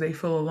themselves because they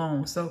feel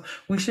alone. So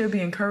we should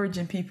be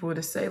encouraging people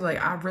to say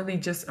like, I really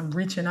just am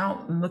reaching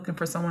out and looking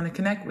for someone to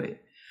connect with.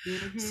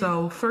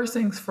 So first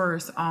things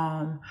first,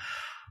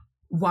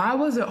 why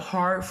was it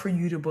hard for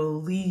you to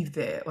believe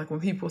that? Like when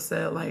people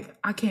said like,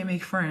 I can't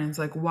make friends,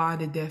 like why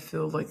did that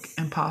feel like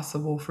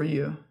impossible for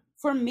you?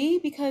 For me,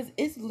 because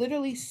it's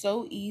literally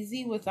so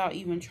easy without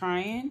even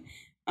trying.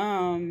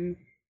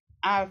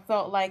 I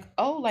felt like,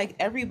 oh, like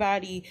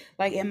everybody,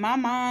 like in my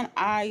mind,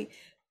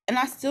 and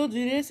I still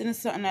do this, and it's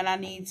something that I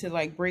need to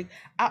like break.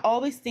 I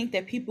always think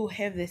that people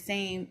have the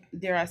same,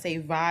 dare I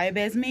say, vibe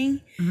as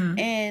me.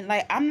 And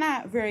like, I'm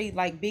not very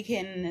like big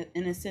headed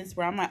in a sense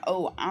where I'm like,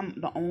 oh, I'm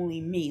the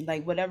only me,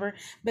 like whatever.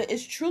 But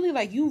it's truly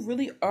like,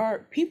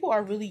 people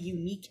are really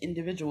unique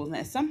individuals,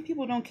 and some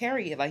people don't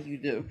carry it like you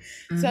do.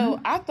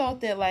 So I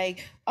thought that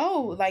like,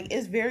 oh, like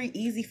it's very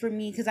easy for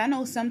me, because I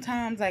know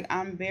sometimes like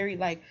I'm very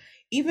like,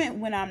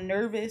 even when I'm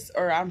nervous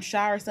or I'm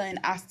shy or something,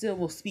 I still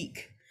will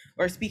speak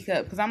or speak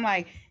up, because I'm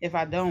like, if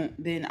I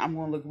don't, then I'm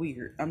gonna look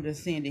weird. I'm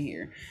just standing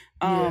here.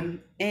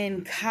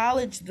 In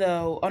college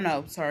though, oh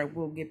no, sorry,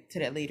 we'll get to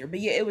that later. But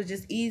yeah, it was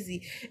just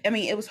easy. I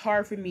mean, it was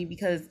hard for me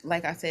because,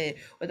 like I said,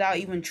 without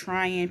even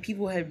trying,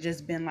 people have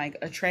just been like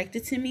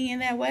attracted to me in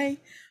that way.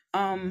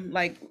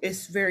 Like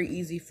it's very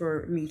easy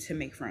for me to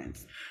make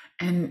friends.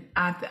 And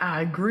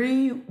I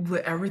agree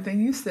with everything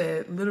you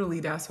said.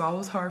 Literally, that's why it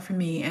was hard for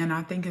me. And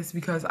I think it's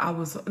because I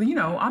was,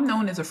 I'm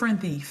known as a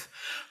friend thief.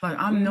 Like,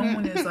 I'm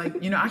known as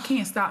like, I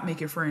can't stop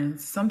making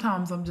friends.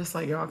 Sometimes I'm just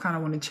like, yo, I kind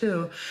of want to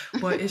chill.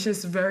 But it's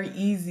just very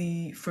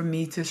easy for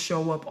me to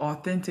show up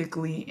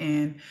authentically.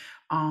 And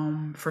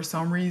for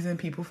some reason,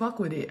 people fuck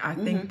with it. I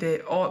think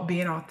that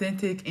being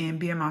authentic and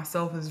being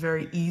myself is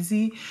very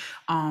easy.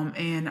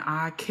 And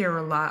I care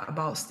a lot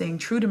about staying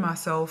true to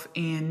myself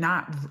and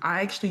I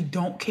actually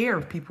don't care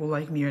if people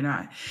like me or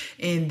not.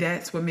 And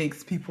that's what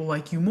makes people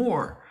like you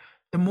more.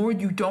 the more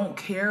you don't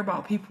care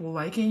about people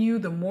liking you,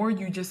 the more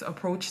you just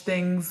approach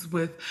things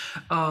with,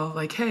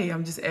 like, hey,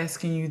 I'm just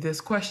asking you this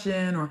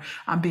question, or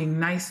I'm being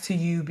nice to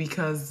you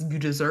because you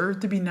deserve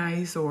to be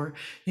nice, or,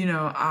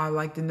 I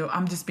like to know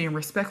I'm just being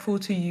respectful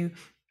to you.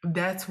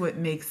 That's what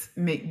make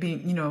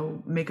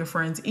being, making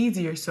friends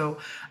easier. So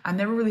I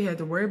never really had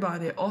to worry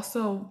about it.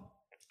 Also,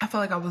 I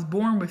felt like I was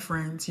born with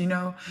friends.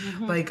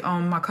 Mm-hmm. Like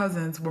my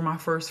cousins were my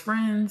first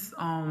friends.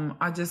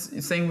 I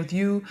just same with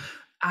you.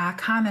 I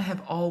kind of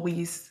have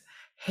always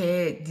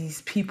had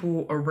these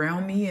people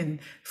around me and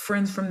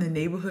friends from the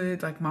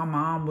neighborhood. Like my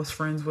mom was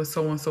friends with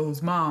so and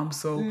so's mom.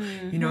 So, now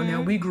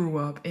Mm-hmm. we grew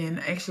up.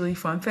 And actually,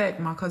 fun fact,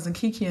 my cousin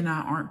Kiki and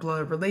I aren't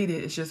blood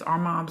related. It's just our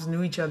moms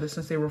knew each other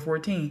since they were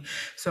 14.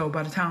 So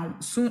by the time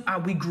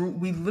we grew,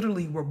 we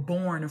literally were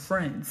born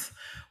friends.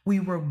 We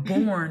were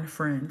born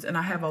friends. And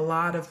I have a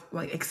lot of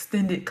like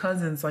extended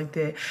cousins like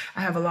that.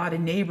 I have a lot of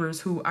neighbors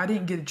who I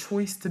didn't get a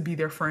choice to be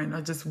their friend. I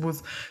just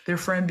was their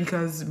friend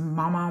because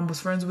my mom was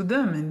friends with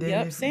them. And then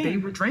Yep, if they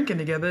same. were drinking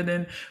together,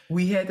 then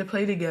we had to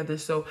play together.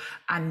 So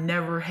I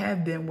never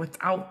had them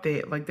without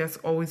that. Like that's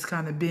always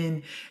kind of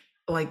been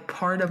like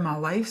part of my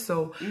life.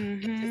 So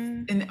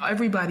Mm-hmm. and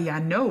everybody I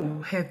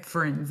know had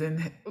friends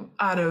and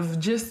out of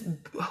just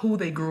who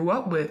they grew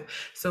up with.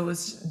 So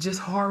it's just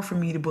hard for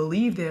me to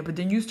believe that. But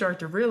then you start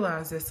to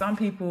realize that some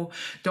people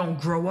don't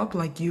grow up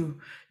like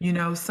you.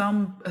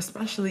 Some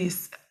especially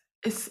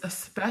it's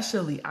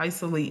especially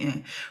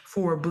isolating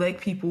for Black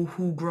people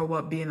who grow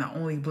up being the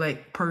only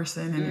Black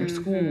person in their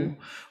Mm-hmm. school,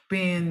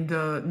 being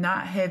the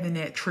not having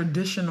that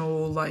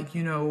traditional, like,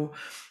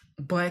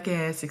 Black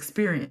ass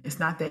experience. It's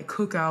not that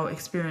cookout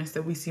experience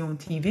that we see on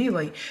TV.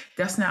 Like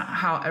that's not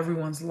how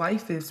everyone's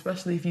life is,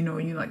 especially if you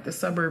like the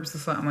suburbs or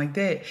something like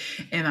that.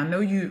 And I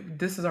know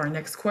this is our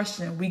next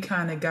question. We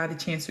kind of got a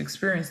chance to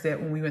experience that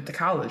when we went to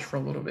college for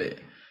a little bit.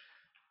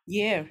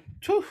 Yeah.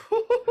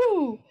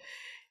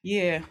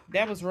 Yeah,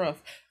 that was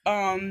rough.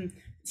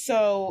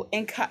 So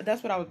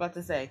that's what I was about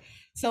to say.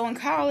 So in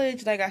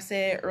college, like I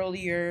said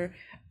earlier,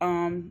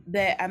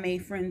 that I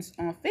made friends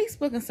on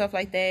Facebook and stuff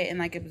like that, and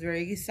like it was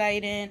very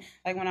exciting.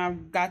 Like when I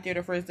got there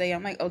the first day,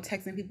 I'm like, oh,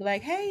 texting people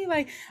like, hey,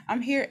 like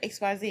I'm here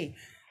XYZ.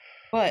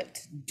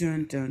 But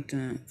dun dun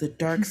dun, the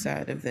dark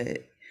side of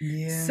it.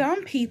 Yeah.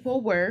 Some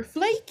people were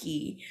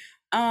flaky.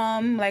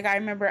 Like I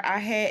remember I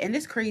had, and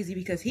it's crazy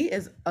because he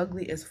is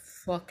ugly as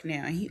fuck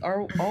now. He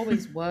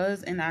always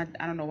was, and I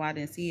don't know why I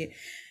didn't see it.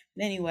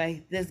 But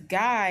anyway, this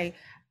guy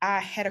I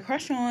had a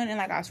crush on, and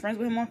like I was friends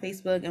with him on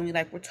Facebook, and we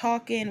like were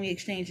talking, we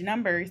exchanged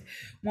numbers.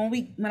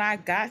 When I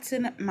got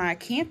to my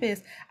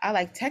campus, I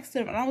like texted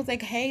him, and I was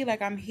like, hey,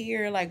 like I'm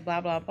here, like blah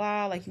blah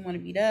blah, like you want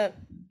to meet up,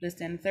 this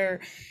and the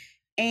third,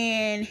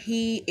 and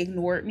he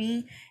ignored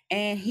me,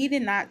 and he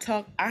did not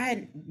talk. I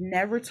had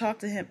never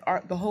talked to him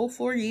the whole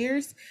 4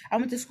 years I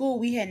went to school.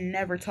 We had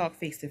never talked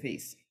face to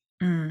face.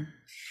 Mm.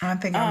 I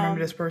think I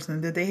remember this um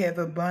person. Did they have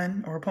a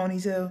bun or a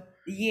ponytail?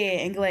 yeah,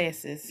 and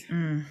glasses.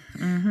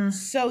 Mm-hmm.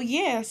 So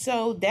yeah,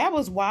 so that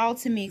was wild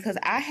to me because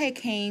I had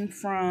came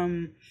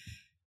from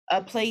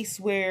a place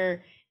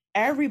where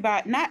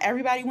everybody, not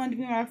everybody wanted to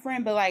be my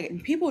friend, but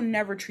like people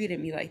never treated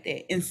me like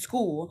that in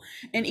school.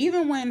 And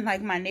even when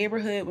like my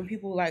neighborhood, when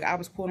people like I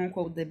was quote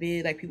unquote the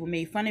big, like people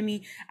made fun of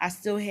me, I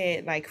still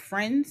had like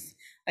friends.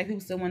 Like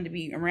people still wanted to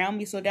be around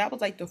me. So that was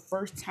like the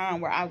first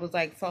time where I was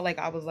like felt like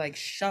I was like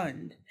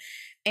shunned.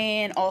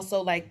 And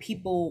also like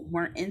people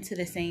weren't into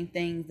the same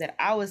things that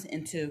I was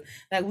into.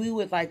 Like we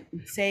would like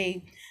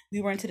say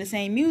we were into the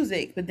same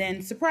music, but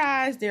then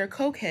surprise, they're a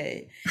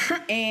cokehead.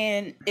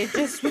 And it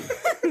just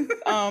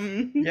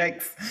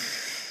Yikes.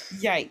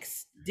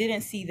 yikes,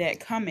 didn't see that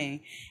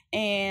coming.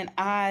 And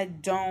I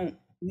don't,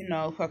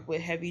 fuck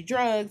with heavy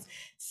drugs.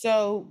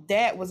 So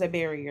that was a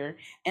barrier.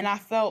 And I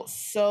felt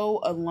so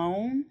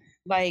alone.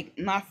 Like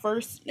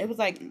it was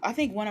like I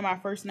think one of my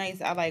first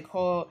nights I like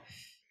called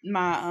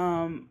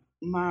my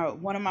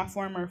one of my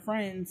former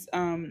friends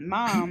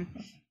mom,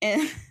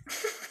 and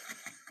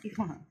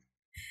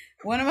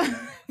one of my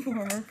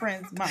former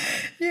friends mom.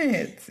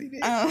 Yeah, see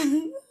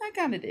that. I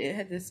kind of did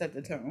had to set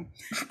the tone.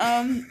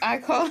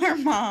 I called her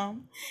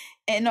mom,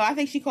 and no, I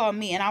think she called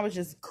me, and I was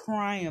just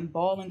crying,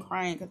 bawling,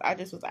 crying, because I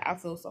just was like, I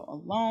feel so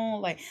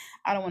alone. Like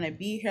I don't want to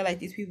be here. Like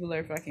these people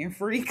are fucking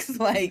freaks.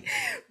 Like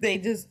they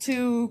just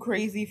too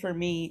crazy for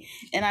me,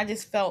 and I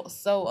just felt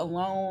so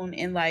alone.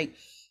 And like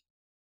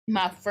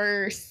my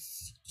first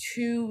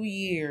 2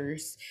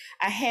 years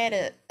I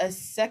had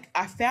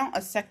I found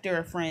a sector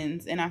of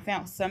friends, and I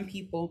found some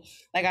people,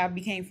 like I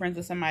became friends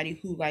with somebody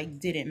who like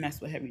didn't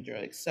mess with heavy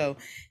drugs, so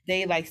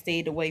they like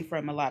stayed away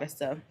from a lot of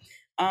stuff.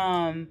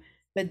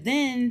 But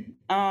then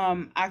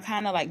I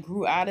kind of like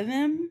grew out of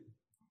them.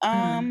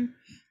 Mm.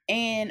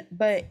 And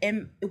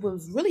it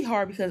was really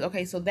hard because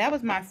okay, so that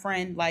was my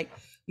friend, like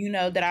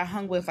that I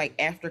hung with like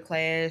after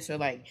class or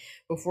like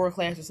before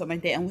class or something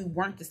like that, and we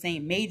weren't the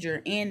same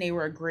major, and they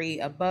were a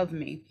grade above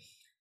me.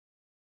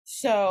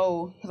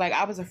 So like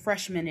I was a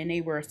freshman and they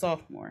were a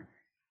sophomore.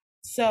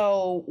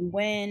 So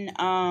when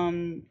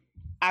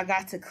I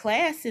got to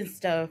class and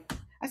stuff,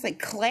 I said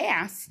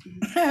class.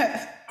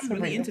 I'm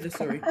really into the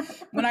story.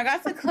 When I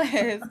got to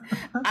class,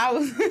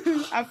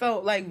 I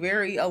felt like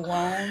very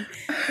alone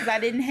because I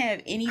didn't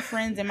have any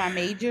friends in my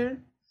major.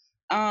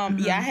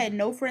 Yeah, I had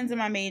no friends in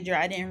my major.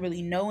 I didn't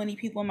really know any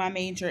people in my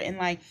major. And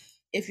like,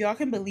 if y'all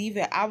can believe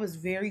it, I was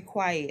very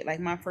quiet. Like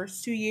my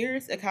first 2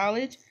 years at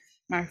college,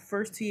 I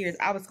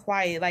was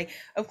quiet. Like,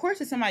 of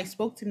course, if somebody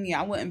spoke to me,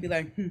 I wouldn't be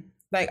like,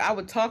 Like I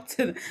would talk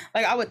to,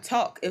 like I would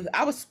talk if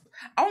I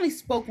only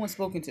spoke when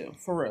spoken to,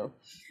 for real.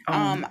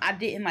 I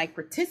didn't like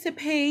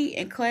participate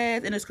in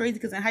class, and it's crazy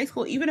because in high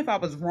school, even if I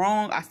was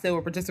wrong, I still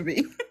would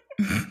participate.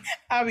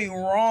 I'd be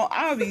wrong.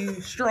 I'd be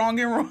strong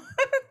and wrong.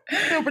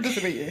 Still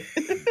participating.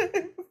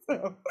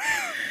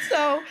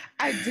 so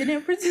I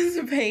didn't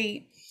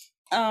participate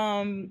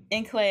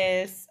in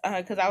class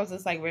because I was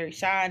just like very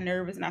shy and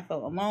nervous and I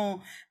felt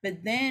alone.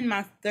 But then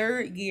my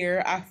third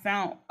year I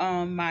found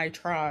my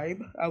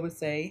tribe, I would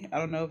say. I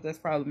don't know if that's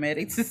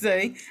problematic to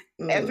say.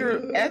 After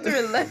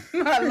it left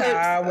my lips.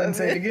 I wouldn't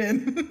say it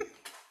again.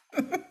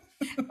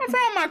 I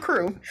found my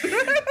crew.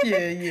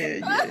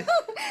 Yeah.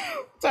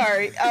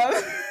 Sorry.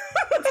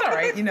 It's all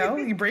right,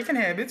 you're breaking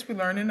habits, we're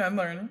learning,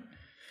 unlearning.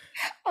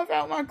 I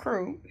found my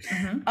crew.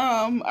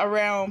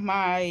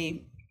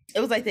 Around it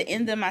was like the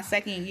end of my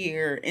second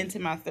year into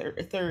my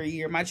third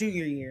year, my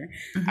junior year.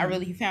 I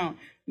really found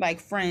like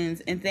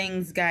friends and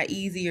things got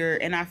easier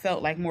and I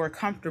felt like more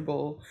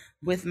comfortable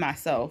with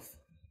myself.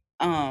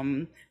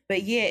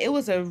 But yeah, it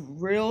was a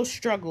real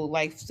struggle,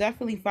 like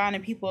definitely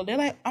finding people. They're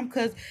like,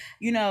 cause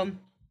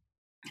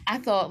I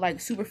thought like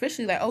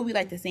superficially like, oh, we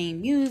like the same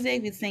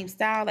music, the same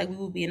style, like we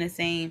would be in the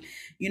same,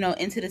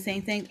 into the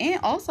same thing. And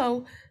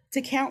also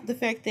to count the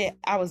fact that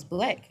I was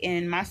Black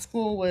and my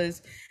school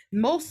was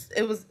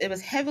it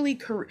was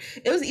heavily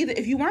it was either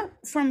if you weren't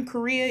from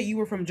Korea, you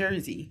were from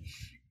Jersey.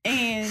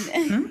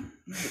 And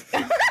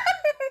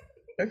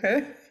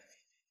okay.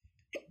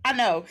 I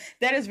know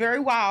that is very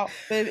wild,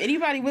 but if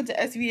anybody went to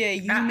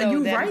SVA,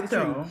 you're that right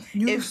though.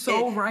 You're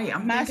so right.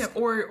 I'm thinking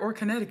or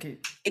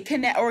Connecticut.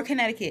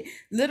 Connecticut.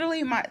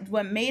 Literally,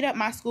 what made up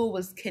my school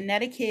was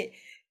Connecticut,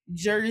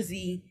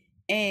 Jersey,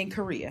 and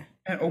Korea.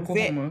 And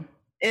Oklahoma.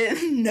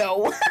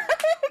 No.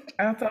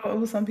 I thought it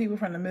was some people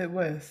from the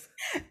Midwest.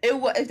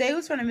 If they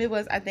was from the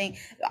Midwest, I think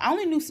I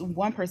only knew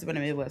one person from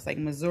the Midwest, like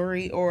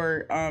Missouri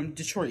or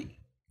Detroit.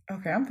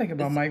 Okay, I'm thinking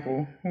about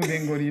Michael, who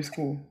didn't go to your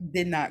school.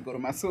 Did not go to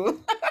my school.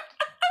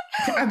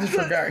 I just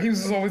forgot. He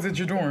was always at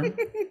your dorm.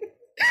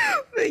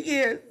 But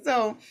yeah,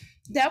 so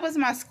that was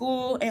my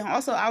school. And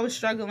also I was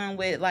struggling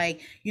with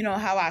like,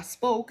 how I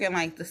spoke and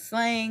like the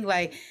slang,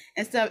 like,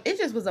 and stuff. It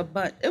just was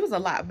it was a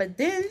lot. But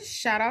then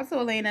shout out to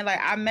Elena, like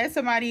I met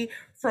somebody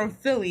from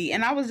Philly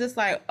and I was just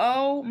like,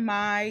 oh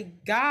my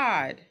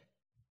God,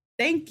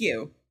 thank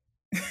you.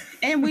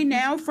 And we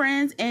now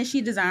friends, and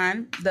she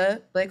designed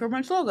the Black Girl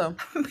Brunch logo.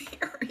 Look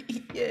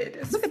at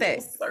that. Look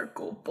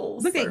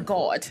at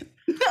God.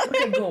 Look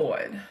at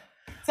God.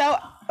 So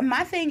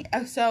my thing,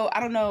 so I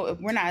don't know if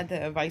we're not at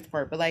the advice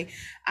part, but like,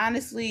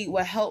 honestly,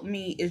 what helped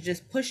me is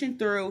just pushing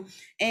through.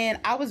 And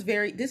I was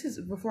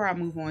before I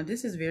move on,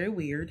 this is very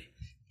weird.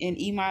 And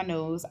Iman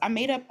knows, I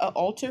made up an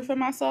altar for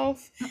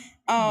myself,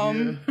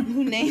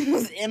 whose name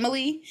was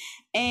Emily.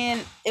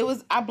 And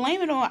I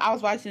blame it on, I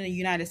was watching the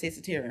United States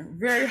of Terror.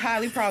 Very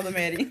highly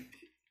problematic.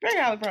 Very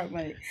highly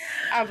problematic.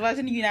 I was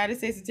watching the United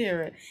States of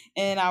Terror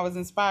and I was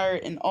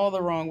inspired in all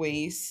the wrong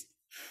ways.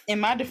 In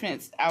my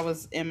defense, I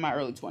was in my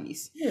early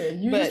 20s. Yeah,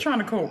 you were just trying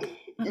to cope.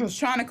 I was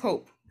trying to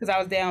cope because I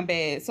was down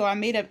bad. So I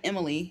made up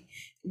Emily,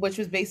 which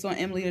was based on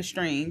Emily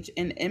Lestrange.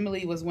 And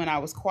Emily was when I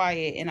was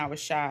quiet and I was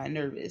shy and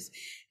nervous.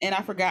 And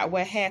I forgot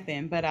what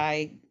happened, but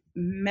I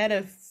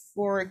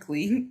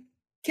metaphorically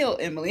killed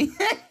Emily.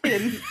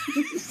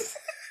 She's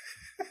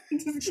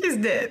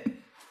dead.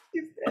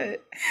 She's dead.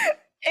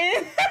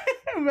 And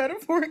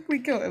metaphorically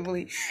killed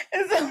Emily.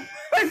 And so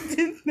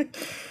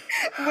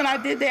when I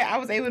did that, I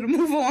was able to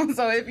move on.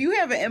 So if you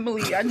have an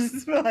Emily, I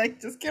just feel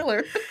like just kill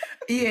her.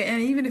 Yeah,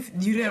 and even if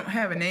you didn't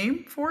have a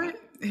name for it,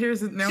 here's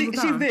the time.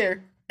 She's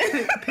there.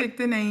 Pick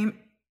the name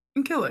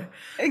and kill her.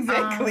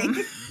 Exactly.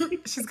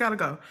 She's got to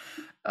go.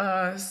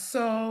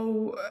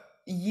 So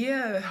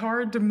yeah,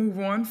 hard to move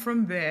on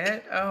from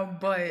that.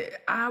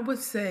 But I would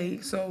say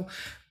so.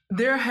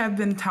 There have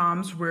been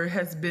times where it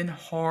has been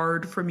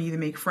hard for me to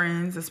make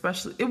friends,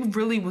 especially it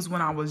really was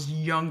when I was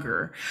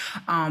younger.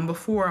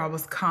 Before I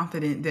was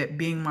confident that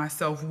being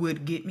myself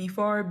would get me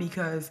far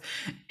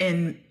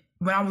when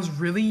I was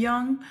really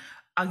young,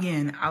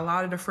 again, a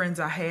lot of the friends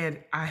I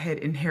had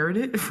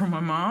inherited from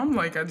my mom.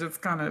 Like I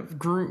just kind of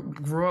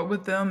grew up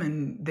with them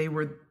and they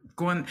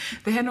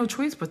had no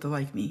choice but to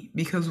like me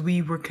because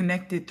we were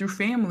connected through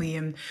family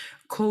and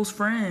close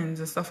friends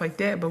and stuff like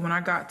that. But when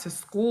I got to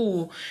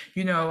school,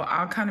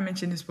 I kind of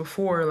mentioned this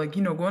before, like,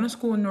 going to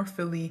school in North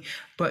Philly,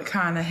 but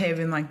kind of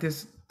having like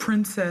this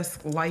princess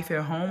life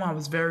at home. I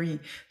was very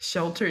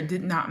sheltered. It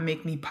did not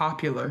make me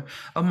popular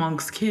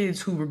amongst kids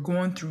who were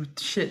going through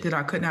shit that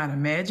I could not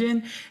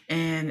imagine.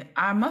 And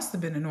I must have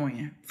been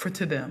annoying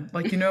to them.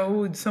 Like,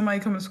 somebody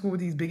coming to school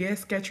with these big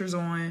ass Skechers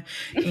on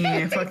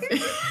and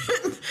fucking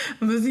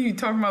Lizzie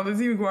talking about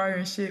Lizzie McGuire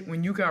and shit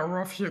when you got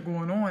rough shit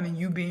going on and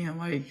you being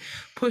like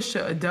pushed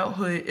to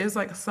adulthood. It's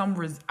like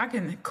I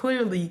can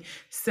clearly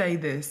say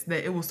this,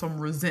 that it was some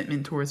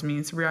resentment towards me.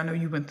 And Sabrina, I know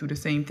you went through the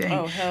same thing.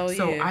 Oh, hell yeah.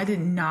 So I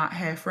did not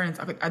have friends.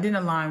 I didn't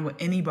align with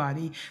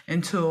anybody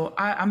until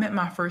I met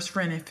my first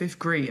friend in 5th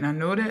grade. And I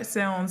know that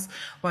sounds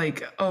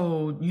like,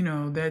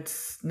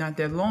 that's not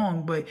that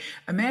long, but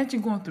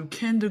imagine going through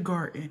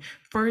kindergarten,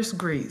 1st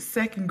grade,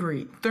 2nd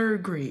grade,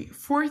 3rd grade,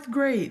 4th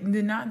grade, and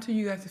then not until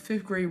you got to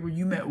 5th grade where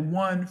you met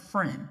one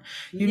friend,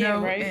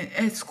 right? And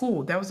at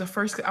school. That was the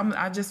first,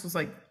 I just was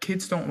like,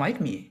 kids don't like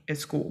me at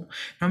school.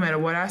 No matter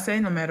what I say,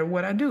 no matter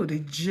what I do, they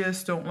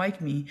just don't like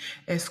me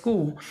at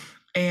school.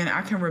 And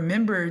I can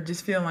remember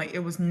just feeling like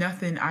it was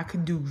nothing I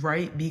could do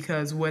right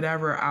because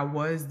whatever I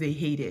was, they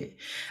hated.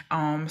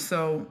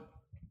 So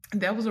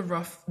that was a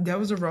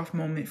rough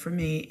moment for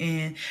me.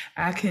 And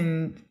I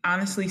can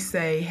honestly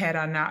say, had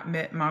I not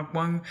met my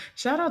one,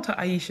 shout out to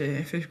Aisha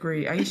in 5th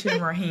grade, Aisha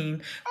and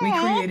Raheem, we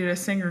created a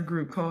singer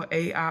group called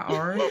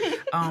AIR,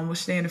 which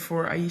standed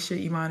for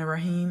Aisha, Iman, and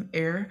Raheem,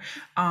 Air.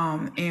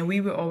 And we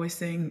would always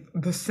sing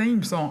the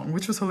same song,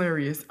 which was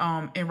hilarious.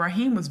 And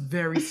Raheem was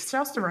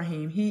shouts to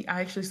Raheem.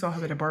 I actually saw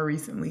him at a bar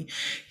recently.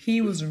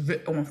 He was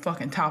on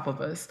fucking top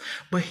of us,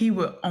 but he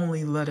would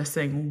only let us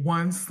sing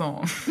one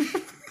song.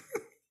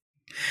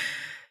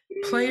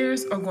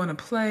 Players are going to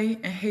play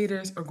and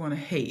haters are going to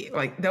hate.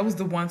 Like, that was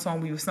the one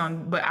song we were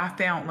sung, but I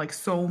found like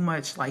so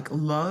much like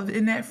love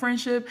in that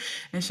friendship.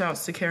 And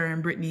shouts to Karen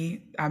and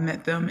Brittany. I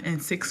met them in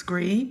 6th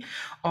grade,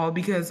 all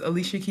because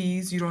Alicia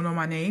Keys, You Don't Know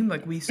My Name.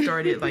 Like, we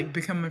started like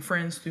becoming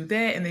friends through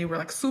that, and they were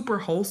like super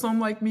wholesome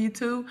like me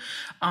too.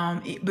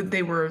 But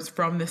they were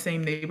from the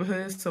same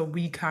neighborhood, so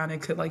we kind of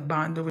could like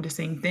bond over the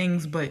same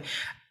things. But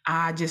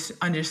I just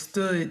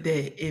understood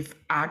that if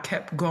I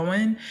kept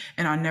going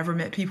and I never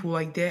met people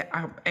like that,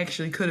 I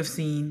actually could have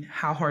seen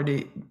how hard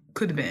it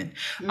could have been.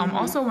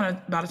 Also,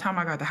 by the time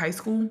I got to high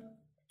school,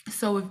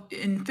 so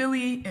in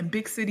Philly and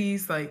big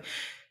cities, like,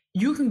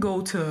 you can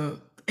go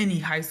to any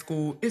high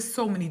school. It's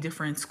so many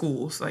different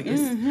schools. Like,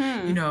 it's,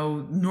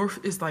 North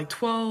is like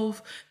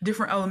 12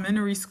 different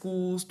elementary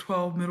schools,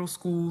 12 middle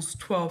schools,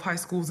 12 high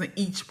schools in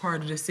each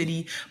part of the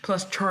city,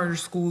 plus charter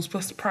schools,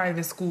 plus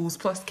private schools,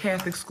 plus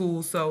Catholic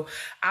schools. So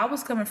I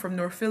was coming from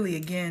North Philly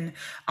again,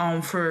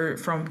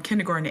 from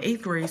kindergarten to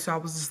 8th grade. So I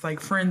was just like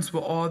friends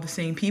with all the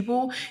same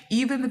people.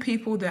 Even the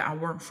people that I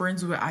weren't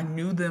friends with, I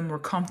knew them, were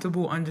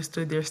comfortable,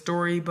 understood their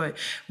story. But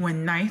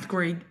when 9th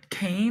grade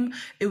came,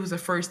 it was the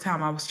first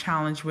time I was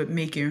challenged with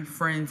making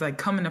friends, like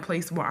coming to a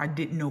place where I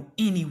didn't know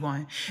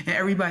anyone, and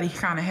everybody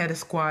kind of had a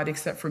squad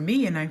except for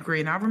me in 9th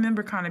grade. And I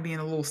remember kind of being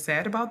a little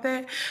sad about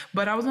that,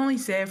 but I was only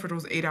sad for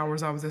those 8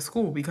 hours I was at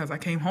school, because I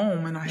came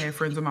home and I had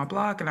friends on my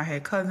block and I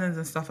had cousins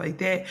and stuff like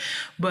that.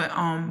 But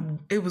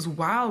it was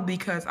wild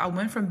because I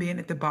went from being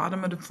at the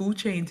bottom of the food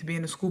chain to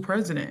being the school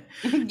president.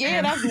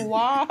 Yeah, that's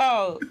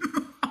wild.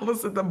 I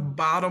was at the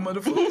bottom of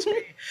the food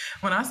chain.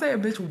 When I say a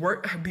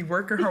bitch be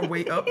working her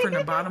way up from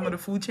the bottom of the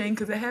food chain,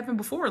 because it happened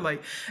before.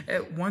 Like,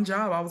 at one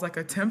job, I was like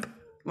a temp,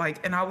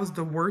 and I was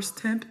the worst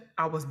temp.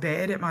 I was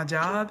bad at my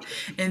job.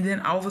 And then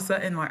all of a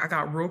sudden, like, I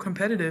got real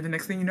competitive. And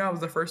next thing you know, I was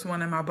the first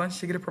one in my bunch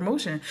to get a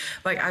promotion.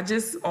 Like, I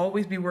just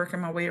always be working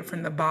my way up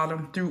from the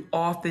bottom through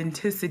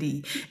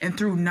authenticity and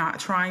through not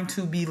trying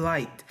to be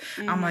liked.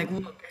 I'm like,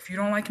 look, if you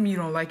don't like me, you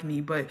don't like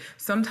me. But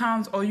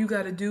sometimes all you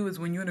got to do is,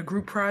 when you're in a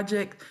group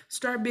project,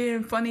 start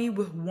being funny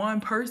with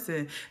one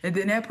person. And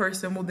then that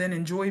person will then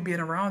enjoy being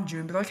around you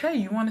and be like, hey,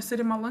 you want to sit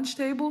at my lunch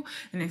table?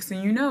 And next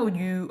thing you know,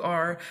 you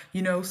are,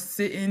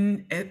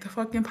 sitting at the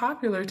fucking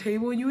popular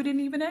table you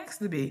didn't even ask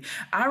to be.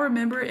 I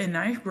remember in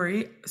 9th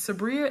grade,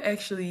 Sabria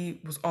actually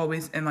was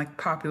always in like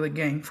popular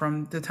gang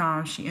from the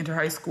time she entered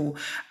high school.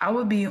 I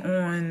would be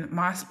on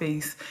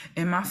MySpace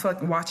and my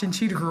fucking watching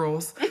Cheetah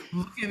Girls,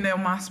 looking at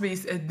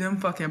MySpace at them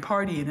fucking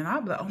partying, and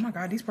I'd be like, oh my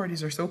God, these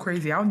parties are so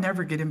crazy. I'll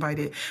never get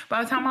invited.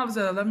 By the time I was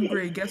at 11th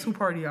grade, guess who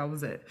party I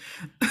was at?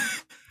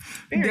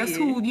 Guess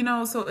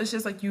who, so it's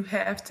just like, you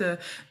have to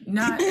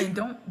not, and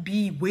don't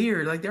be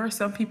weird. Like, there are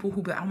some people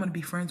who be like, I want to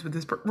be friends with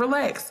this person.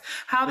 Relax.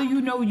 How do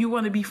you know you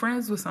want to be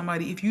friends with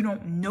somebody if you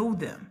don't know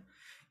them?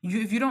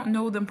 If you don't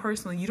know them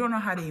personally, you don't know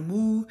how they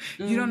move.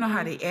 You don't know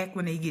how they act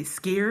when they get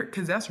scared,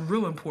 because that's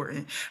real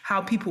important.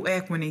 How people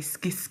act when they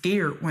get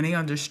scared, when they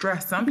under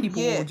stress. Some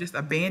people will just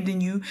abandon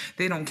you.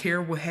 They don't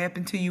care what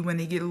happened to you when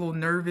they get a little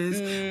nervous,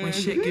 when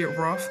shit get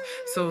rough.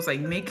 So it's like,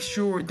 make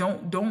sure,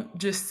 don't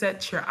just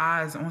set your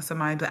eyes on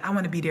somebody but I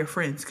want to be their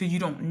friends, because you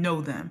don't know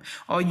them.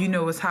 All you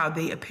know is how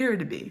they appear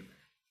to be.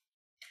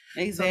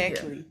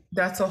 Exactly. So,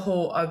 that's a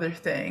whole other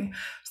thing.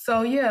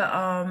 So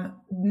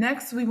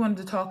next we wanted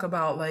to talk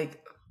about like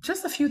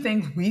just a few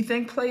things we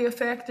think play a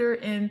factor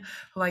in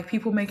like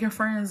people making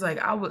friends. Like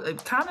I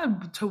would kind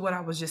of to what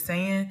I was just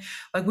saying,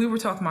 like we were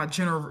talking about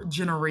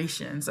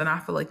generations, and I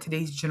feel like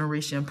today's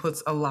generation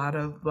puts a lot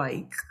of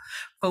like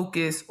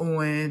focus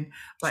on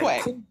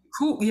like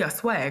Swag.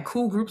 swag,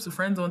 cool groups of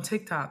friends on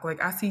TikTok. Like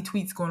I see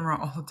tweets going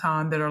around all the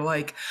time that are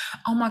like,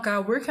 oh my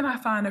God, where can I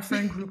find a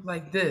friend group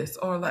like this?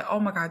 Or like, oh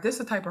my God, this is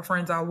the type of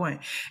friends I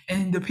want.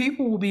 And the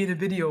people will be in the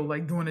video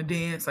like doing a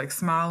dance, like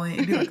smiling,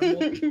 and be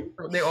like,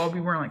 they all be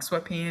wearing like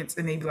sweatpants,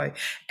 and they be like,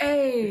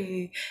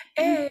 hey,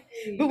 hey.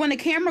 But when the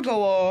camera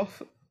go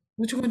off,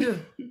 What you gonna do?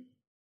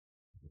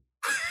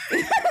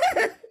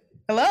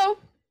 hello?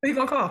 Who you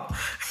gonna call?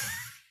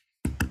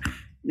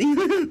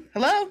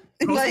 Hello?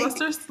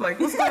 Ghostbusters? Like,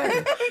 what's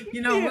going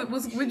You know,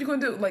 what you gonna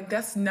do? Like,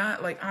 that's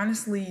not like,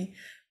 honestly,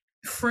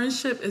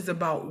 friendship is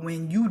about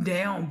when you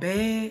down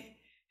bad,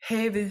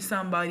 having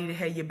somebody to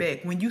have your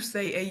back. When you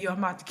say, hey, yo, I'm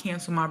about to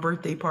cancel my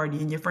birthday party,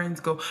 and your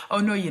friends go, oh,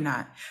 no, you're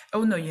not.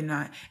 Oh, no, you're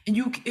not.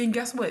 And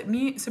guess what?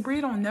 Me and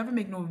Sabrina don't never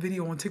make no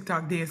video on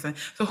TikTok dancing.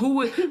 So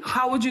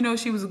how would you know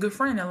she was a good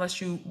friend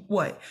unless you,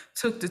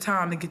 took the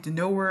time to get to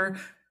know her,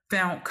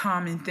 found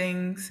common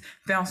things,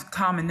 found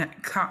common, I'm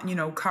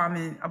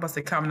about to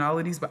say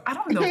commonalities, but I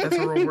don't know if that's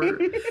a real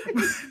word.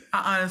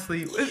 I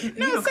honestly,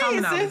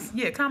 commonalities.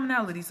 Yeah,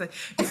 commonalities. Like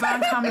you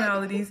find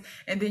commonalities,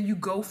 and then you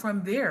go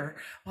from there.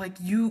 Like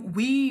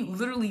we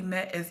literally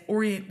met as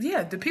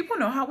Yeah, do people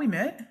know how we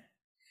met?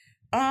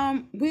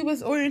 We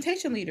was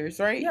orientation leaders,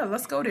 right? Yeah,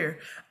 let's go there.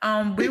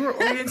 We were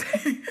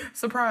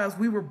surprise,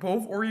 we were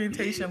both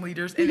orientation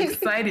leaders and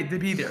excited to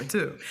be there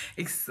too.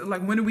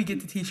 Like, when did we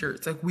get the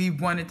t-shirts? Like, we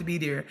wanted to be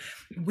there.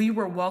 We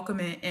were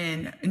welcoming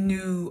in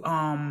new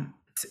 9th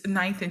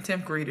and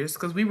 10th graders,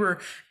 because we were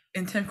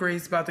in 10th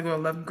grade, about to go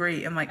 11th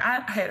grade. And like,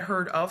 I had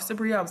heard of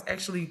Sabria. I was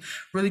actually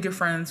really good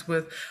friends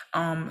with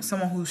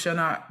someone who shall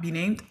not be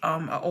named,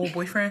 an old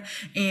boyfriend.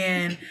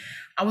 And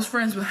I was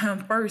friends with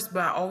him first,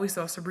 but I always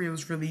thought Sabria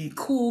was really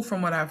cool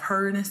from what I've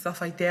heard and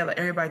stuff like that. Like,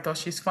 everybody thought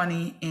she's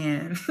funny.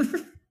 And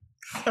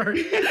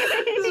sorry,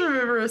 just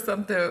remember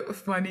something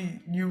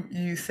funny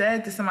you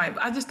said to somebody.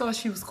 I just thought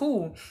she was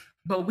cool.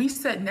 But we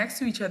sat next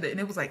to each other, and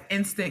it was like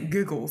instant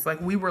giggles.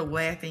 Like, we were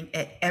laughing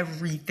at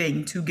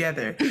everything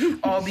together,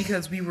 all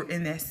because we were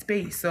in that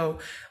space. So,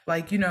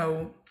 like,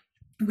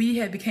 we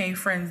had became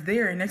friends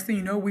there, and next thing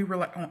you know, we were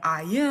like on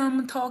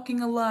IM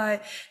talking a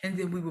lot, and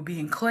then we would be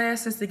in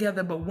classes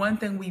together. But one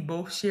thing we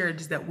both shared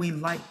is that we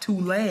like to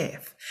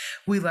laugh.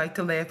 We like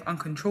to laugh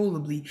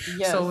uncontrollably.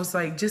 Yes. So it's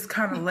like just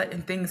kind of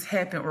letting things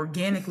happen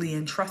organically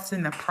and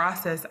trusting the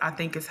process, I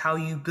think, is how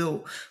you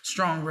build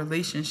strong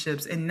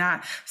relationships, and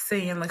not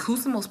saying like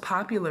who's the most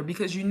popular,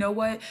 because you know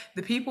what?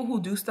 The people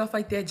who do stuff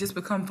like that just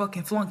become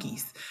fucking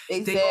flunkies.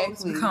 Exactly. They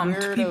always become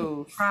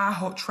people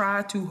who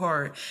try too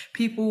hard.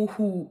 People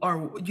who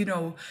are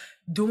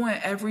doing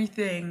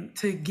everything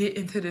to get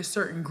into this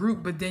certain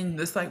group, but then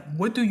it's like,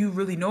 what do you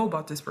really know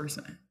about this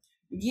person?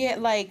 Yeah,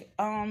 like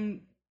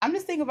I'm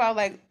just thinking about,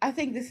 like, I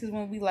think this is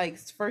when we like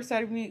first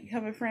started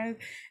becoming friends,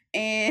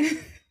 and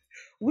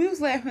we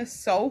was laughing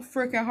so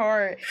freaking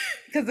hard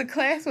because the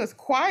class was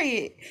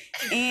quiet,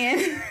 and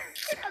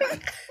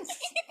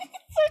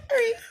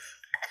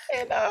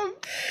and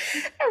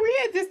we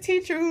had this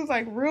teacher who was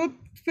like real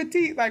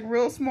petite, like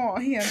real small.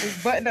 He had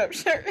this button-up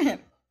shirt, and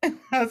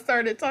I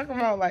started talking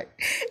about like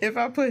if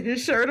I put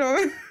his shirt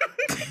on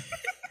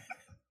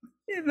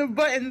and the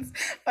buttons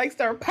like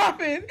start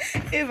popping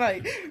and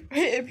like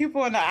hitting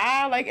people in the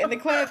eye, like in the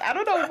class. I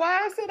don't know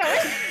why I said I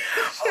was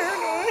shirt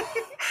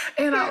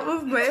on. And I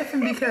was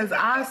laughing because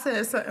I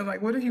said something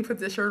like, what if you put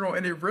this shirt on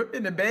and it ripped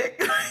in the back?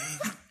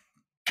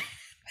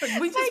 Like,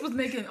 we just was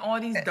making all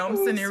these dumb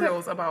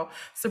scenarios about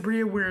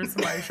Sabria wearing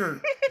somebody's shirt.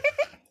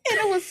 And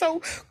it was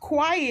so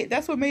quiet.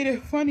 That's what made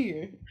it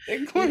funnier.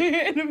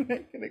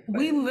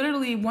 We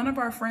literally, one of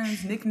our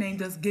friends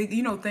nicknamed us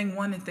thing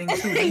 1 and thing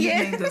 2. They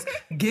nicknamed us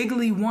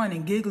Giggly 1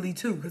 and Giggly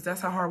 2, because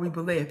that's how hard we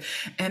believe.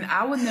 And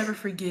I would never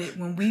forget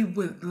when we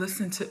would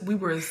we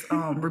were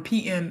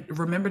repeating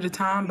Remember the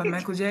Time by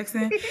Michael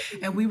Jackson,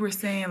 and we were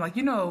saying like,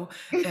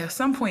 at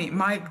some point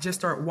Mike just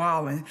started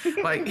wilding.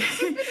 Like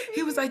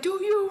he was like, do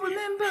you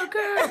remember,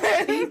 girl?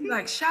 And he'd be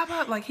like,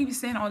 Shabba, like he was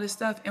saying all this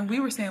stuff, and we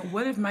were saying,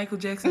 what if Michael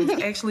Jackson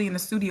was actually in the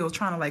studio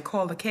trying to like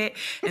call the cat,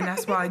 and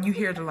that's why you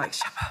hear the like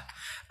Shabba,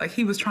 like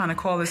he was trying to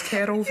call his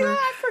cat over. Yeah,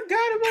 I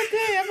forgot about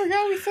that. I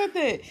forgot we said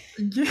that.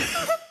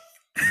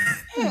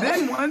 Yeah.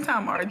 Then one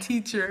time our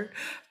teacher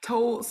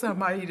told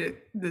somebody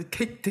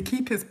to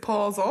keep his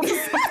paws off.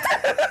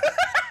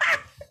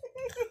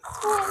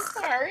 Oh,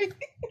 I'm sorry.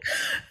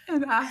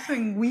 And I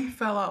think we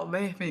fell out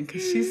laughing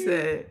because she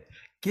said,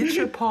 "Get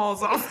your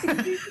paws off."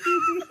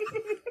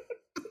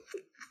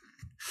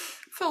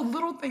 So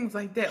little things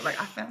like that, like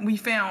we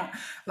found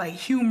like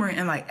humor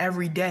in like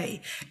every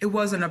day. It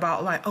wasn't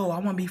about like, oh, I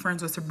want to be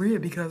friends with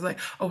Sabria because like,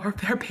 oh, her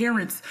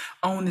parents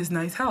own this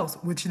nice house,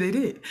 which they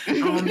did.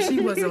 She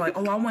wasn't like,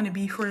 oh, I want to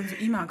be friends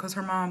with Iman because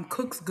her mom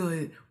cooks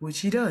good, which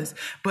she does.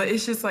 But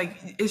it's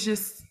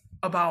just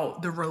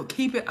about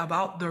keep it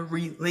about the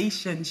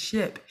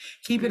relationship.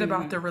 Keep it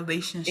about the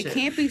relationship. It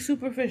can't be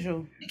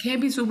superficial. It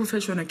can't be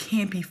superficial, and it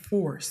can't be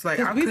forced. Like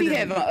we be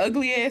having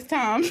ugly ass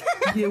times.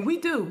 Yeah, we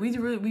do. We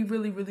really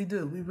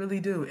do. We really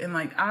do. And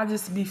like I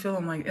just be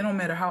feeling like it don't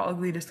matter how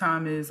ugly this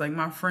time is. Like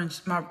my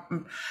friends,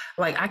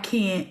 like I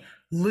can't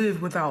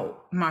live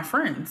without my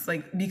friends,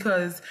 like,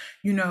 because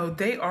they're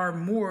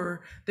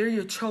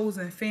your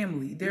chosen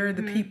family. They're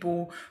the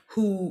people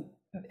who,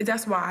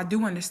 that's why I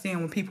do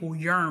understand when people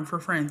yearn for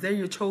friends. They're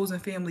your chosen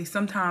family.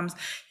 Sometimes,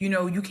 you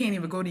can't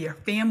even go to your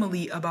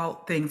family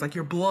about things, like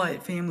your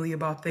blood family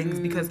about things,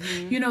 because,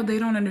 they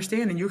don't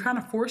understand, and you're kind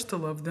of forced to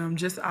love them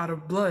just out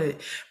of blood.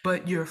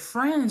 But your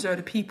friends are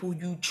the people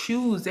you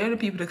choose. They're the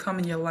people that come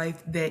in your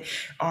life that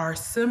are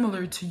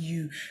similar to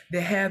you,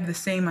 that have the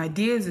same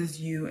ideas as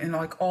you, and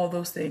like all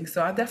those things.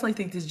 So I definitely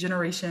think this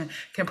generation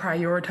can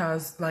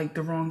prioritize like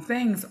the wrong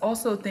things.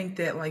 Also think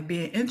that like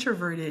being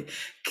introverted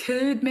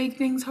could make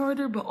things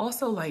harder, but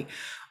also like,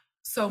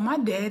 so my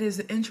dad is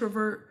an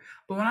introvert,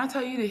 but when I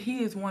tell you that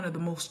he is one of the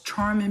most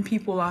charming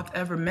people I've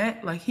ever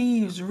met, like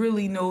he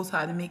really knows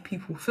how to make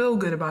people feel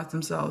good about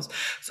themselves.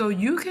 So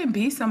you can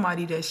be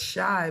somebody that's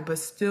shy but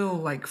still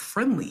like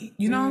friendly,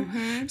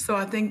 So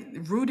I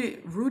think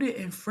rooted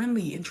and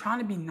friendly and trying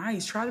to be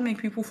nice, try to make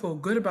people feel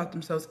good about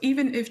themselves,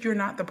 even if you're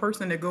not the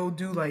person to go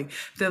do like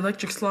the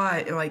electric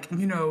slide, like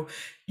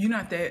you're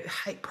not that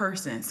hype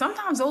person.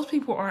 Sometimes those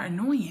people are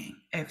annoying,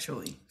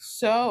 actually.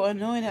 So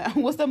annoying.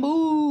 What's the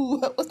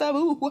move? What's that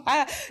move?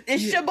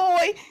 It's your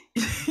boy.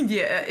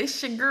 Yeah,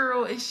 it's your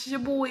girl, it's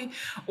your boy.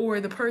 Or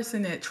the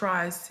person that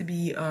tries to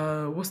be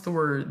what's the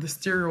word? The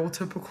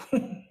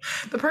stereotypical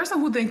the person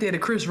who think they're the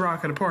Chris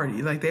Rock at a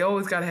party. Like they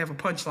always gotta have a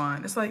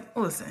punchline. It's like,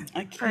 listen,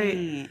 I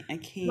can't.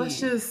 Let's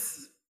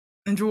just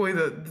enjoy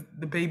the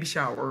baby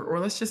shower, or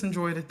let's just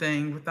enjoy the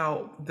thing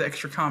without the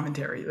extra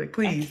commentary. Like,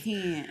 please. I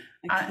can't.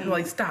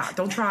 Like, stop.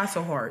 Don't try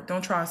so hard.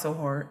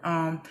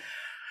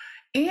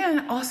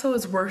 And also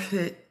it's worth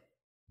it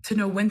to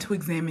know when to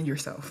examine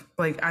yourself.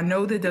 Like, I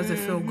know that doesn't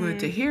feel good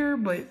to hear,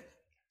 but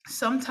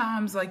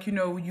sometimes, like,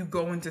 you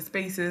go into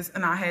spaces,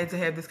 and I had to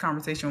have this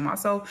conversation with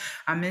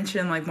myself. I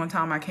mentioned, like, one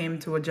time I came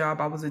to a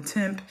job, I was a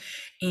temp,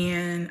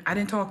 and I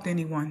didn't talk to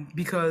anyone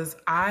because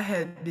I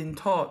had been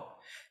taught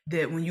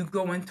that when you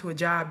go into a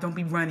job, don't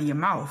be running your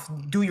mouth.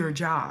 Do your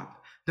job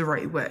the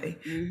right way,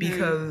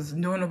 because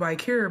nobody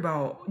care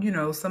about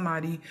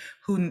somebody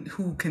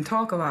who can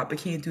talk a lot but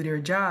can't do their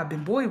job.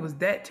 And boy, was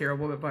that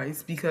terrible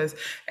advice, because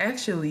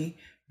actually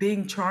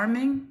being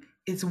charming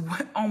is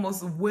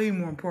almost way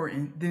more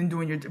important than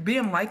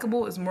being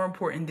likable is more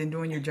important than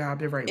doing your job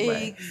the right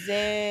way.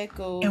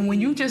 Exactly. And when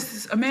you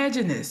just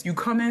imagine this, you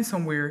come in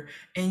somewhere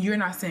and you're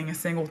not saying a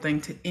single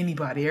thing to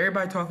anybody.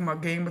 Everybody talking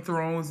about Game of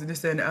Thrones and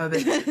this and the other,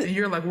 and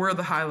you're like, where are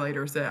the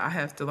highlighters that I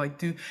have to like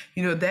do?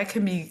 That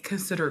can be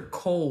considered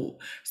cold.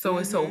 So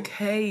it's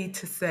okay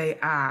to say,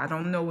 I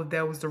don't know if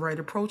that was the right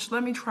approach.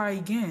 Let me try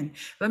again.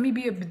 Let me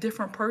be a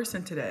different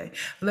person today.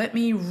 Let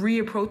me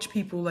reapproach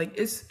people. Like,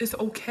 it's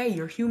okay.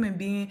 You're a human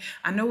being.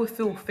 I know it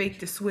feels fake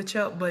to switch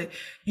up, but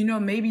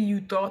maybe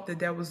you thought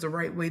that was the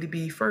right way to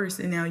be first,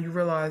 and now you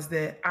realize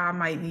that I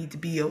might need to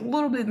be a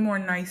little bit more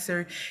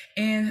nicer,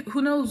 and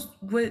who knows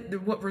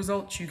what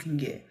results you can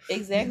get.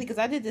 Exactly, because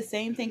I did the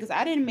same thing, because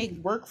I didn't make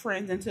work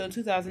friends until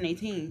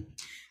 2018,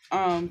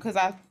 because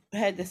I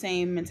had the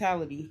same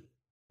mentality.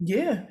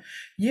 Yeah.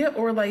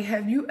 Or like,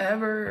 have you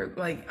ever,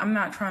 like, I'm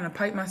not trying to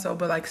pipe myself,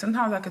 but like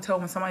sometimes I could tell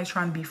when somebody's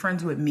trying to be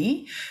friends with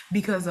me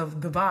because of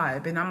the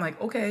vibe, and I'm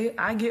like, okay,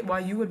 I get why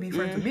you would be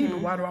friends with me, but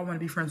why do I want to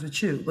be friends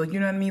with you? Like, you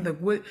know what I mean? Like,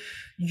 what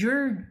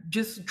you're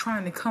just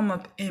trying to come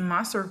up in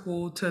my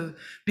circle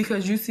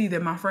because you see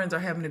that my friends are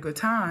having a good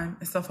time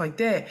and stuff like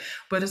that.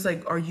 But it's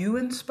like, are you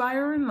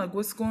inspiring? Like,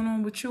 what's going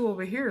on with you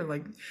over here?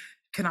 Like,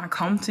 can I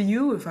come to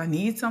you if I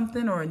need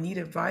something or I need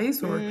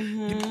advice, or do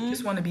you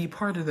just want to be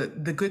part of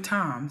the good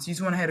times? You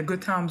just want to have a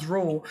good times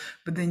role,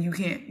 but then you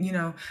can't,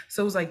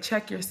 so it's like,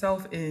 check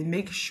yourself and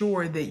make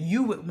sure that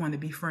you would want to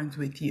be friends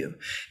with you.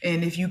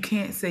 And if you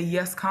can't say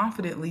yes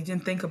confidently, then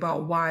think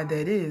about why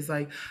that is.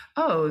 Like,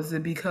 oh, is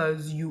it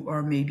because you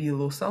are maybe a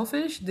little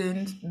selfish?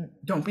 Then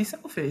don't be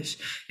selfish.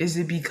 Is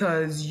it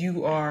because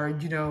you are,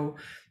 you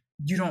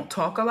don't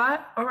talk a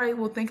lot? All right,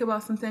 well, think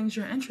about some things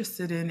you're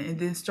interested in and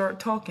then start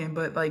talking.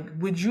 But like,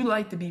 would you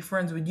like to be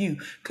friends with you?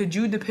 Could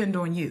you depend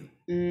on you?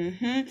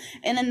 And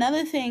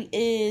another thing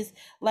is,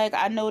 like,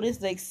 I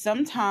noticed, like,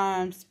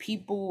 sometimes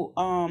people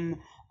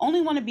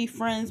only want to be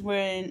friends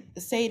when,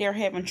 say, they're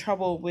having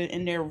trouble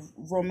in their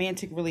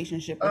romantic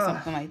relationship or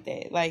something like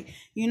that. Like,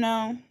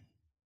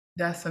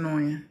 That's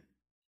annoying.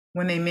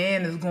 When a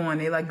man is going,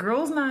 they like,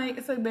 girls' night.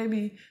 It's like,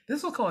 baby,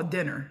 this was called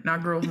dinner,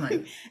 not girls'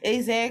 night.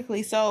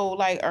 Exactly. So,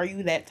 like, are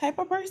you that type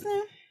of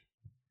person?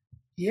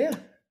 Yeah.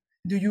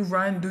 Do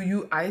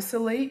you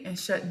isolate and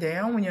shut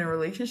down when you're in a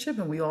relationship?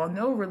 And we all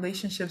know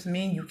relationships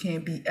mean you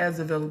can't be as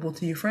available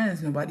to your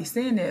friends. Nobody's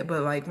saying that.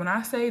 But like, when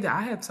I say that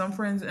I have some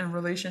friends in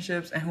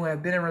relationships and who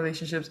have been in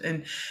relationships,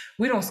 and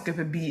we don't skip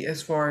a beat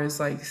as far as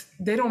like,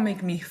 they don't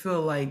make me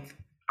feel like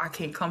I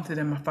can't come to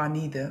them if I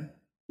need them,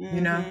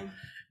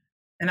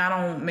 And I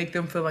don't make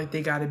them feel like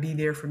they got to be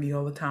there for me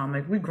all the time.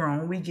 Like, we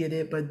grown, we get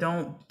it, but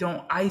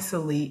don't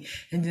isolate.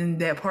 And then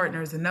that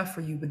partner is enough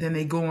for you. But then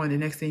they go on, the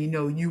next thing you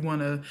know, you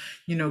want to,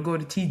 go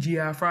to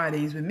TGI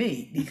Fridays with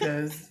me,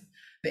 because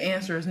the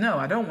answer is no.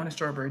 I don't want a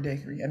strawberry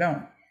daiquiri. I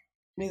don't.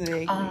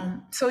 Exactly.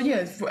 So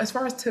yeah, as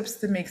far as tips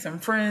to make some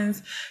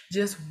friends,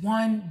 just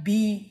one,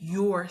 be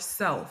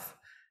yourself.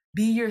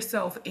 Be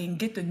yourself and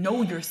get to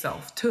know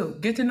yourself too.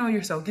 Get to know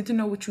yourself. Get to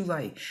know what you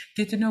like.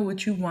 Get to know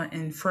what you want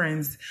in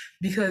friends,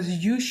 because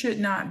you should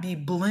not be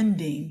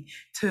blending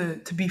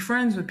to be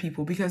friends with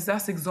people, because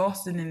that's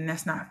exhausting and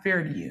that's not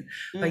fair to you.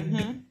 Like,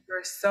 be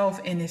yourself,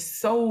 and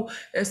it's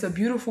a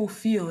beautiful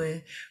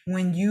feeling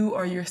when you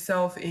are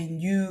yourself, and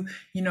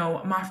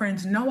my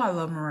friends know I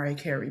love Mariah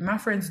Carey. My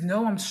friends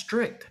know I'm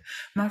strict.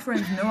 My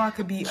friends know I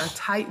could be a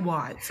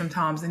tightwad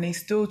sometimes, and they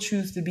still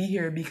choose to be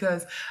here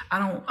because I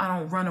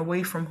don't run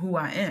away from who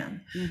I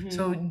am.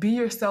 So be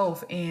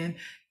yourself, and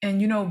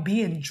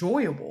be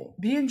enjoyable.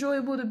 Be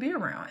enjoyable to be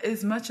around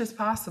as much as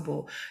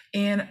possible,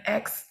 and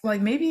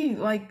maybe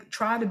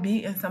try to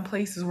be in some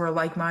places where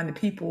like-minded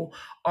people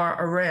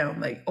are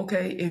around. Like,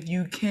 okay, if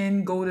you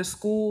can go to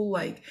school,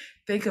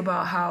 think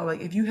about how,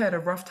 if you had a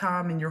rough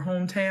time in your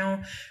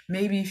hometown,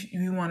 maybe if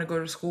you want to go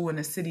to school in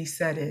a city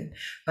setting,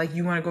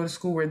 you want to go to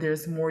school where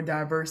there's more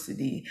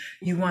diversity.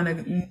 You want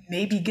to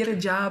maybe get a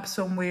job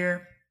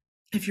somewhere.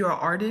 If you're an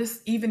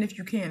artist, even if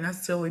you can't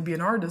necessarily be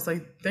an artist,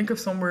 think of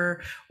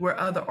somewhere where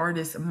other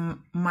artists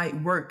might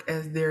work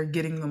as they're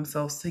getting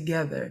themselves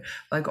together,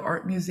 like an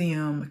art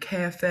museum, a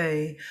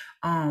cafe,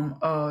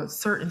 a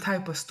certain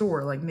type of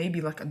store,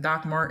 maybe a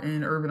Doc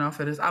Martin, Urban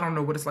Outfitters. I don't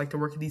know what it's like to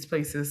work at these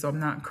places, so I'm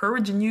not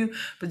encouraging you,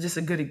 but just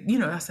a good,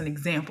 that's an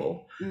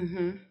example.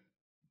 You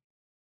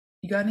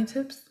got any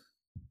tips?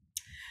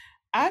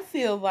 I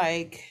feel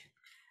like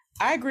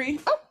I agree.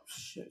 Oh,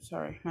 shit,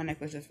 sorry, my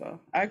necklace just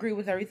fell. I agree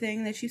with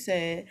everything that you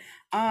said.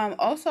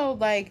 Also,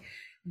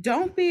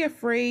 don't be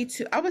afraid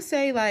to, I would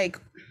say,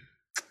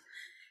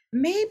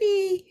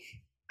 maybe,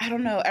 I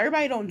don't know,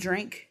 everybody don't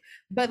drink,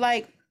 but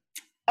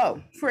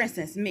for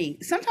instance, me,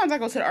 sometimes I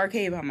go to the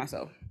arcade by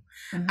myself.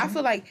 I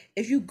feel like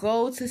if you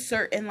go to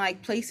certain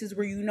places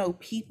where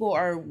people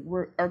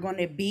are going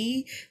to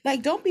be,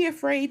 don't be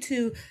afraid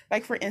to,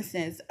 for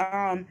instance,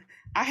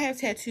 I have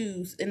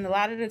tattoos, and a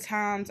lot of the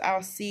times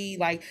I'll see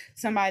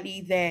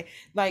somebody that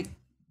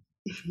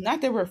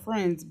not that we're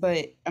friends,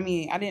 but I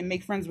mean, I didn't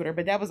make friends with her,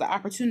 but that was an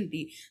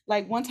opportunity.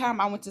 One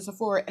time I went to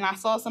Sephora and I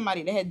saw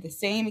somebody that had the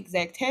same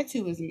exact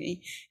tattoo as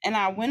me, and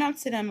I went up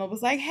to them and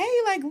was like, hey,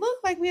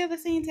 look, we have the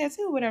same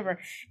tattoo, whatever.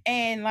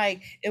 And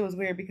it was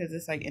weird because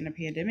it's in the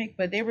pandemic,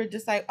 but they were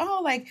just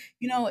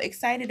oh,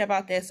 excited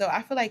about that. So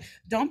I feel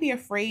don't be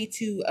afraid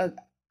to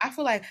I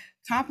feel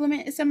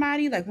compliment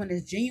somebody when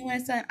it's genuine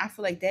and something. I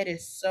feel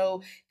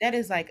that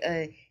is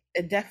a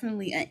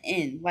definitely an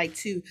end.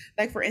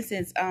 For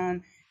instance,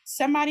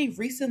 somebody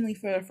recently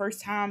for the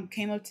first time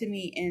came up to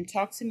me and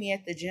talked to me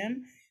at the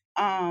gym.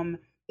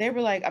 They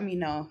were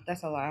no,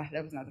 that's a lie.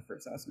 That was not the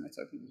first time somebody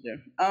talked to me at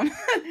the gym.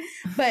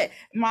 But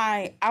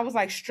I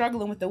was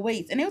struggling with the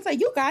weights, and they was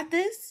you got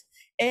this.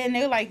 And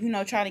they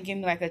were trying to give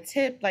me a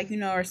tip,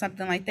 or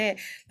something like that.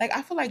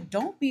 I feel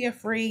don't be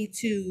afraid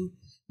to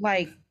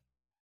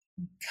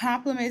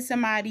compliment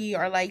somebody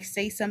or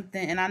say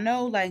something. And I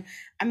know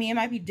I mean, it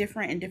might be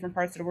different in different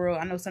parts of the world.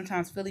 I know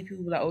sometimes Philly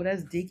people be oh,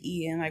 that's dick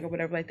eating, or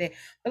whatever like that,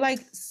 but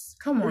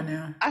come on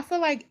now, I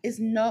feel it's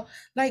no,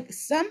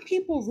 some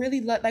people really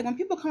love, when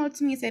people come up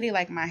to me and say they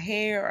like my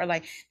hair, or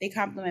they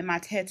compliment my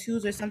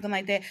tattoos or something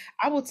like that,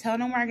 I will tell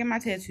them where I get my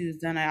tattoos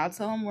done. I'll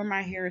tell them where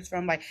my hair is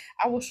from. I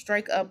will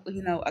strike up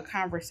a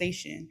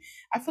conversation.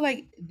 I feel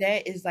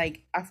that is I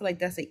feel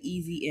that's an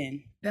easy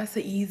end. That's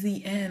an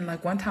easy end.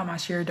 One time I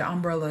shared the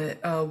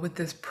umbrella with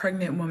this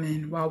pregnant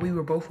woman while we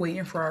were both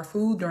waiting for our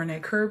food during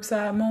that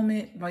curbside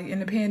moment, in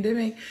the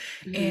pandemic.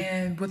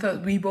 And with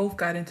us, we both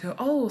got into,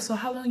 oh, so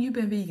how long you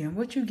been vegan?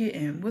 What you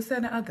getting? What's that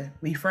and the other?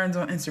 We friends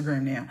on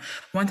Instagram now.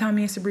 One time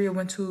me and Sabria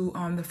went to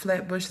the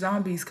Flatbush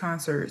Zombies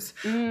concerts.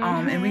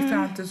 And we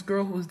found this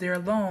girl who was there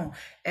alone,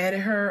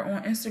 added her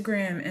on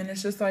Instagram, and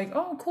it's just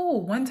oh,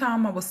 cool. One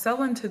time I was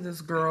selling to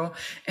this girl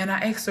and I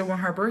asked her when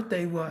her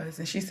birthday was,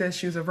 and she said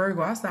she was a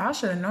Virgo. I said, I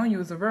should have known you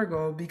was a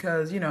Virgo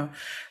because,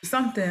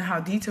 something, how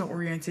detail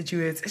oriented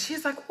you is.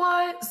 She's like,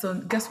 what? So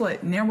guess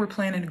what? Now we're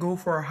planning to go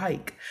for a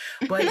hike.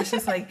 But it's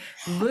just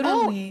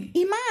literally.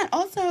 Oh, Iman,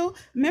 also,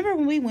 remember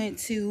when we went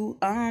to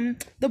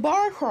the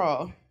bar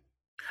crawl?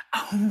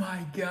 Oh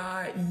my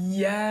God,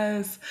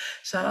 yes.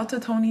 Shout out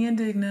to Tony and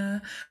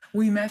Digna.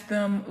 We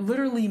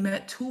literally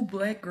met two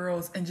Black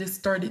girls and just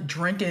started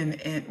drinking.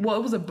 And well,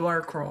 it was a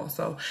bar crawl,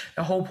 so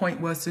the whole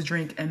point was to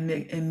drink and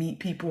meet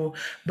people.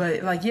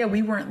 But yeah,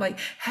 we weren't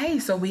hey,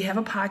 so we have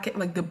a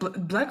podcast. The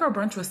Black Girl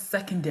Brunch was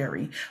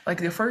secondary.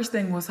 The first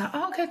thing was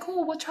oh, okay,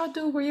 cool. What y'all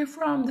do? Where you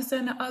from? This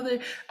and the other.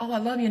 Oh, I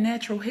love your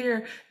natural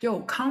hair. Yo,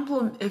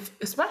 compliment,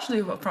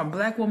 especially from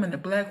Black woman to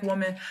Black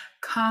woman,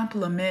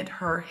 compliment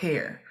her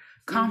hair.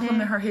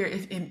 compliment her hair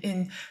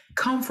and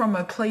come from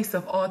a place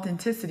of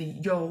authenticity.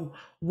 Yo,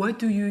 what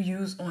do you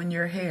use on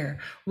your hair?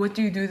 What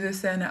do you do,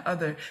 this and the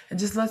other? And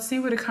just let's see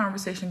where the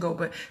conversation go.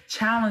 But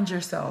challenge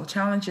yourself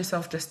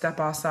to step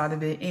outside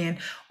of it. And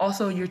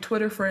also, your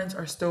Twitter friends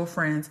are still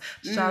friends.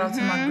 Shout out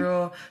to my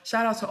girl.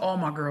 Shout out to all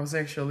my girls,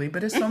 actually.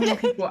 But there's so many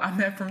people I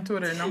met from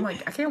Twitter, and I'm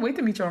like, I can't wait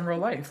to meet you in real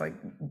life. Like,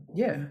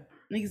 yeah.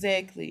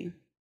 Exactly.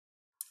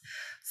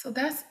 So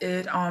that's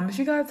it. If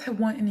you guys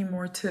want any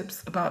more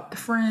tips about the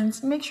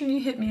friends, make sure you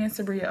hit me and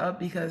Sabria up,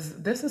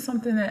 because this is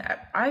something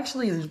that I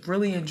actually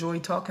really enjoy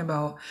talking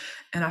about,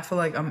 and I feel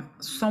like I'm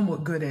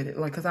somewhat good at it.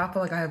 Like, because I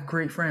feel like I have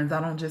great friends.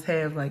 I don't just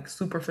have like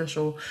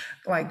superficial,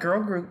 like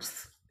girl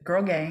groups,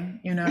 girl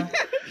gang, you know,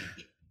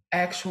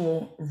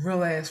 actual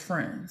real ass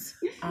friends.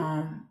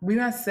 We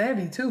got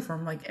savvy too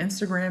from like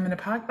Instagram and the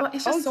podcast. Like,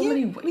 it's just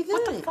many ways.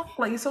 What the fuck?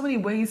 Like, so many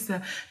ways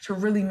to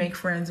really make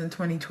friends in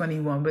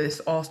 2021, but it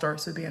all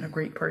starts with being a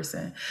great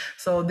person.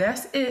 So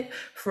that's it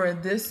for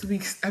this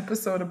week's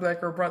episode of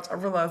Black Girl Brunch. I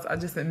realized I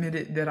just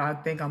admitted that I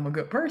think I'm a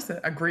good person,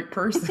 a great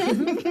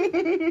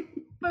person.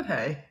 But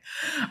hey,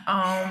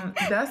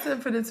 that's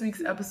it for this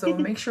week's episode.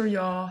 Make sure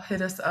y'all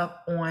hit us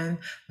up on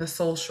the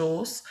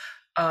socials.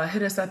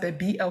 Hit us up at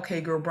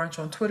BLK Girl Brunch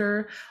on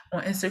Twitter,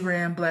 on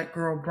Instagram, Black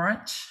Girl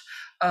Brunch.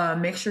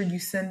 Make sure you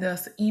send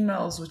us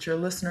emails with your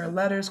listener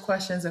letters,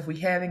 questions. If we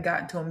haven't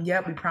gotten to them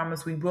yet, we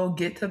promise we will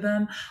get to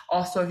them.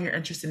 Also, if you're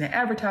interested in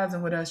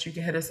advertising with us, you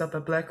can hit us up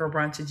at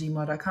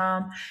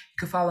blackgirlbrunch@gmail.com. You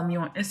can follow me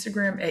on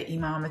Instagram at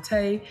Iman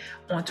Matei,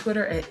 on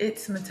Twitter at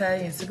It's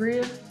Matei, and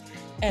Sabria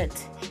at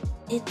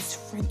It's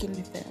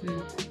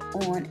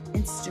FrankenFilm on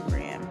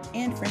Instagram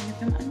and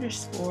FrankenFilm_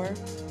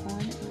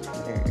 on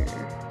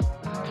Twitter.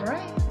 All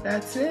right,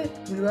 that's it.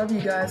 We love you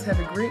guys. Have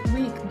a great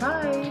week.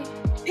 Bye.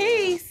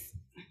 Peace.